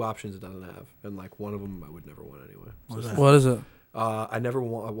 There's two options it doesn't have, and like one of them I would never want anyway. So What was it's- that? What is it? I never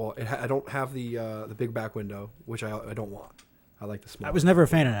want. Well, I don't have the big back window, which I don't want. I like the small. I was never a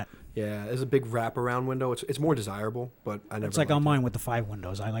fan of that. Yeah, there's a big wraparound window. It's more desirable, but I never. It's like liked on it. mine with the 5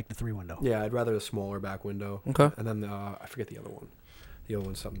 windows. I like the 3 window. Yeah, I'd rather a smaller back window. Okay. And then I forget the other one. The other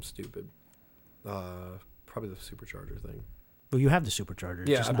one's something stupid. Probably the supercharger thing. Well, you have the supercharger. It's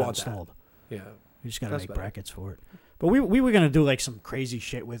Yeah, just I not bought that. installed. Yeah. You just got to That's make better. brackets for it. But we were going to do like some crazy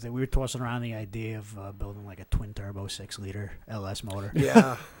shit with it. We were tossing around the idea of building like a twin turbo 6-liter LS motor.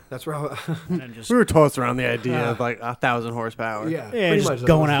 Yeah, that's where. And then just We were tossed around the idea of like 1,000 horsepower. yeah, yeah, pretty just much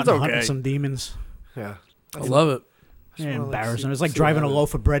going that out It's and hunting okay. some demons. was- Yeah. I love it. Just Yeah, wanna, like, embarrassing. see- It's like see driving a what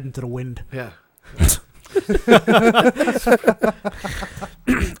loaf of bread into the wind. Yeah.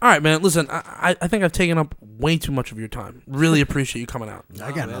 All right, man. Listen, I think I've taken up way too much of your time. Really appreciate you coming out. I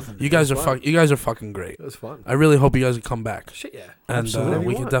got man. nothing. You guys are fun. you guys are fucking great. It was fun. I really hope you guys can come back. Shit, yeah. And Absolutely. Whatever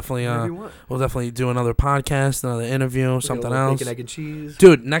we you could want. definitely Whatever you want. we'll definitely do another podcast, another interview, We something got a little else. Bacon, egg, and cheese.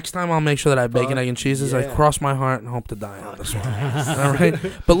 Dude, next time I'll make sure that I have bacon, Fuck egg, and cheeses. I yeah. cross my heart and hope to die on this one. All right.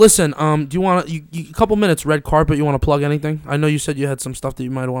 But listen, do you want to? A couple minutes, red carpet. You want to plug anything? I know you said you had some stuff that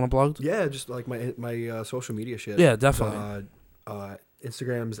you might want to plug. Yeah, just like my social media shit. Yeah, definitely.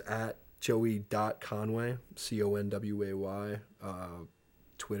 Instagram's at joey.conway, CONWAY.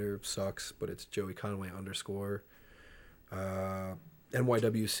 Twitter sucks, but it's Joey Conway _.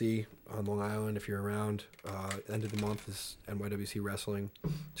 NYWC on Long Island if you're around. End of the month is NYWC Wrestling.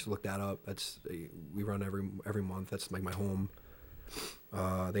 Just look that up. We run every month. That's like my home.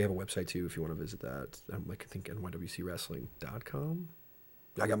 They have a website too if you want to visit that. I think nywcwrestling.com.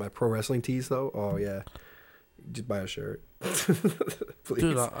 I got my pro wrestling tees though. Oh yeah, just buy a shirt,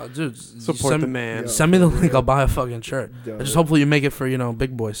 please. Dude, Support the man. Send me the link. I'll buy a fucking shirt. Just hopefully you make it for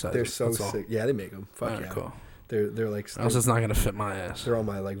big boy size. They're so That's all. sick. Yeah, they make them. Fuck Alright, yeah. cool. They're like. Else it's not gonna fit my ass. They're all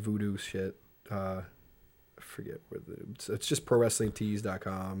my like voodoo shit. I forget where it's just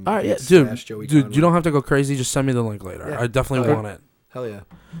prowrestlingtees.com. All right, yeah, Joey dude, Conway. you don't have to go crazy. Just send me the link later. Yeah. I definitely Okay. want it. Hell yeah.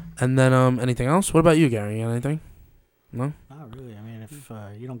 And then anything else? What about you, Gary? You got anything? No. Not really. I mean, if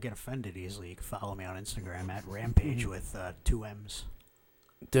you don't get offended easily, you can follow me on Instagram at Rampage with 2 M's.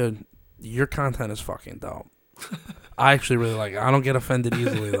 Dude, your content is fucking dope. I actually really like it. I don't get offended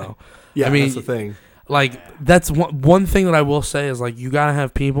easily though. Yeah, I mean, that's the thing. Like that's one thing that I will say is like you gotta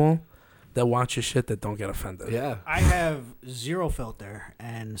have people that watch your shit that don't get offended. Yeah. I have zero filter,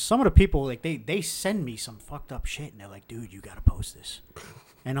 and some of the people like they send me some fucked up shit, and they're like, "Dude, you gotta post this,"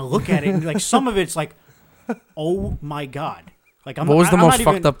 and I'll look at it, and like some of it's like, "Oh my god!" Like, What was the most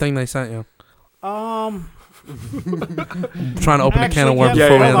fucked up thing they sent you? Um, trying to open a can of worms yeah,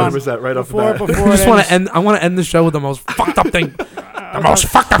 before we hold end on. this. right off Before I just want to end. I want to end the show with the most fucked up thing. The most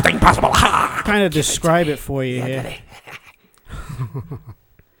fucked up thing possible. kind of describe it for you here.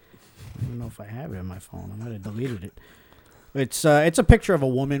 I don't know if I have it on my phone. I might have deleted it. It's a picture of a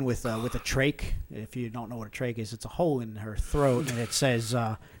woman with a trach. If you don't know what a trach is, it's a hole in her throat, and it says,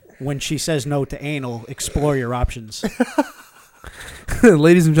 "When she says no to anal, explore your options."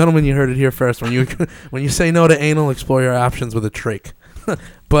 Ladies and gentlemen, you heard it here first. When you say no to anal, explore your options with a trach.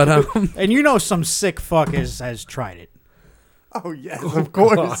 But And you know some sick fuck has tried it. Oh yes, of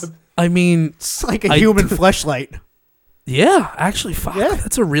course. I mean, It's like a human fleshlight. yeah, actually, fuck, Yeah.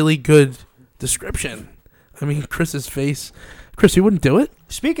 that's a really good description. I mean, Chris's face. Chris, you wouldn't do it?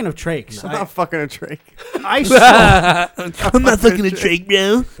 Speaking of trachs, I'm not fucking a trick. I saw I'm not fucking a trach,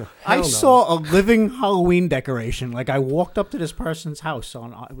 bro. I saw a living Halloween decoration. Like I walked up to this person's house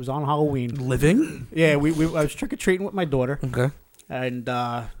it was on Halloween. Living? Yeah, I was trick or treating with my daughter, Okay. and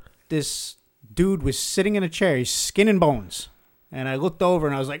this dude was sitting in a chair. He's skin and bones. And I looked over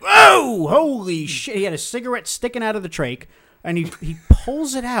and I was like, "Whoa, holy shit!" He had a cigarette sticking out of the trach, and he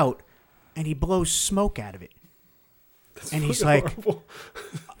pulls it out, and he blows smoke out of it. And he's like,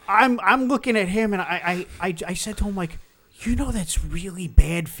 I'm looking at him, and I said to him, like, "You know that's really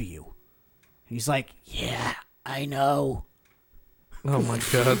bad for you." And he's like, "Yeah, I know." Oh my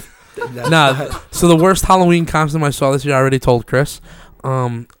god. So the worst Halloween costume I saw this year, I already told Chris.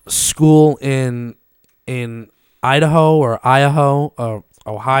 School in Idaho or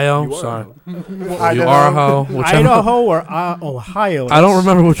Ohio. You are Sorry. Idaho. You are a hoe. Whichever. Idaho or Ohio? I don't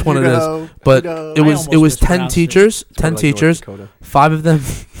remember which one it is, Idaho, but Idaho. it I was almost 10 mispronounced it. teachers. 10 teachers. 5 of them.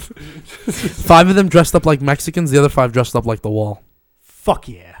 5 of them dressed up like Mexicans. The other 5 dressed up like the Wall. Fuck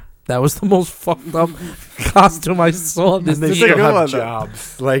yeah. That was the most fucked up costume I saw this They It's a year. good still have one, though.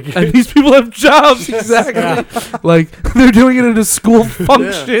 jobs. Like, And these people have jobs, exactly. Like they're doing it at a school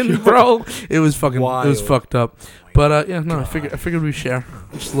function, bro. It was fucking. It was Wild. fucked up. But yeah, no. I figured we share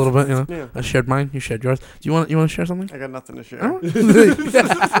just a little bit. You know, Yeah. I shared mine. You shared yours. Do you want to share something? I got nothing to share.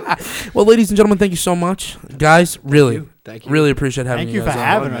 Well, ladies and gentlemen, thank you so much, guys. Really, thank you. really appreciate having Thank you for guys on.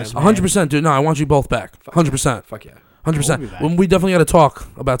 having man. us, man. 100%, dude. No, I want you both back. 100%. Fuck yeah. 100%. We'll be back. When we definitely got to talk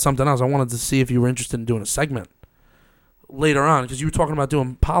about something else. I wanted to see if you were interested in doing a segment later on because you were talking about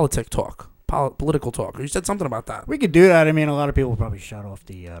doing political talk. Or you said something about that. We could do that. I mean, a lot of people probably shut off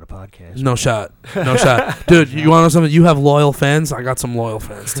the podcast. No shot. No shot. Dude, you want to know something? You have loyal fans. I got some loyal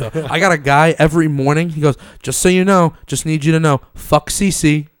fans, too. I got a guy every morning. He goes, just so you know, just need you to know, fuck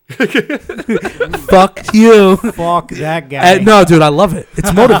CC. Fuck you. Fuck that guy. No, dude, I love it.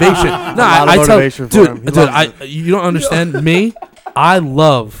 It's motivation. No, lot of I motivation tell, for him. He dude, loves you don't understand me. I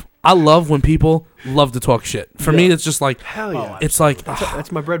love when people love to talk shit. For me, it's just like, Hell yeah. it's like,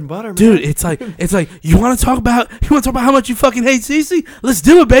 That's my bread and butter, man. dude, it's like you want to talk about how much you fucking hate Cece? Let's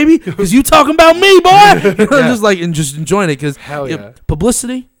do it, baby, because you talking about me, boy. Just like and just enjoying it because Hell yeah.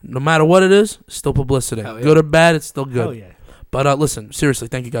 publicity, no matter what it is, still publicity. Hell yeah. Good or bad, it's still good. Hell yeah. But listen, seriously,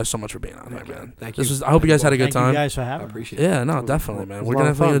 thank you guys so much for being on here, man. Thank This you. was. I hope you guys had a good Thank you time. guys for I having me. appreciate it. Yeah, no, definitely, man. It was We're a lot of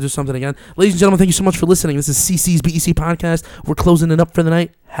definitely fun. gonna do something again, ladies and gentlemen. Thank you so much for listening. This is CC's BEC podcast. We're closing it up for the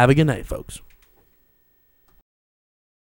night. Have a good night, folks.